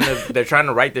they're trying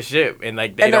to right the ship, and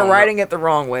like they and they're don't writing it the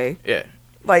wrong way. Yeah,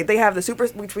 Like, they have the super,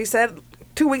 which we said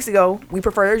 2 weeks ago, we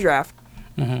prefer their draft.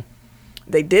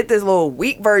 They did this little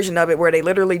weak version of it where they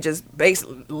literally just it was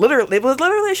literally a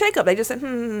shakeup. They just said,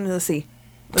 let's see.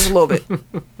 Just a little bit.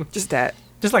 Just that.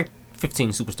 Just like 15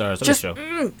 superstars on Just, the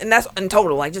show. and that's in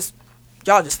total. Like, just,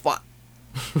 y'all just flop.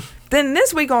 Then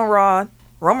this week on Raw,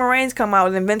 Roman Reigns come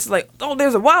out and Vince is like, oh,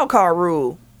 there's a wild card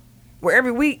rule where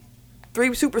every week 3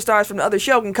 superstars from the other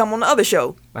show can come on the other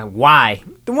show. Like, why?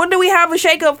 Then what do we have a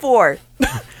shakeup for?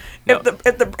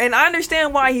 And I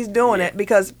understand why he's doing it,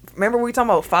 because remember we were talking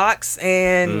about Fox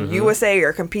and USA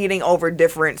are competing over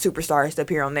different superstars to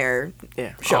appear on their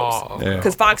shows. Oh. Yeah.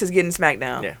 Because Fox is getting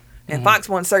SmackDown. Yeah. And Fox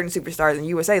wants certain superstars, and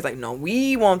USA is like, no,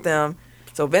 we want them.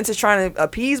 So Vince is trying to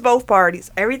appease both parties.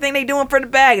 Everything they doing for the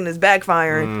bag and it's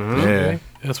backfiring. Yeah.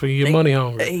 That's where you get money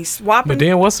hungry. He's swapping. But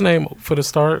then what's the name for the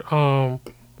start? Kenny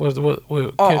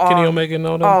Omega and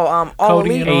all them? All Cody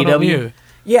Elite. and all them? AEW.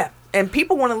 Yeah. And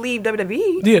people want to leave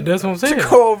WWE. Yeah, that's what I'm saying.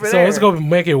 go over so there. it's going to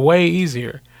make it way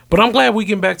easier. But I'm glad we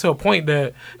get back to a point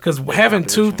that, because having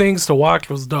 2 things to watch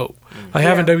was dope. Like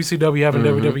having WCW, having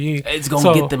WWE. It's going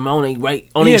to get them on it, right?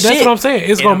 On Yeah, their that's shit. what I'm saying.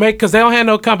 It's going to make, because they don't have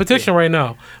no competition right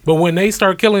now. But when they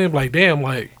start killing it, like, damn,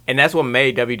 like. And that's what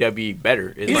made WWE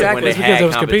better. Is like Exactly. when they It's because had it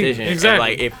was competing. competition. And, Exactly.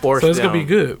 like, it forced So it's them. going to be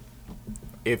good.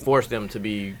 It forced them to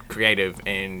be creative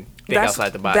and think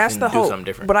outside the box That's and the do hope. something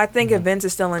different. But I think if Vince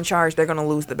is still in charge, they're going to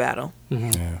lose the battle.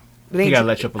 Yeah. They You got to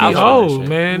let Triple H was on that Oh, shit.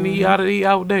 man, he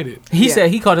outdated. He Yeah. said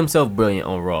he called himself brilliant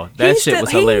on Raw. That shit was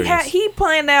hilarious. He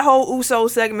planned that whole Uso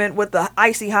segment with the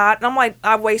icy hot, and I'm like,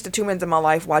 I've wasted 2 minutes of my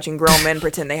life watching grown men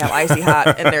pretend they have icy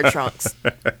hot in their trunks,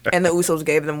 and the Usos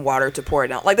gave them water to pour it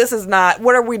down. Like, this is not.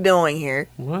 What are we doing here?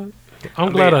 What?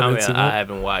 I'm glad I didn't see I that.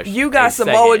 haven't watched. You got a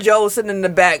Samoa second. Joe sitting in the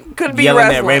back, could be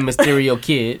Yelling at Rey wrestling. Mysterio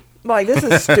kid. Like, this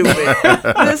is stupid.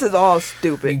 This is all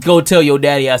stupid. Go tell your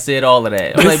daddy I said all of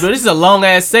that. I'm like, bro, this is a long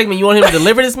ass segment. You want him to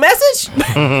deliver this message? This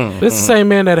is the same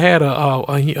man that had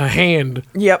a hand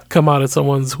Yep. come out of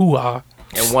someone's hoo-ha.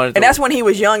 And wanted And to, that's when he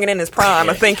was young and in his prime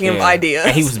of thinking of ideas.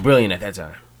 And he was brilliant at that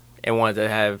time. and wanted to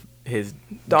have his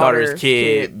Daughter's daughter's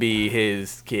kid kid. be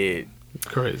his kid.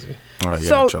 Crazy. All right, yeah,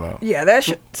 So chill out. yeah,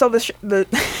 the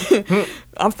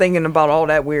I'm thinking about all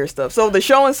that weird stuff. So the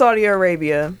show in Saudi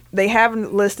Arabia, they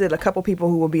haven't listed a couple people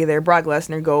who will be there: Brock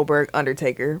Lesnar, Goldberg,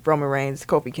 Undertaker, Roman Reigns,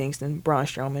 Kofi Kingston, Braun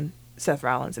Strowman, Seth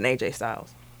Rollins, and AJ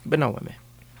Styles. But no women.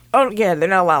 Oh yeah, they're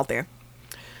not allowed there.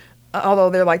 Although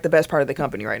they're like the best part of the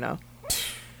company right now.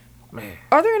 Man.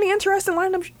 Are there any interesting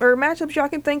lineups or matchups y'all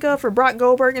can think of for Brock,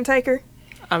 Goldberg, and Taker?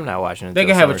 I'm not watching it. They till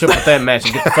can have a summer. triple threat match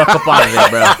and get the fuck up out of there,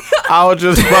 bro. I was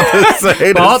just about to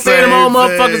say All 3 of them old same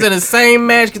motherfuckers thing. in the same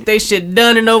match, get they shit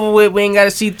done and over with. We ain't got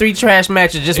to see 3 trash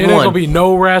matches, just It ain't one. gonna be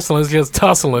no wrestling. It's just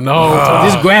tussling the whole time.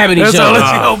 Just grabbing each That's all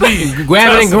other. it's gonna be.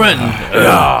 Grabbing and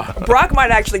grunting. Brock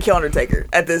might actually kill Undertaker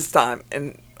at this time,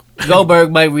 and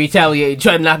Goldberg might retaliate,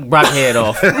 try to knock Brock's head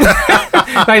off.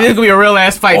 Like, this is gonna be a real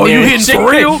ass fight. Oh, there. you hitting Shit,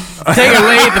 for real? Take her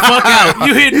laid the fuck out.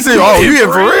 You hit. He said, "Oh, you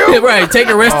hitting for real?" Right, take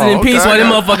her resting in peace okay. while them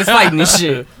motherfuckers fighting this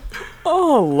shit.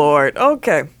 oh Lord,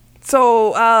 okay.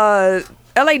 So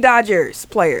LA Dodgers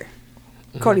player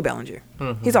Cody Bellinger,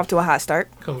 he's off to a hot start.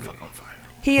 Cody.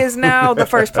 He is now the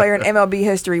first player in MLB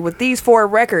history with these 4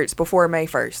 records before May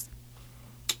 1st.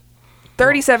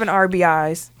 37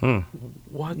 RBIs,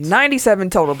 What? 97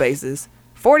 total bases,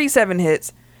 47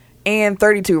 hits, and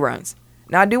 32 runs.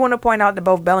 Now, I do want to point out that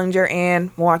both Bellinger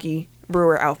and Milwaukee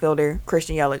Brewer outfielder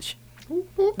Christian Yelich,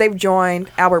 they've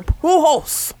joined Albert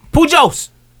Pujols Pujos.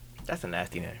 That's a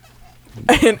nasty name.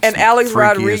 and Alex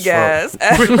Freaky as Rodriguez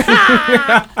as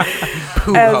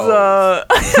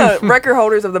record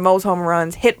holders of the most home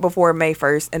runs hit before May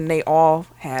 1st, and they all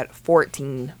had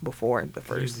 14 before the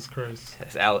 1st. Jesus Christ.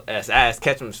 That's Ash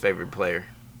Ketchum's favorite player.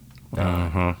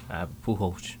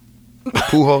 Pujos.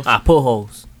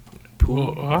 Pujols.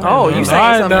 Pujos. Oh, you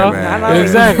saying something? I know.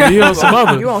 Exactly. You on some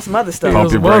other. You on some other You stuff. Pump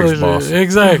on your some other brakes, boss. shit.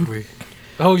 Exactly.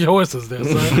 Hold your horses there,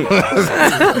 son.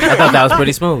 I thought that was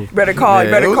pretty smooth. Better call.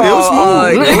 Yeah, better it was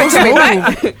call. smooth. It was Jimmy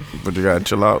back. But you gotta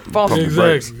chill out. False. Pump your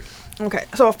brakes. Exactly. Okay,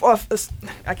 so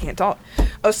I can't talk.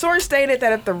 A source stated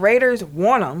that if the Raiders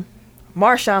want him,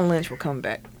 Marshawn Lynch will come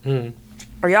back.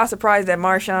 Are y'all surprised that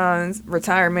Marshawn's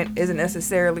retirement isn't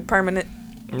necessarily permanent?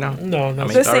 No. No, no. I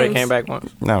mean, This he already seems- came back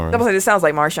once. No, That was like, it sounds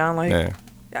like Marshawn. Like,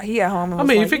 yeah. he at home. And I was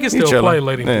mean, like, if he can He still chilling. play,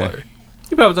 let him Yeah. play.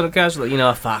 You probably to the couch like, you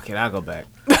know, fuck it, I'll go back.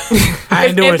 I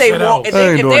ain't doing if they shit want, else. if I they,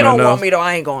 ain't if doing they don't nothing want else. me though,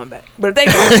 I ain't going back. But if they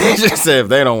want, He just said if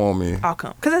they don't want me, I'll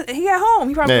come. Cause he at home.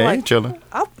 He probably yeah, he like, chilling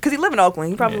cause he live in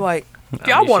Oakland. He probably like, I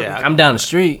y'all mean, want shit, me. I'm down the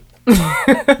street.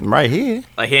 right here.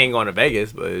 Like, he ain't going to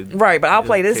Vegas, but Right, but I'll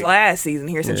play this Okay. last season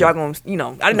here since Yeah. y'all gonna,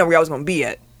 I didn't know where y'all was gonna be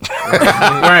at.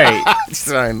 Right.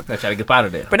 Son. I try to get out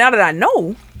of there. But now that I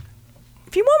know,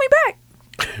 if you want me back,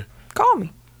 call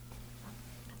me.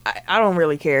 I don't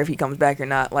really care if he comes back or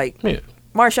not. Like, Yeah,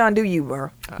 Marshawn, do you, bro?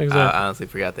 exactly. I honestly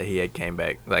forgot that he had came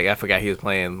back. Like I forgot he was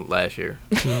playing last year.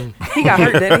 He got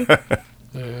hurt, didn't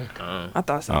he? Yeah. I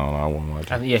thought so. I don't know. I won't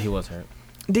watch it. Yeah, he was hurt.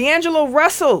 D'Angelo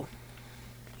Russell.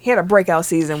 He had a breakout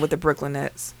season with the Brooklyn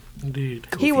Nets. Indeed.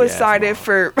 He was Goofy-ass cited mom.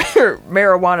 for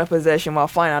marijuana possession while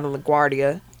flying out of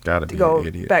LaGuardia Gotta to be go an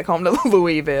idiot. back home to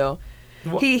Louisville.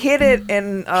 He hid it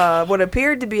in what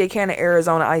appeared to be a can of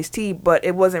Arizona iced tea, but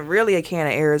it wasn't really a can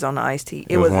of Arizona iced tea.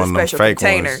 It was a one of them special fake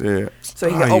container, ones, yeah. so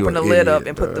he Oh, could you open the an lid up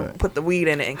idiot, and dog. put the weed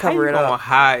in it and How cover you it gonna up.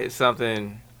 hide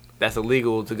something that's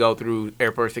illegal to go through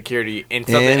airport security and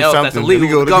something And else that's something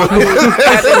illegal to illegal go to through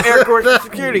goddamn airport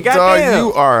security? Dog, Goddamn.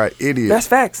 you are an idiot. That's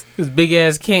facts. This big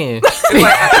ass can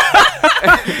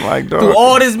like, through dog,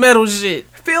 all this metal shit.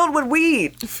 Filled with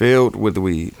weed. filled with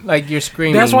weed. Like you're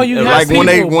screaming. That's why you got Like when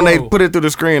they people, when they bro. put it through the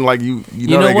screen, like you You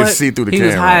know know they what? can see through the he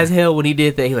camera. was high as hell when he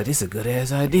did that. He like, this is a good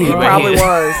ass idea. He right probably here.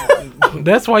 was.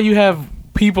 That's why you have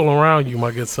people around you, my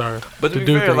good sir. But to be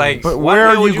do fair, things. like, But why where the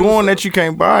are hell would you going that you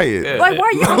can't buy it? Yeah. Like,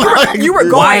 why you were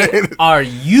going? Why are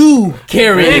you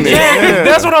carrying it? Exactly.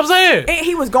 That's what I'm saying. And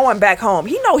he was going back home.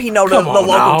 He know the Come on local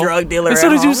now. drug dealer. As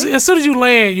soon at as home. as soon as you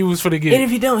land, you was for the And get.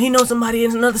 if you don't, he knows somebody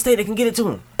in another state that can get it to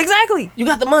him. Exactly. You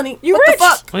got the money. You what rich. the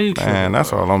fuck? Why you tripping, Man, that's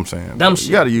bro? all I'm saying. Dumb You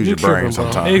shit. gotta use You your brain tripping,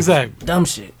 bro. sometimes. Exactly. Dumb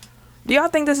shit. Do y'all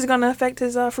think this is going to affect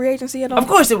his free agency at all? Of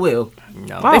course it will.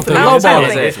 No, I don't think I don't it's- think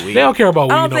it's- it's it's- weed. They don't care about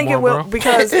weed I don't no think more, it will bro.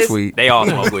 because It's it's, sweet. They all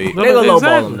smoke weed. They gonna lowball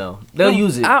Exactly. him though. They'll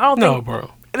use it. I don't think No,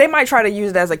 bro. they might try to use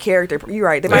it as a character. You're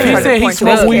right. They might If he try to said he point to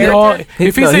his smoked weed character. all,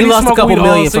 if he said he lost a smoked couple weed all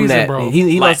million season, from that. bro.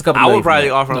 He Like, lost a couple I million. would probably from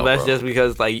that. offer him No, less bro. just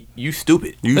because, like, you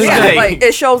stupid. You Yeah, stupid. like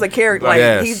it shows a character. Like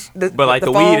Yes. he's But like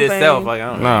the phone weed itself, thing, like I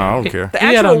don't know. No, I don't care. the He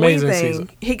had an actual weed amazing thing, season.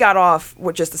 he got off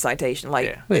with just a citation.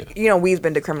 Like Yeah. you know, weed's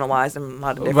been decriminalized in a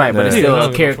lot of different. Right, but it's Yeah. still Yeah.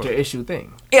 a character issue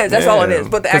thing. Yeah, that's all it Yeah. is.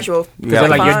 But the actual You They're have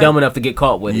like to you're fine. dumb enough to get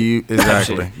caught with it. You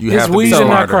exactly. You It's have to be weed and not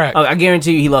smarter. crack. Oh, I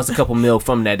guarantee you, he lost a couple mil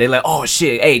from that. They're like, oh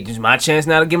shit, hey, this is my chance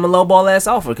now to give him a low ball ass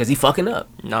offer because he fucking up.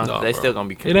 No, No, they bro. still gonna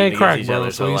be It competing ain't against crack, each bro,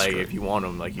 other. so So he's like, straight. if you want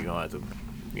them, like you gonna have to.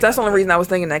 That's the only reason I was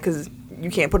thinking that because you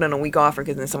can't put in a weak offer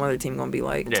because then some other team gonna be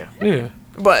like, Yeah, Yeah.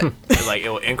 But it's like it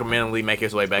will incrementally make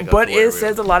its way back up. but to it wherever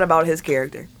says a lot about his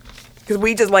character because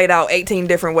we just laid out 18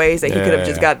 different ways that he could have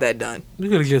just Yeah. got that done. You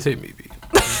could have just hit me, B.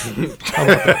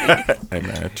 Hey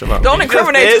man, chill out. Don't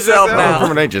incriminate is yourself yourself. Don't now.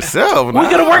 incriminate yourself. We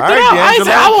could have worked it out. I ain't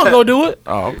say I wasn't gonna do it.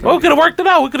 Oh, okay. Well, we could have worked it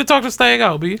out. We could have talked this thing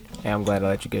out, B. Hey, I'm glad I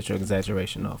let you get your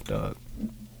exaggeration off, dog.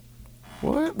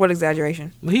 What? What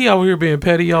exaggeration? He out here being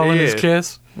petty all in his Yeah.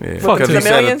 chest. Yeah, Fuck because him. he The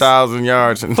said millions? 1,000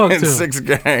 yards in, Fuck in him. 6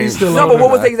 games. He's still No, out but there.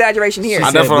 what was the exaggeration here? She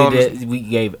I said definitely we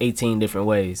gave 18 different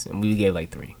ways, and we gave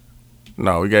like 3.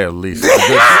 No, we gave at least a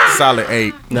good solid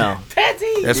 8. No,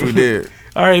 Yes, we did.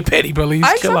 All right, petty police.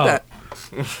 I Chill accept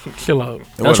out. that. Chill out.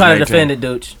 don't try to defend it,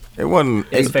 Dooch. It wasn't.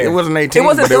 It's fair. It wasn't 18. It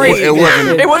wasn't but 3. It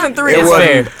wasn't. It wasn't 3. It It's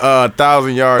wasn't fair.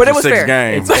 1,000 yards But it in was 6 fair.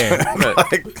 games. It's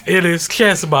fair. It is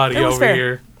chest body It was over fair.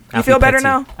 here. You feel better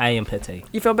now? I am petty.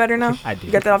 You feel better now? I do.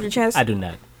 You got that off your chest? I do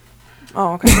not.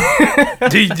 Oh, okay.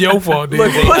 Your fault, dude.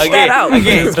 Look, push that out.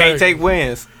 Again, can't take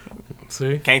wins,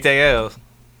 See? can't take L's.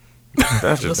 That's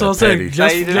just That's what I'm saying. petty.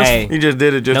 Just, Hey, just, Hey, He just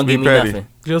did it just don't to give be me petty. nothing.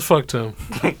 just fucked him.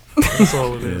 That's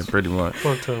all it Yeah, is. pretty much.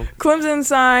 Fucked him. Clemson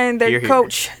signed their Here, here.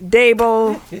 coach,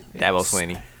 Dabo Dabo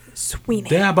Swinney. Sweeney,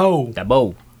 Dabo. That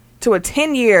bow. to a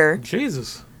 10-year,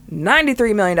 Jesus.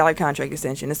 $93 million contract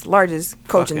extension. It's the largest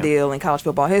coaching him. deal in college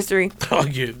football history. I'll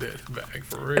get that back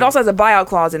for real. It also has a buyout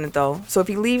clause in it, though. So if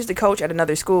he leaves to coach at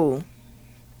another school,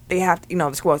 they have to,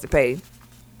 the school has to pay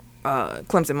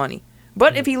Clemson money.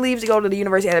 But if he leaves to go to the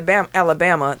University of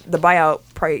Alabama, the buyout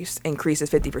price increases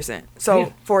 50%. So, Yeah.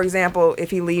 for example,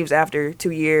 if he leaves after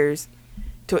 2 years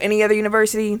to any other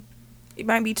university, it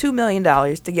might be $2 million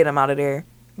to get him out of there.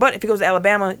 But if he goes to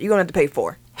Alabama, you're going to have to pay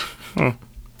 $4 million.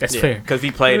 That's fair. because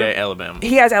he played at Alabama.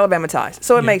 He has Alabama ties,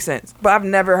 so it makes sense. But I've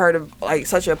never heard of like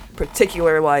such a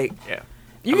particular Yeah.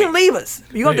 You can leave us.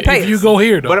 You going to pay if us. you go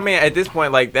here, though. But I mean, at this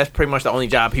point, like that's pretty much the only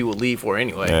job he would leave for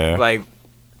anyway. Yeah. Like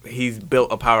he's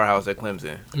built a powerhouse at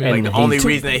Clemson. And Like the he- only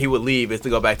reason that he would leave is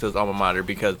to go back to his alma mater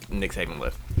because Nick Saban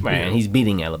left. Right, and he's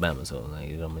beating Alabama, so like,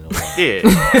 you don't mean no harm. Yeah,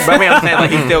 but I mean, I'm saying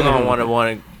like he's still gonna want to.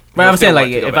 Right, I'm saying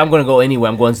like if I'm going to go anywhere,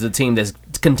 I'm going to the team that's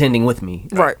contending with me.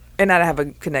 right, and not have a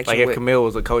connection like if with. Camille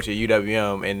was a coach at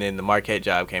UWM and then the Marquette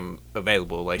job came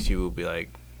available, like she would be like,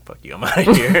 "Fuck you, I'm out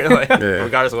of here." Like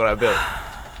regardless of what I built.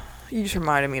 You just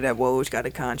reminded me that Woj got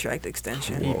a contract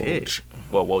extension. He did.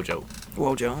 Well, Wojo.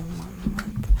 Wojo.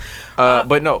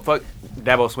 But no, fuck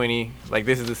Dabo Swinney. Like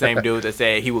this is the same dude that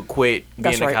said he would quit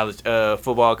That's being a right. college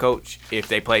football coach if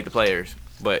they played the players.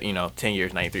 But 10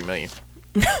 years, $93 million.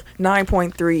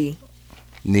 9.3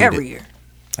 Need every it. year.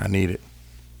 I need it.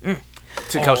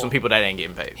 To coach some people that ain't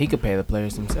getting paid. He could pay the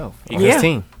players himself. On Yeah. his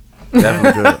team.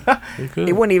 Definitely good. He could.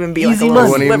 It wouldn't even be like Easy a little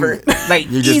money. sliver. Like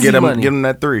You just easy get money. them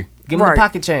that 3. Give him Right. the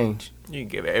pocket change. You can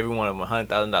give every one of them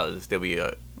 $100,000 and still be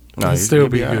No, He'd you still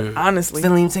should be all right. good. Honestly.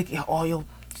 Still even take all your.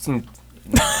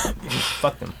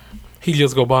 Fuck them. He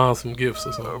just go buy him some gifts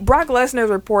or something. Brock Lesnar is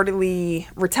reportedly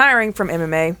retiring from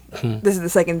MMA. This is the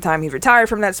second time he's retired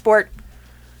from that sport.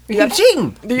 You keep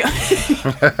cheating. Do, y-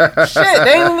 Shit,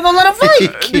 they ain't even gonna let him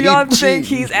fight. do y'all think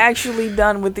he's actually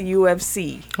done with the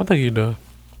UFC? I think he done.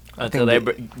 until they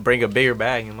bring a bigger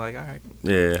bag. And I'm like, all right.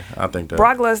 Yeah, I think that.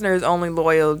 Brock Lesnar is only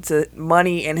loyal to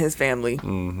money and his family.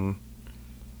 Mm-hmm.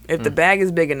 If the bag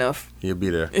is big enough, He'll be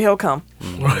there. he'll come.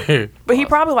 Right. But he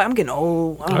probably like, I'm getting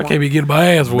old. I can't be getting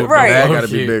my ass whooped. Right. That Oh, gotta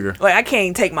be shit. bigger. Like I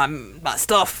can't take my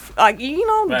stuff. Like you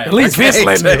know, Right. At least Vince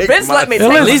let me. Vince let me At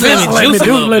take. least let me Vince let me juice a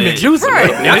do. little Let me bit. juice it.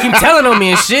 Right. Y'all keep telling on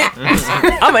me and shit.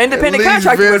 I'm an independent At least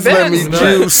contractor with Vince let me Vince.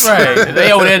 juice. Right.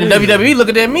 They over there in WWE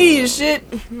looking at me and shit.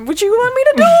 What you want me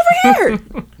to do over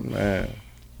here? Man.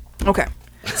 Okay.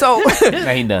 So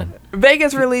Now he done.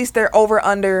 Vegas released their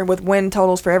over/under with win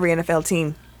totals for every NFL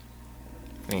team.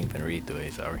 I ain't gonna read through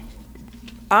it. Sorry.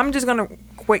 I'm just gonna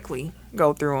quickly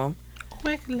go through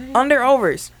them. Under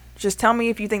overs. Just tell me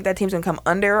if you think that team's gonna come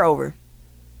under or over.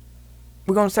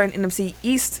 We're gonna start in NFC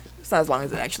East. It's not as long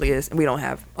as it actually is, and we don't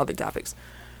have other topics.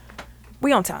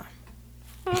 We on time.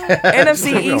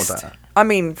 NFC We on East. time. I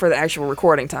mean, for the actual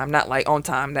recording time, not like on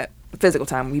time, that physical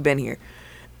time we've been here.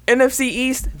 NFC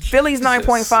East. Phillies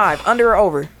 9.5. Under or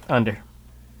over? Under.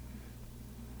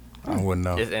 I wouldn't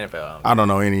know. It's NFL. I don't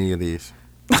know any of these.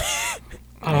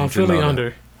 Philly know that.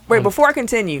 under. Wait, before I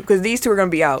continue, because these two are gonna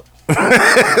be out.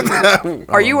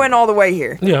 Are you in all the way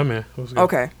here? Yeah, man. It was good.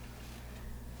 Okay.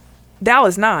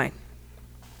 Dallas 9.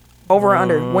 Over or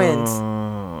under wins.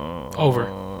 Over.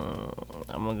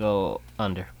 I'm gonna go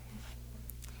under.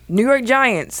 New York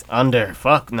Giants. Under.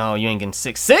 Fuck no, you ain't getting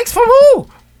 6-6 from who?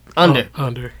 Under.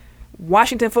 Under.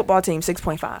 Washington football team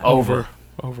 6.5. Over.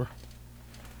 Over.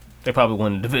 They probably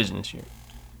won the division this year.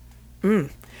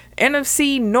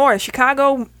 NFC North.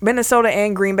 Chicago, Minnesota,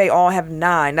 and Green Bay all have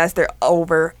 9. That's their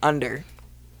over under.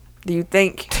 Do you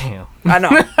think? Damn. I know.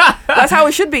 That's how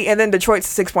it should be. And then Detroit's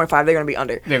 6.5. They're gonna be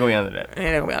under. They're gonna be under that. And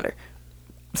they're gonna be under.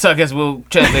 So I guess we'll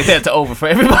translate that to over for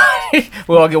everybody.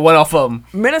 We'll all get one off of them.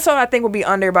 Minnesota, I think, will be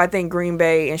under, but I think Green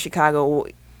Bay and Chicago will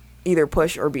either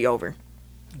push or be over.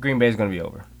 Green Bay's gonna be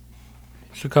over.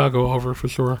 Chicago over for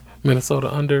sure.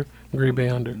 Minnesota under. Green Bay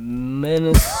under.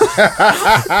 Minnesota.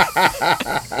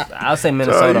 I'll say Oh,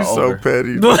 Minnesota you so over.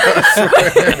 petty.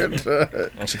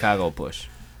 And Chicago will push.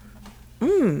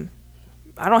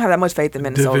 I don't have that much faith in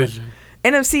Minnesota. Division.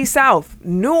 NFC South.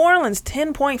 New Orleans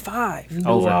 10.5. New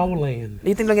Over. Orleans. Do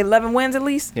you think they'll get 11 wins at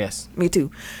least? Yes. Me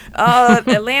too.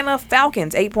 Atlanta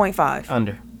Falcons 8.5.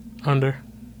 Under. Under.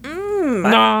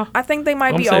 Nah. I think they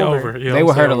might I'm be say over. over. Yeah, They I'm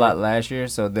were say hurt a over. lot last year,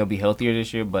 so they'll be healthier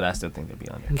this year, but I still think they'll be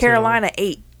under. Carolina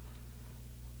 8.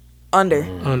 Under.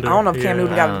 Under. I don't know if Cam yeah.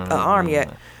 Newton got an arm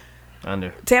yet.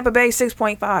 Under. Tampa Bay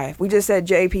 6.5. We just said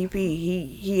JPP.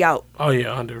 He out. Oh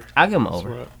yeah, under. I'll give them That's over.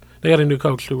 right. They got a new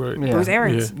coach too, right? Yeah. Bruce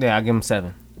Arians. Yeah, I'll give them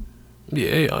 7.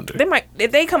 Yeah, under. They might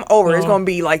if they come over, it's No. gonna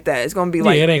be like that. It's gonna be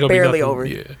like yeah, it ain't gonna barely be nothing. over.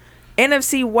 Yeah.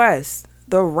 NFC West.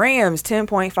 The Rams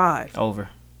 10.5. Over.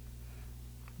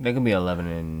 They can be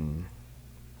 11-5.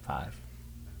 I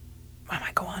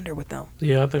might go under with them.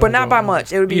 Yeah, I think. But I'm not going by under.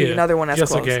 much. It would be Yeah, another one that's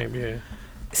just close. a game. Yeah.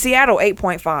 Seattle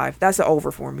 8.5. That's an over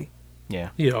for me. Yeah.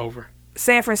 Yeah, over.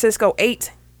 San Francisco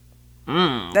 8.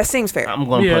 That seems fair. I'm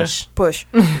going to Yeah. push. Push.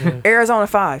 Arizona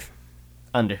 5.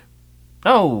 Under.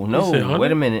 Oh, You said no. under?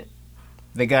 Wait a minute.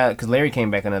 They got, because Larry came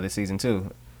back another season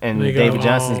too. And They got, David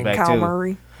Johnson's um, back Kyle too.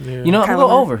 Murray. Yeah. You know, I'm going to Kyler go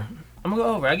Murray. over. I'm going to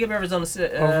go over. I give Arizona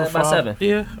over about 7.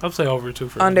 Yeah, I'd say over too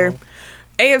for Under. Arizona.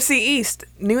 AFC East.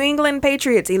 New England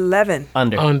Patriots 11.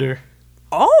 Under. Under.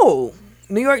 Oh.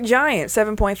 New York Giants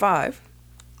 7.5.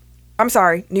 I'm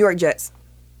sorry. New York Jets.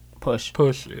 Push.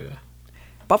 Push. Yeah.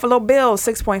 Buffalo Bills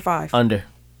 6.5. Under.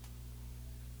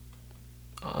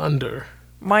 Under.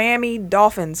 Miami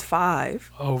Dolphins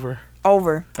 5. Over.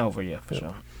 Over. Over, yeah, for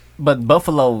sure. But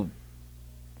Buffalo,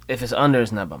 if it's under,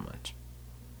 it's not by much.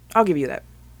 I'll give you that.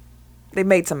 They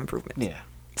made some improvements. Yeah.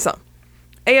 Some.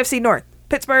 AFC North.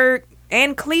 Pittsburgh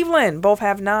and Cleveland both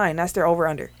have 9. That's their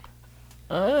over/under.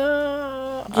 Give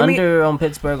me- Under on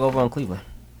Pittsburgh, over on Cleveland.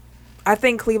 I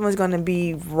think Cleveland's going to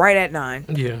be right at 9.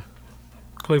 Yeah.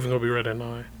 Cleveland gonna be right at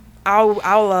 9.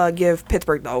 I'll give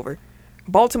Pittsburgh the over.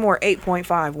 Baltimore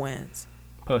 8.5 wins.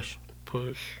 Push.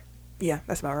 Push. Yeah,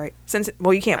 that's about right. Since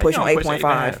you can't How push you on gonna push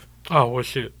 8.5. Oh well,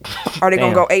 shit. Are they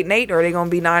going to Damn. go 8-8 or are they going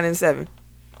to be 9-7?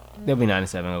 They'll be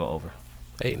 9-7. I'll go over.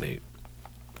 8-8.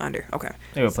 Under. Okay.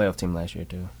 They were a playoff team last year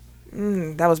too.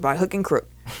 That was by hook and crook.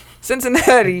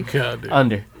 Cincinnati, God damn.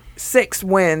 Under. 6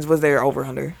 wins was their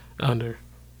over-under. Under.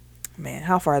 Man,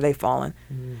 how far are they falling?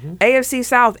 AFC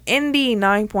South, Indy,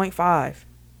 9.5.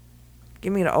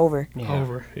 Give me the over. Yeah.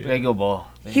 Over. Yeah. They go ball.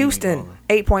 They Houston, go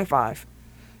 8.5.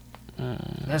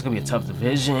 That's gonna be a tough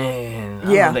division.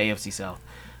 Yeah. I love the AFC South.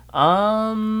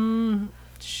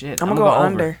 Shit. I'm gonna go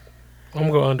under. I'm going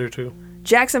to go under, too.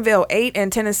 Jacksonville, 8,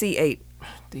 and Tennessee, 8.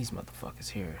 These motherfuckers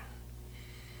here.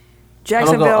 I'm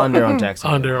Jacksonville, gonna go under on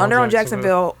Jacksonville. under on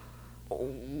Jacksonville.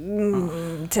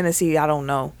 Tennessee, I don't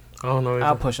know. I don't know.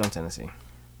 I'll push on Tennessee.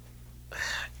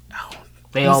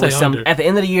 They You say always under. at the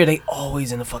end of the year they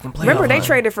always in the fucking playoff. Remember, they hunt.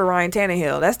 traded for Ryan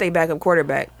Tannehill. That's their backup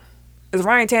quarterback. It's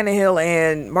Ryan Tannehill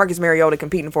and Marcus Mariota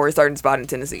competing for a starting spot in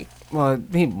Tennessee. Well,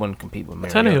 he wouldn't compete with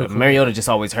Tannehill. Mariota. Mariota just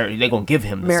always hurt. They gonna give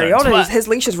him the starting Mariota, spot. his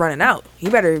leash is running out. He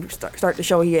better start to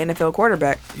show he an NFL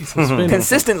quarterback He's suspended.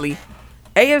 consistently.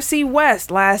 AFC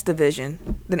West, last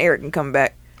division. Then Eric can come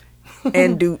back.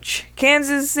 And Dooch.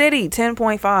 Kansas City,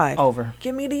 10.5. Over.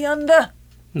 Give me the under.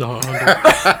 No, under.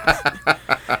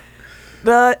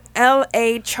 The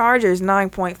LA Chargers,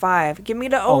 9.5. Give me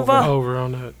the over. Over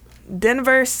on that.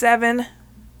 Denver, 7.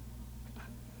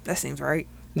 That seems right.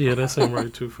 Yeah, that seemed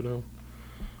right, too, for them.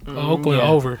 Oakland, yeah.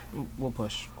 over. We'll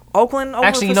push. Oakland, over.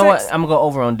 Actually, for you know 6. what? I'm gonna go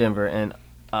over on Denver and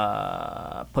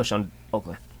push on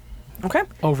Oakland. Okay.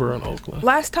 Over on Oakland.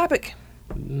 Last topic.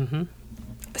 Mm-hmm.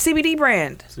 CBD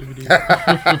brand.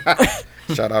 CBD.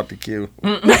 Shout out to Q.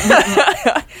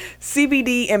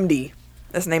 CBD MD.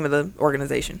 That's the name of the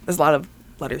organization. There's a lot of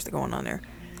letters going on there.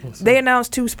 They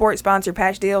announced 2 sports sponsor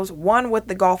patch deals. One with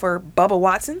the golfer Bubba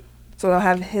Watson, so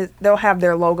they'll have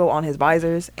their logo on his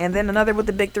visors, and then another with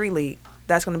the Big 3 League.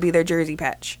 That's going to be their jersey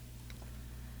patch.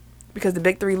 Because the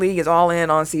Big 3 League is all in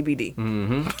on CBD.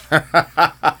 Mm-hmm.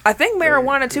 I think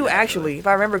marijuana too, actually, if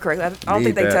I remember correctly. I don't Need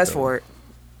think they that, test though. for it.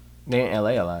 They're in LA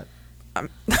a lot.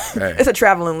 Hey, It's a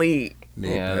traveling league.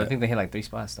 need Yeah, I that. think they hit like 3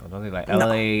 spots though. Don't they? Like No.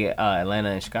 LA, Atlanta,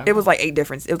 and Chicago. It was like 8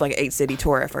 different. It was like an 8-city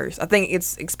tour at first. I think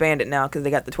it's expanded now because they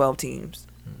got the 12 teams.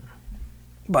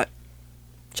 But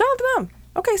shout out to them.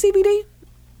 Okay, CBD.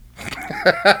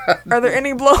 Are there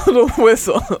any blow the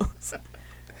whistles?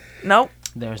 Nope.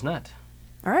 There's not.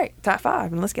 All right, top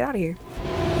 5, and let's get out of here.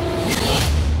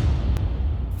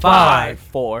 5,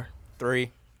 4,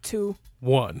 3. 2.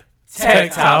 1.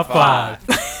 Tech Top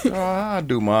 5. I'll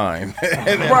do mine.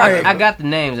 Right. I got the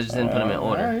names. I just didn't put them in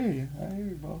order.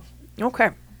 Okay.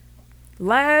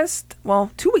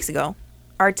 2 weeks ago,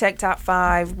 our tech top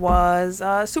 5 was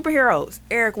superheroes.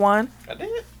 Eric won. I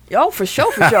did. Yo, for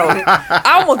sure, for sure.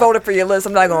 I almost voted for your list.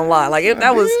 I'm not gonna lie. Like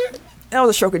that was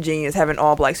a stroke of genius having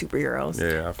all black superheroes.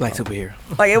 Yeah, I Black found- superhero.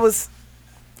 Like it was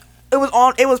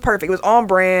perfect. It was on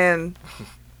brand.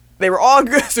 They were all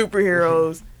good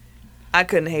superheroes. I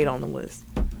couldn't hate on the list.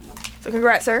 So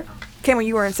congrats, sir. Cameron,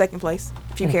 you were in second place.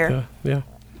 If you care, Okay, yeah.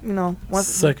 you know, once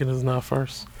Second is not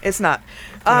first. it's not.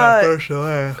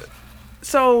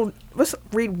 So let's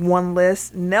read one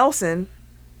list. Nelson,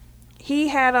 he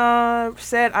had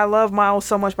said, "I love Miles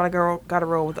so much, but I gotta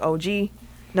roll with OG."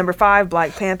 Number 5,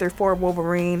 Black Panther. 4,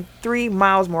 Wolverine. 3,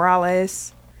 Miles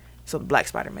Morales. So Black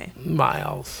Spider-Man.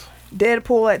 Miles.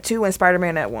 Deadpool at 2 and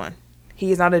Spider-Man at 1.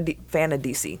 He is not a fan of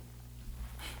DC,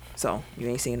 so you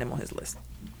ain't seeing him on his list.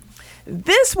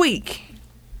 This week,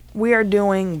 we are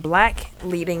doing black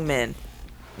leading men.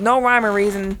 No rhyme or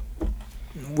reason.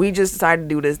 We just decided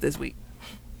to do this week.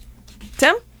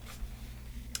 Tim?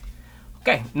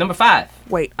 Okay, number 5.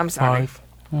 Wait, I'm sorry.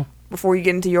 5. Before you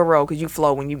get into your role, because you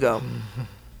flow when you go.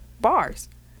 Bars.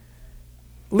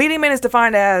 Leading man is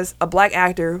defined as a black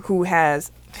actor who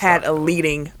has had a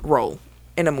leading role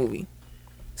in a movie.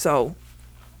 So,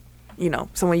 you know,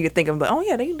 someone you could think of, like, oh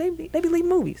yeah, they be leading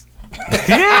movies.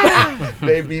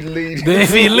 They be leading. They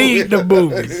be lead the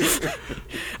movies.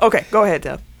 Okay, go ahead,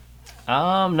 Tim.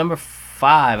 Number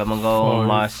 5. I'm gonna go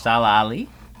Mahershala Ali.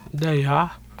 There you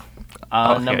are.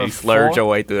 Number you slurred 4. your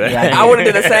way through that. Yeah, I would have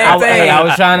did the same thing.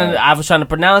 I was trying to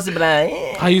pronounce it, but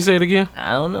How you say it again?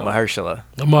 I don't know. Mahershala.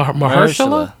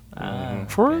 Mahershala?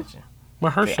 For For real?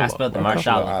 Mahershala. I spelled the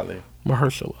Mahershala Mahershala. Ali.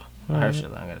 Mahershala.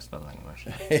 Mahershala. I gotta spell it like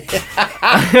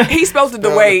Mahershala. He spelled it the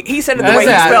way he said it the way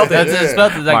he spelled That's it. it.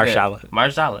 Spelled it like Mahershala. that.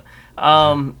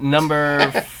 Mahershala.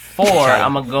 Number 4.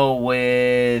 I'm gonna go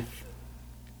with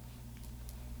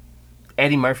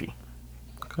Eddie Murphy.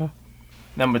 Okay.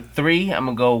 Number 3. I'm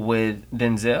gonna go with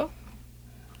Denzel.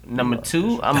 Number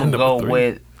 2. I'm gonna Number go 3.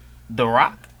 with The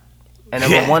Rock. And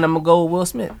number 1. I'm gonna go with Will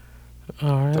Smith.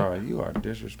 All right. Sorry, you are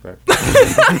disrespectful.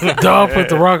 Dog put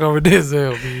the rock over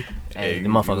Denzel, B. Hey, the you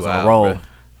motherfuckers on wild, a roll.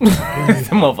 bro.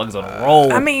 Them motherfuckers on a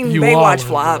roll. I mean, You Baywatch wildin',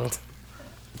 flopped.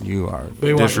 You are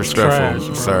Baywatch was disrespectful,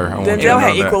 trash, sir. I want you to Denzel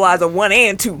had know that. Equalizer 1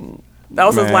 and 2. That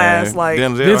was his Man, last, like...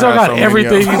 Denzel had got so many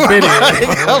everything of them. he's been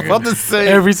in. I'm about to say.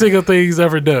 Every single thing he's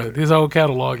ever done. His whole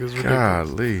catalog is ridiculous.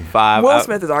 Golly. 5. Will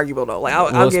Smith is arguable, though. Like, I'll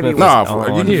Will give you Smith Will Nah, Smith.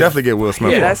 you can Yeah. definitely get Will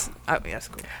Smith. Yeah, for it. that's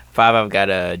cool. 5. I've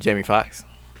got Jamie Foxx.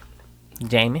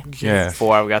 Jamie. Yeah.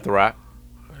 4. I've got The Rock.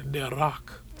 The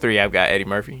Rock. 3. I've got Eddie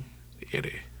Murphy.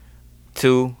 Eddie.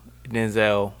 2.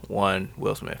 Denzel. 1.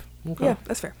 Will Smith. Okay. Yeah,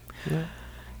 that's fair.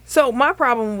 So, my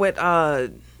problem with...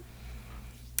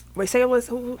 Wait, say your list.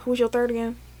 Who's your third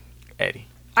again? Eddie.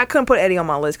 I couldn't put Eddie on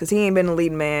my list because he ain't been the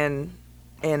lead man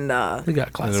in... He got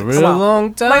It's classics. a really Wow.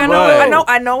 long time. Like, Right.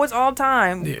 I know it's all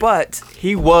time, Yeah. but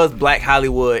He was Black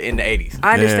Hollywood in the 80s.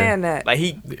 I understand that. Like,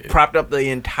 he propped up the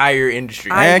entire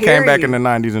industry. I And hear came back you. in the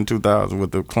 90s and 2000s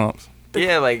with the clumps.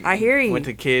 Yeah, like, I hear you. Went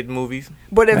to kid movies.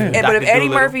 But if Man. but if Dr. Eddie Dolittle.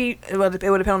 Murphy, well, it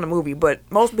would depend on the movie. But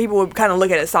most people would kind of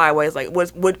look at it sideways, like,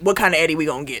 what kind of Eddie we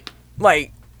gonna get?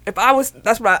 Like, if I was,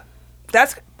 that's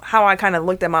how I kind of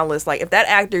looked at my list. Like, if that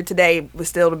actor today was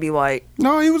still to be like,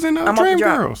 No, he was in I'm off the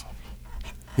job. Dreamgirls.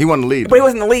 He wasn't the lead. but he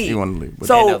wasn't the lead. He wasn't the lead. But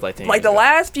So, Yeah, that was like 10 like years the ago.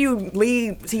 last few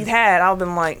leads he's had, I've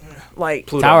been like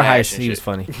Pluto Tower Nash Heist, and he was shit.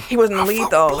 funny. he wasn't the lead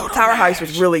though. Tower Heist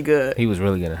was really good. He was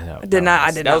really good at help. I did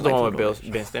not That not was the like one with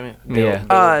Pluto. Ben Stillman.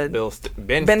 Yeah.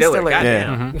 Ben Ben Stiller. Stiller.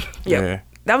 Goddamn. Yeah. yeah,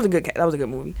 That was a good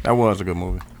movie. that was a good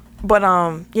movie. But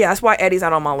yeah, that's why Eddie's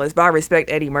not on my list. But I respect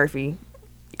Eddie Murphy.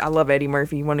 I love Eddie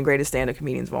Murphy, one of the greatest stand-up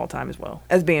comedians of all time as well,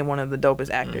 as being one of the dopest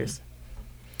actors.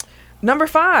 Number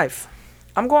 5,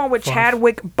 I'm going with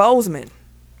Chadwick Boseman,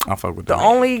 I fuck with the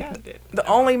that.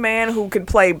 only man who could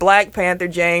play Black Panther,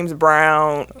 James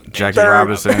Brown, Jackie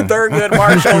Robinson. Thurgood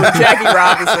Marshall, Jackie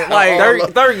Robinson. Like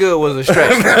Thurgood was a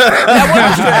stretch.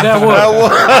 That was.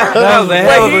 That was a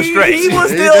hell of a like, stretch. he was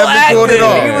He still definitely pulled acting. it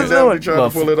off. He was He definitely doing, tried to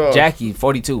pull it off. Jackie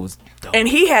 42 was dope. and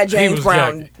he had James was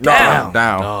Brown Jackie. down.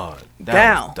 Down. Dog, that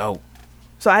Down. was dope.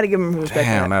 So I had to give him respect. for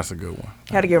Damn, that. that's a good one.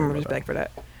 Had to give him respect for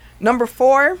that. Number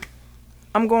 4,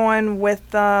 I'm going with.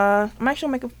 I'm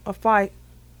actually gonna make a fight.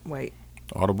 Wait,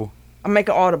 Audible. I'm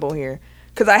making audible here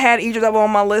because I had Idris Elba on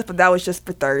my list, but that was just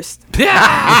for thirst.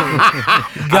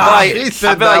 I he feel said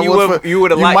like that you was would for- you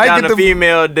would have you liked might down get the the-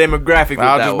 female demographic with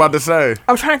I was that just one. about to say.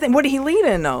 I'm trying to think. What did he lead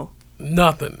in though?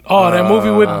 Nothing. Oh, that movie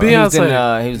with He was in,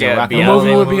 Beyonce. he was Yeah, in Rock The and Beyonce.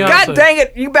 movie with Roll. Beyonce. God dang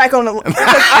it! You back on the?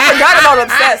 I forgot about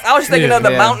Obsessed. I was thinking Yeah, of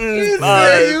the yeah. mountains.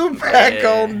 you back yeah.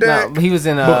 on deck. No, he was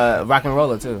in Rock and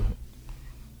Roller too.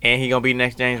 And he gonna be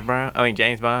next James Brown. I mean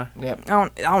James Bond. Yep. I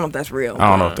don't know if that's real. I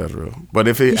don't know if that's real, but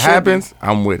if it should happens,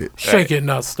 I'm with it. Shake it,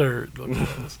 not stirred. Look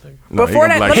at this thing. No, Before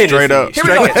he gonna that, be like let me- straight up, Here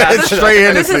we go. straight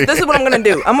Hennessy. This is what I'm gonna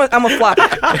do. I'm gonna flop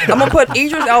it. I'm gonna put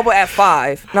Idris Elba at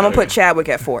 5, and I'm gonna put Chadwick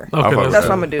at 4. Okay, fuck with That's that.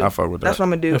 what I'm gonna do. I fuck with That's that. what I'm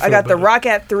gonna do. I I feel got The better. Rock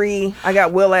at 3. I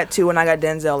got Will at 2, and I got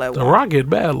Denzel at The 1. Rock get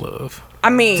bad love. I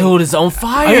mean, Dude is on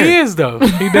fire. He is though.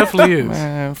 He definitely is.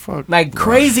 Man, fuck. Like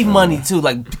crazy money too,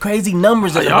 like crazy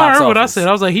numbers at the Y'all box heard what I office. said.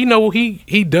 I was like,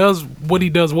 he does what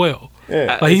he does well.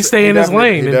 Yeah. Like he stay in his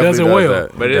definitely- lane he and does it definitely well.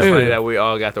 that. But it's Yeah. funny that we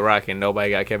all got The Rock and nobody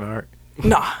got Kevin Hart.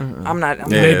 nah, I'm not. Yeah.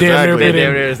 They damn near exactly. been They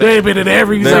damn near in. They been in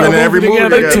every They've been in every movie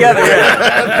together. together.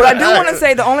 together. But I do want to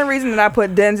say the only reason that I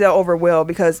put Denzel over Will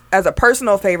because as a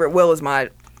personal favorite, Will is my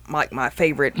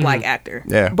favorite black actor.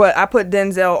 Yeah. But I put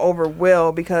Denzel over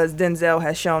Will because Denzel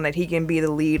has shown that he can be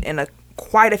the lead in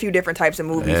quite a few different types of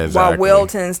movies, Yeah, while exactly. Will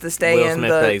tends to stay Will in Smith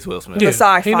the plays Will Smith. the Yeah,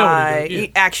 sci-fi he know what he do, yeah.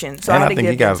 action. So And I I had to think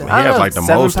he give got, Denzel. he has like the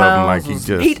 7 most of them. Like pounds he was-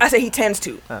 just. I say he tends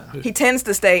to. He tends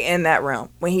to stay in that realm.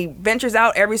 When he ventures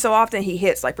out every so often, he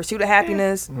hits like Pursuit of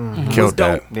Happiness. killed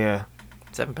dope. that. Yeah,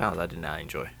 7 pounds I did not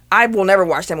enjoy. I will never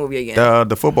watch that movie again.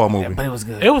 The football movie. but it was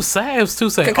good. It was sad. It was too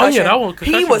sad. Concussion. Oh yeah, that one. He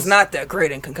Concussion was not that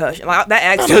great in Concussion. Like that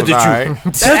That accident. was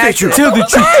alright. Tell the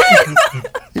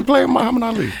truth. He played Muhammad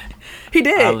Ali. He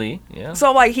did. Ali, yeah.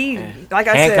 So like he, like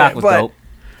I Hancock said, was but dope.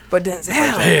 but Denzel,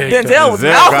 Yeah, Denzel was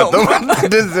Denzel got Malcolm. them.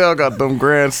 Denzel got them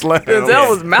grand slams. Denzel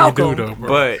was He do Malcolm. though, bro.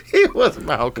 But He was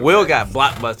Malcolm. Will got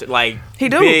blockbuster like He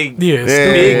do. big. Yeah, Yeah,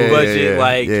 big budget,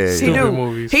 like, yeah, He Stupid do.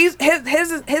 movies. He's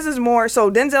his is more.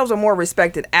 So Denzel's a more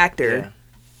respected actor. Yeah.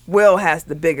 Will has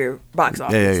the bigger box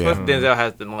office. yeah. Plus Denzel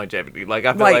has the longevity. Like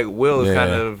I feel Like- like Will is Yeah.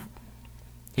 kind of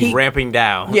he's He- ramping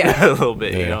down. Yeah. a little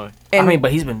bit. You Yeah. know. And I mean,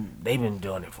 but they've been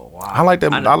doing it for a while. I like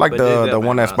that. I know, I like but the Denzel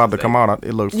one been that's around about to since come out.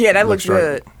 It looks. yeah, that looks right.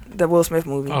 good. The Will Smith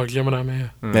movie. Oh, Gemini Man.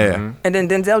 Yeah. And then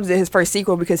Denzel did his first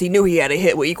sequel because he knew he had a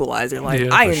hit with Equalizer. Like Yeah,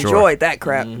 I for sure. enjoyed that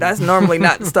crap. That's normally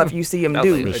not the stuff you see him That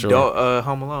do. was sure. adult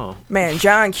Home Alone. Man,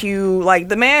 John Q, like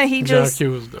the man, he John just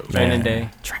Q was dope. Training Day.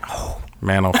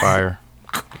 Man on Fire.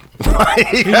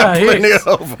 He got plenty his.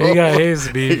 of them. He got his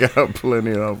He beat. got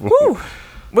plenty of them. whew.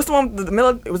 What's the one? The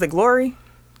middle? Was it Glory?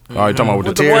 Oh, you talking about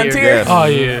with the the one tear? tear? Yeah. Oh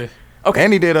yeah. Okay.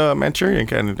 And he did a Manchurian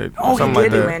Candidate. Oh, something he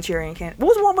like did do that. Manchurian Candidate. What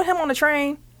was the one with him on the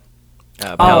train?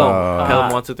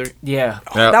 Pelham 1, 2, 3. Yeah.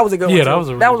 Yeah. That was a good Yeah, one. that too. was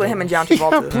a that really was with good him and John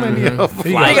Travolta.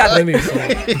 He Flight. got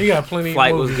plenty. He got plenty.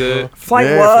 Flight of was movies, good. bro. Flight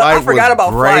Yeah, was. Flight I forgot was about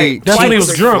great. Flight. That's Flight when he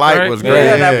was drunk, Flight right? was Yeah, great.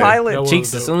 that That pilot. was Cheeks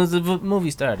dope. as soon as the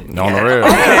movie started. On the real.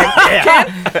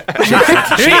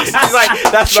 He's like,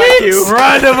 that's my cue.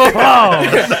 Round of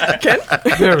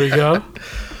applause. There we go.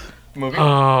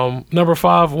 Number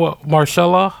 5, what?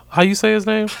 Marshala? How you say his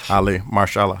name? Ali,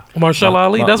 Marshala. Marshala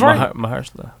Ali. That's right.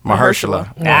 Mahershala.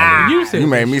 Mahershala. You said You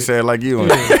made that me shit. say it like you.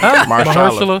 Mahershala.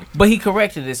 Marshala. But he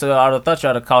corrected it, so I would have thought y'all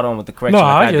would have caught on with the correction. No,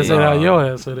 like I just did. said how your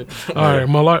ass said it. All right,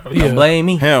 yeah. Don't blame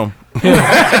me. Him.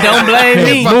 Don't blame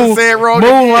me. Fucking say it wrong.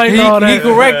 Moonlight and all He that.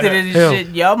 corrected it and Him. shit.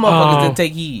 Y'all motherfuckers didn't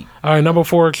take heed. All right, number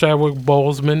 4, Chadwick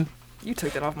Boseman. You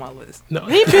took that off my list. No,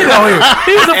 he been on here.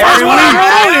 He was the first one I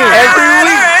wrote on here. Every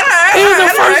week. He was the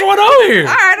first one on here.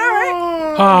 All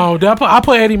right. Oh, I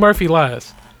put Eddie Murphy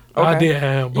last. I Okay. did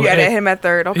have him. You added him at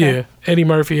third. Okay. Yeah, Eddie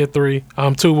Murphy at 3.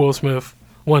 2 Will Smith,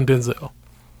 1 Denzel.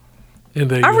 And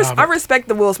there you I have it. respect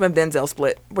the Will Smith Denzel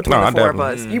split between No, the I four of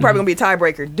definitely- us. You probably gonna be a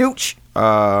tiebreaker. Dooch.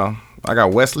 I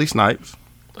got Wesley Snipes.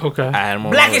 Okay. I had him on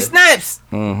my Black and list. Snipes.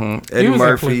 Eddie was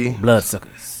Murphy.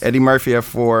 Bloodsuckers. Eddie Murphy at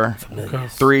 4. Okay.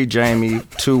 3 Jamie,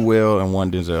 2 Will, and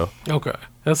 1 Denzel. Okay.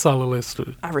 That's a solid list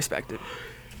too. I respect it.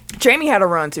 Jamie had a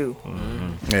run too.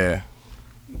 Yeah.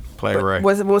 Play But right.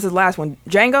 what was his last one?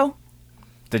 Django?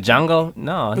 The Django?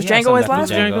 No. Was he had Django his something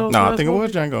last after one? No, I think it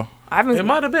was Django. I haven't. It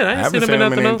might have been. I I ain't haven't seen him seen in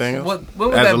him in nothing anything else. else. What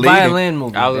was As that a leading- violin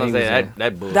movie? I was that gonna he say in?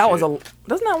 that bullshit. That was wasn't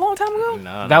that a long time ago?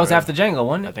 No, That was not after Django,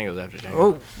 wasn't I it? think it was after Django.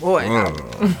 Oh boy!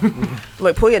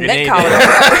 Look, pull your And neck then, collar.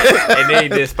 up. and then he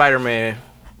did Spider-Man.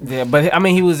 Yeah, but I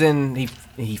mean, he was in.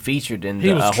 He featured in He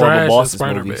the was Horrible trash in Bosses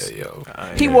Spider-Man, movies. yo.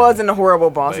 He was in the horrible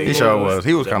bosses. He sure was.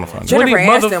 He was kind of funny. Jennifer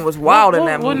Wasn't he Aniston was wild in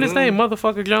that Wasn't movie. his name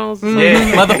Motherfucker Jones?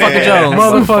 Yeah. Motherfucker Jones.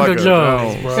 Motherfucker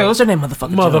Jones, Hey, bro. what's your name,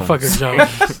 Motherfucker Jones? Motherfucker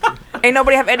Jones. Ain't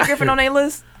nobody have Eddie Griffin on their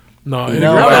list? No,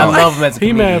 No, but I love him as a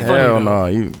He mad comedian. funny. Hell though. no.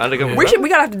 You. Undercover. We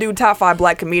gotta have to do top 5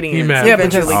 black comedians He mad. Yeah,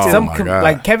 because eventually Oh too. some my God.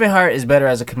 like Kevin Hart is better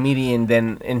as a comedian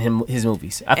than in his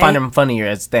movies. I find And- him funnier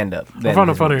as stand up. I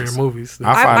found him funnier in movies.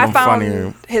 I find I him found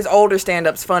funnier. his older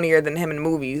stand-ups funnier than him in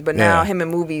movies, but now Yeah. him in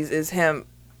movies is him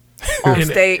on And-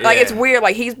 stage. Like yeah. it's weird.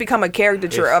 Like he's become a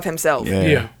caricature of himself. Yeah.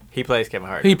 Yeah. He plays Kevin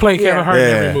Hart. He played Kevin Yeah. Hart in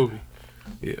Yeah. every movie.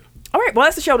 All right, well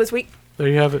that's the show this week. There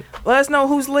you have it. Let us know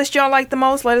whose list y'all like the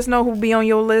most. Let us know who be on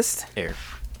your list. Eric.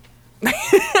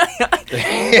 What's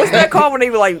that called when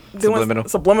they were like doing Subliminal.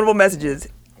 subliminal messages?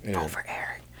 Vote for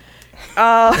Eric.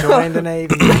 Join the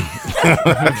Navy. The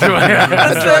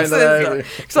Simpsons.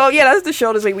 So yeah, that's the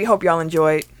show this week. We hope y'all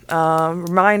enjoyed.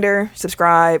 Reminder: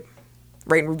 subscribe,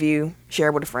 rate and review,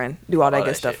 share with a friend, do all that All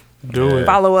good that stuff. Do it.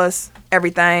 Follow us,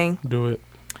 everything. Do it.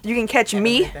 You can catch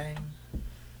me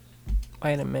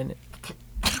Wait a minute.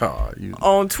 Oh, you.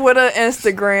 on Twitter,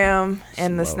 Instagram,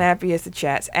 and the snappiest of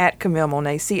chats at Camille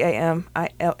Monet,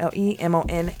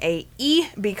 CAMILLEMONAE,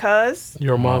 because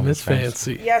Your mom is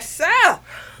fancy. yes, sir.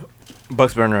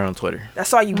 Bucks Burner on Twitter.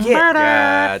 That's all you get.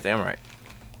 God damn right.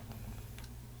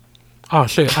 Oh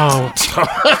shit. K I was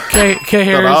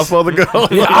Harris. supposed to go.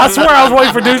 Yeah, I swear I was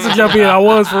waiting for Deuce to jump in. I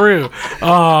was for real.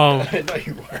 I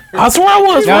swear I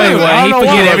was for No, real. I he don't know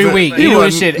forget why. every week. He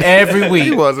doing shit every week.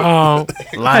 He wasn't.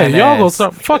 Hey, Lying y'all go ass.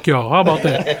 start. Fuck y'all. How about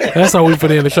that? That's how we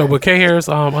put it in the show. But K Harris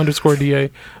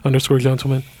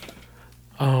 _DA_gentleman.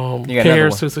 K another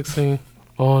Harris one. 216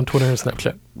 on Twitter and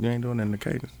Snapchat. You ain't doing it in the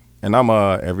cadence. And I'm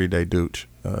everyday Dooch,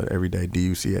 everyday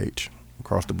DUCH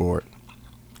across the board.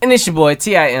 And it's your boy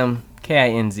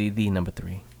TIMKINZ, the number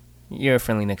 3. You're a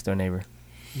friendly next door neighbor.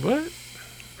 What?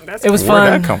 It was Where'd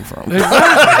fun. that come from?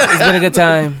 It's been a good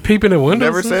time. Peeping in windows.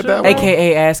 Never and said shit? that one.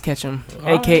 AKA Ass Ketchum.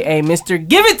 AKA Mr.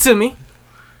 Give It To Me.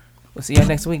 We'll see you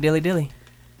next week, Dilly Dilly.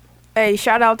 Hey,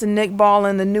 shout out to Nick Ball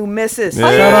and the new missus. Shut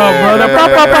up, brother.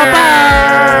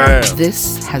 Yeah.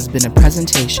 This has been a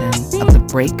presentation of the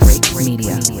Break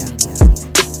Media.